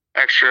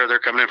extra. They're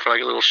coming in for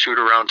like a little shoot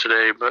around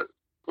today, but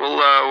when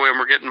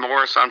we're getting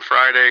Morris on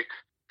Friday,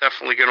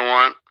 definitely going to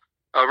want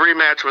a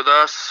rematch with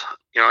us,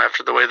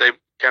 after the way they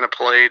kind of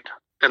played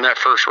in that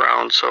first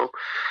round. So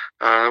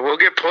we'll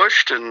get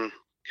pushed, and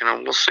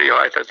we'll see.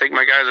 I think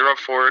my guys are up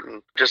for it,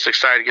 and just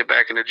excited to get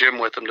back in the gym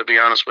with them, to be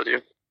honest with you.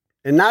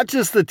 And not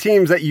just the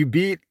teams that you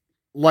beat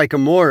like a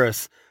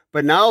Morris,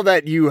 but now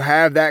that you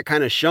have that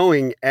kind of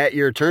showing at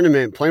your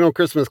tournament, Plano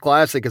Christmas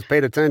Classic is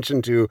paid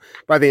attention to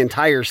by the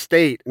entire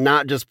state,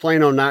 not just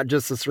Plano, not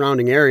just the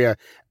surrounding area.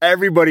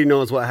 Everybody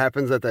knows what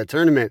happens at that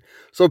tournament.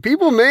 So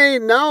people may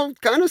now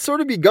kind of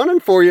sort of be gunning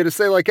for you to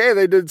say like, hey,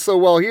 they did so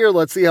well here.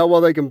 Let's see how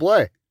well they can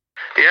play.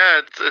 Yeah,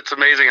 it's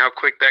amazing how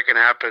quick that can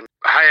happen.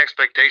 High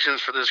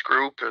expectations for this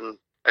group, and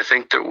I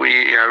think that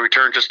we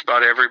returned just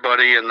about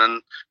everybody, and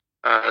then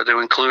to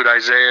include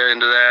Isaiah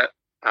into that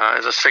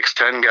as a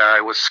 6'10"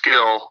 guy with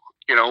skill.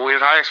 We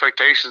had high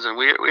expectations, and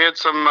we had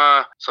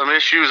some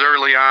issues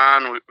early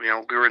on.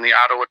 We were in the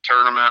Ottawa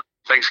tournament,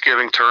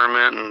 Thanksgiving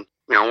tournament, and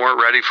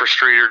weren't ready for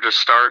Streeter to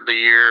start the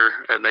year,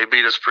 and they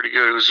beat us pretty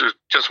good. It was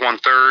just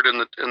 1/3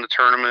 in the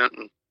tournament,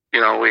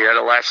 and we had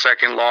a last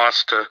second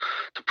loss to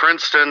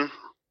Princeton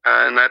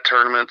in that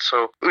tournament.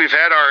 So we've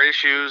had our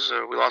issues.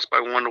 We lost by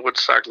 1 to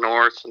Woodstock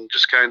North, and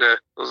just kind of,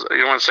 you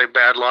don't want to say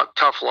bad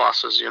tough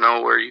losses,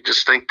 where you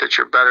just think that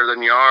you're better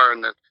than you are,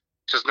 and that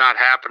it's just not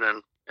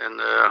happening. And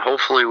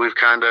hopefully we've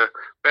kind of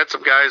had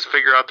some guys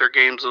figure out their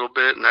games a little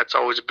bit, and that's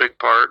always a big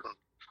part.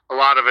 A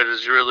lot of it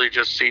is really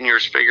just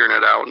seniors figuring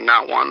it out and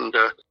not wanting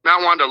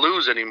to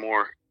lose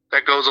anymore.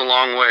 That goes a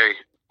long way.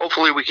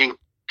 Hopefully we can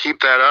keep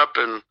that up,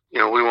 and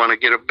we want to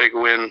get a big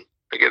win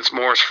against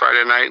Morris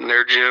Friday night in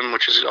their gym,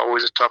 which is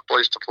always a tough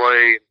place to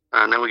play.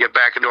 And then we get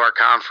back into our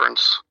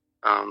conference.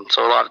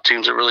 So a lot of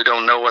teams that really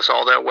don't know us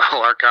all that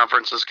well, our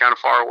conference is kind of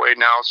far away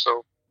now.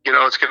 So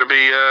it's going to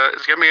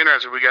be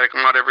interesting. We got to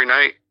come out every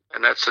night,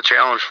 and that's the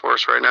challenge for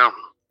us right now.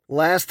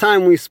 Last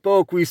time we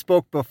spoke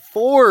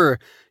before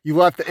you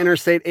left the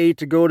Interstate 8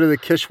 to go to the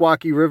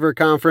Kishwaukee River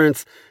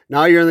Conference.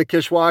 Now you're in the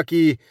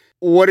Kishwaukee.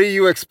 What are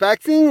you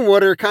expecting?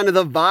 What are kind of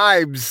the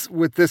vibes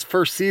with this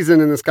first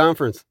season in this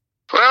conference?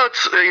 Well,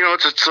 it's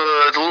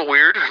a little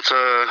weird. It's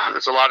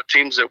a lot of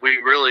teams that we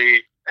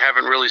really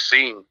haven't really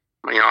seen.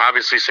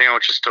 Obviously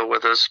Sandwich is still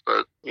with us,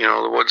 but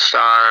the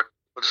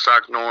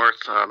Woodstock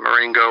North,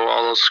 Marengo,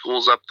 all those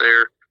schools up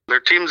there. They're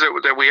teams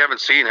that we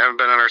haven't seen, haven't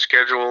been on our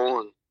schedule,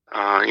 and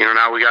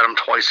now we got them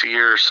twice a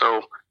year.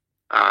 So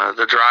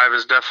the drive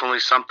is definitely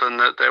something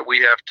that we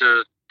have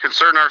to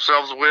concern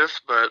ourselves with.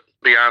 But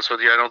to be honest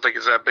with you, I don't think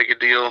it's that big a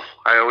deal.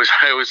 I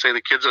always say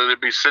the kids would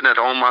be sitting at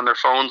home on their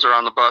phones or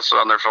on the bus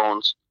on their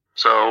phones.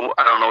 So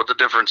I don't know what the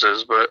difference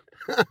is, but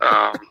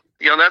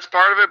that's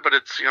part of it. But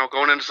it's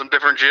going into some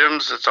different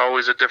gyms. It's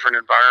always a different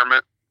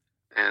environment,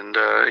 and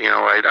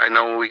I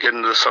know when we get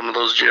into some of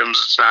those gyms,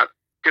 it's not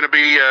going to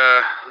be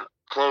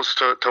close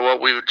to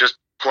what we just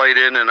played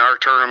in our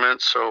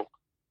tournament. So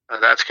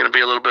that's going to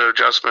be a little bit of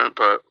adjustment,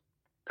 but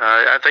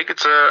I think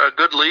it's a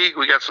good league.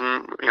 We got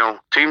some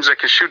teams that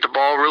can shoot the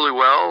ball really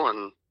well,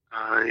 and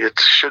it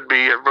should be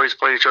everybody's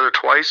played each other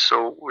twice,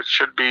 so it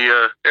should be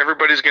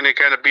everybody's going to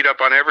kind of beat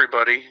up on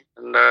everybody,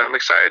 and I'm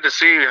excited to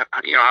see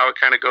how it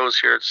kind of goes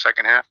here at the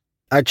second half.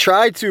 I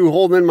tried to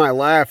hold in my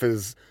laugh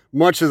as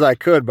much as I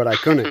could, but I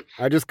couldn't.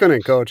 I just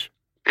couldn't, Coach.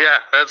 Yeah,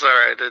 that's all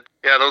right.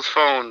 Those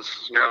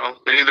phones,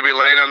 they either be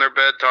laying on their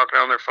bed talking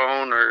on their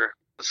phone or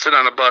sit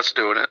on a bus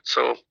doing it.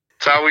 So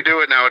it's how we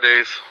do it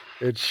nowadays.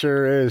 It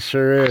sure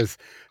is.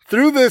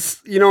 Through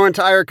this,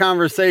 entire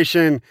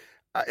conversation,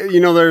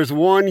 there's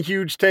one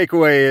huge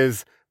takeaway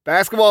is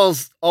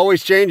basketball's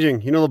always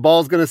changing. The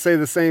ball's going to stay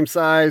the same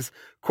size,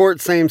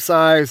 court same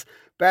size,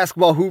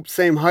 basketball hoop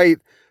same height,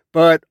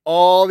 but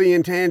all the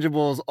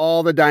intangibles,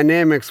 all the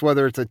dynamics,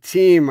 whether it's a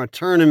team, a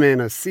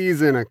tournament, a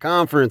season, a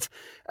conference,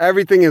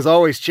 everything is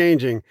always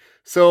changing.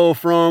 So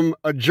from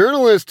a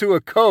journalist to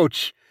a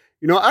coach,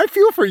 I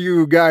feel for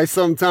you guys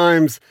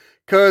sometimes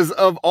because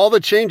of all the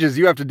changes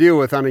you have to deal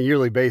with on a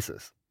yearly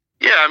basis.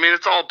 Yeah, I mean,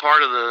 it's all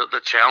part of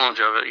the challenge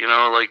of it,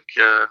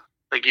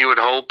 like you would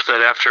hope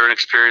that after an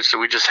experience that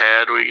we just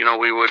had,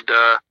 we would,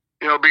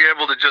 be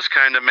able to just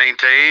kind of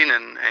maintain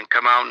and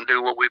come out and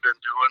do what we've been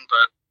doing,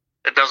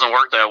 but it doesn't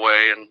work that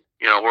way. And,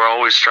 we're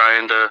always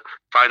trying to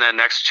find that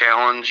next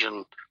challenge.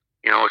 And,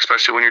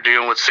 especially when you're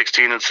dealing with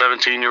 16 and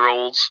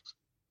 17-year-olds,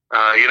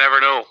 you never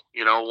know,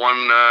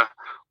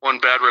 one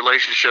bad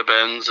relationship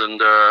ends and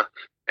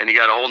you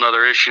got a whole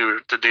nother issue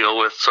to deal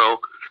with.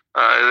 So,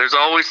 there's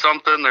always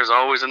something. There's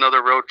always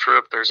another road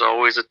trip. There's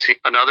always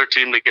another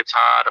team that gets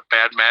hot, a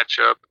bad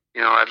matchup.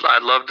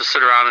 I'd love to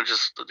sit around and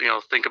just,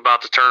 think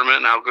about the tournament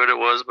and how good it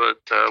was, but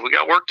we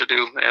got work to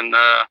do. And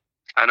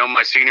I know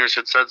my seniors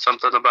had said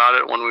something about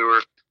it when we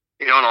were,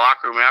 in the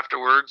locker room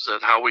afterwards,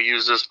 and how we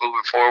use this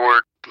moving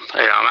forward.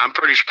 Hey, I'm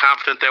pretty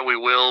confident that we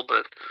will,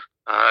 but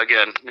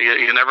again,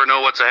 you never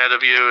know what's ahead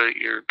of you.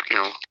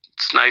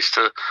 It's nice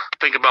to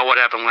think about what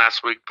happened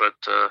last week, but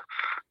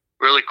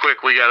really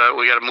quick, we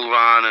gotta move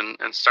on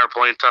and start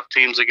playing tough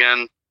teams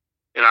again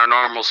in our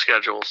normal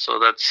schedule. So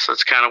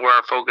that's kind of where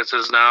our focus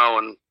is now.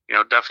 And,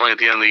 definitely at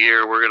the end of the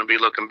year, we're going to be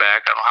looking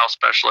back on how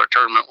special our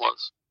tournament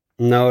was.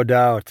 No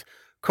doubt.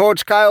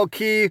 Coach Kyle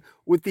Kee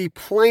with the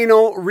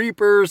Plano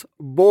Reapers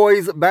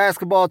boys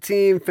basketball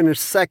team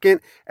finished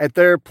second at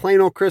their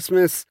Plano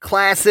Christmas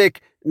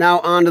Classic. Now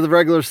on to the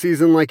regular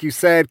season, like you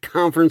said,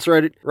 conference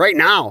right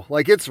now.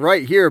 Like it's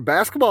right here.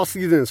 Basketball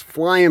season is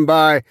flying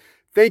by.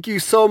 Thank you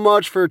so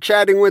much for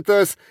chatting with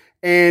us.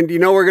 And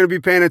we're going to be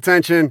paying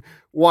attention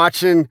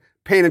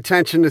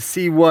to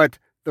see what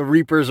the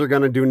Reapers are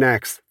going to do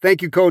next.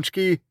 Thank you, Coach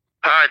Kee.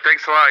 All right,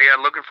 thanks a lot. Yeah,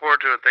 looking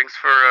forward to it. Thanks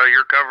for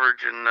your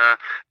coverage. And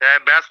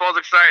basketball's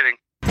exciting.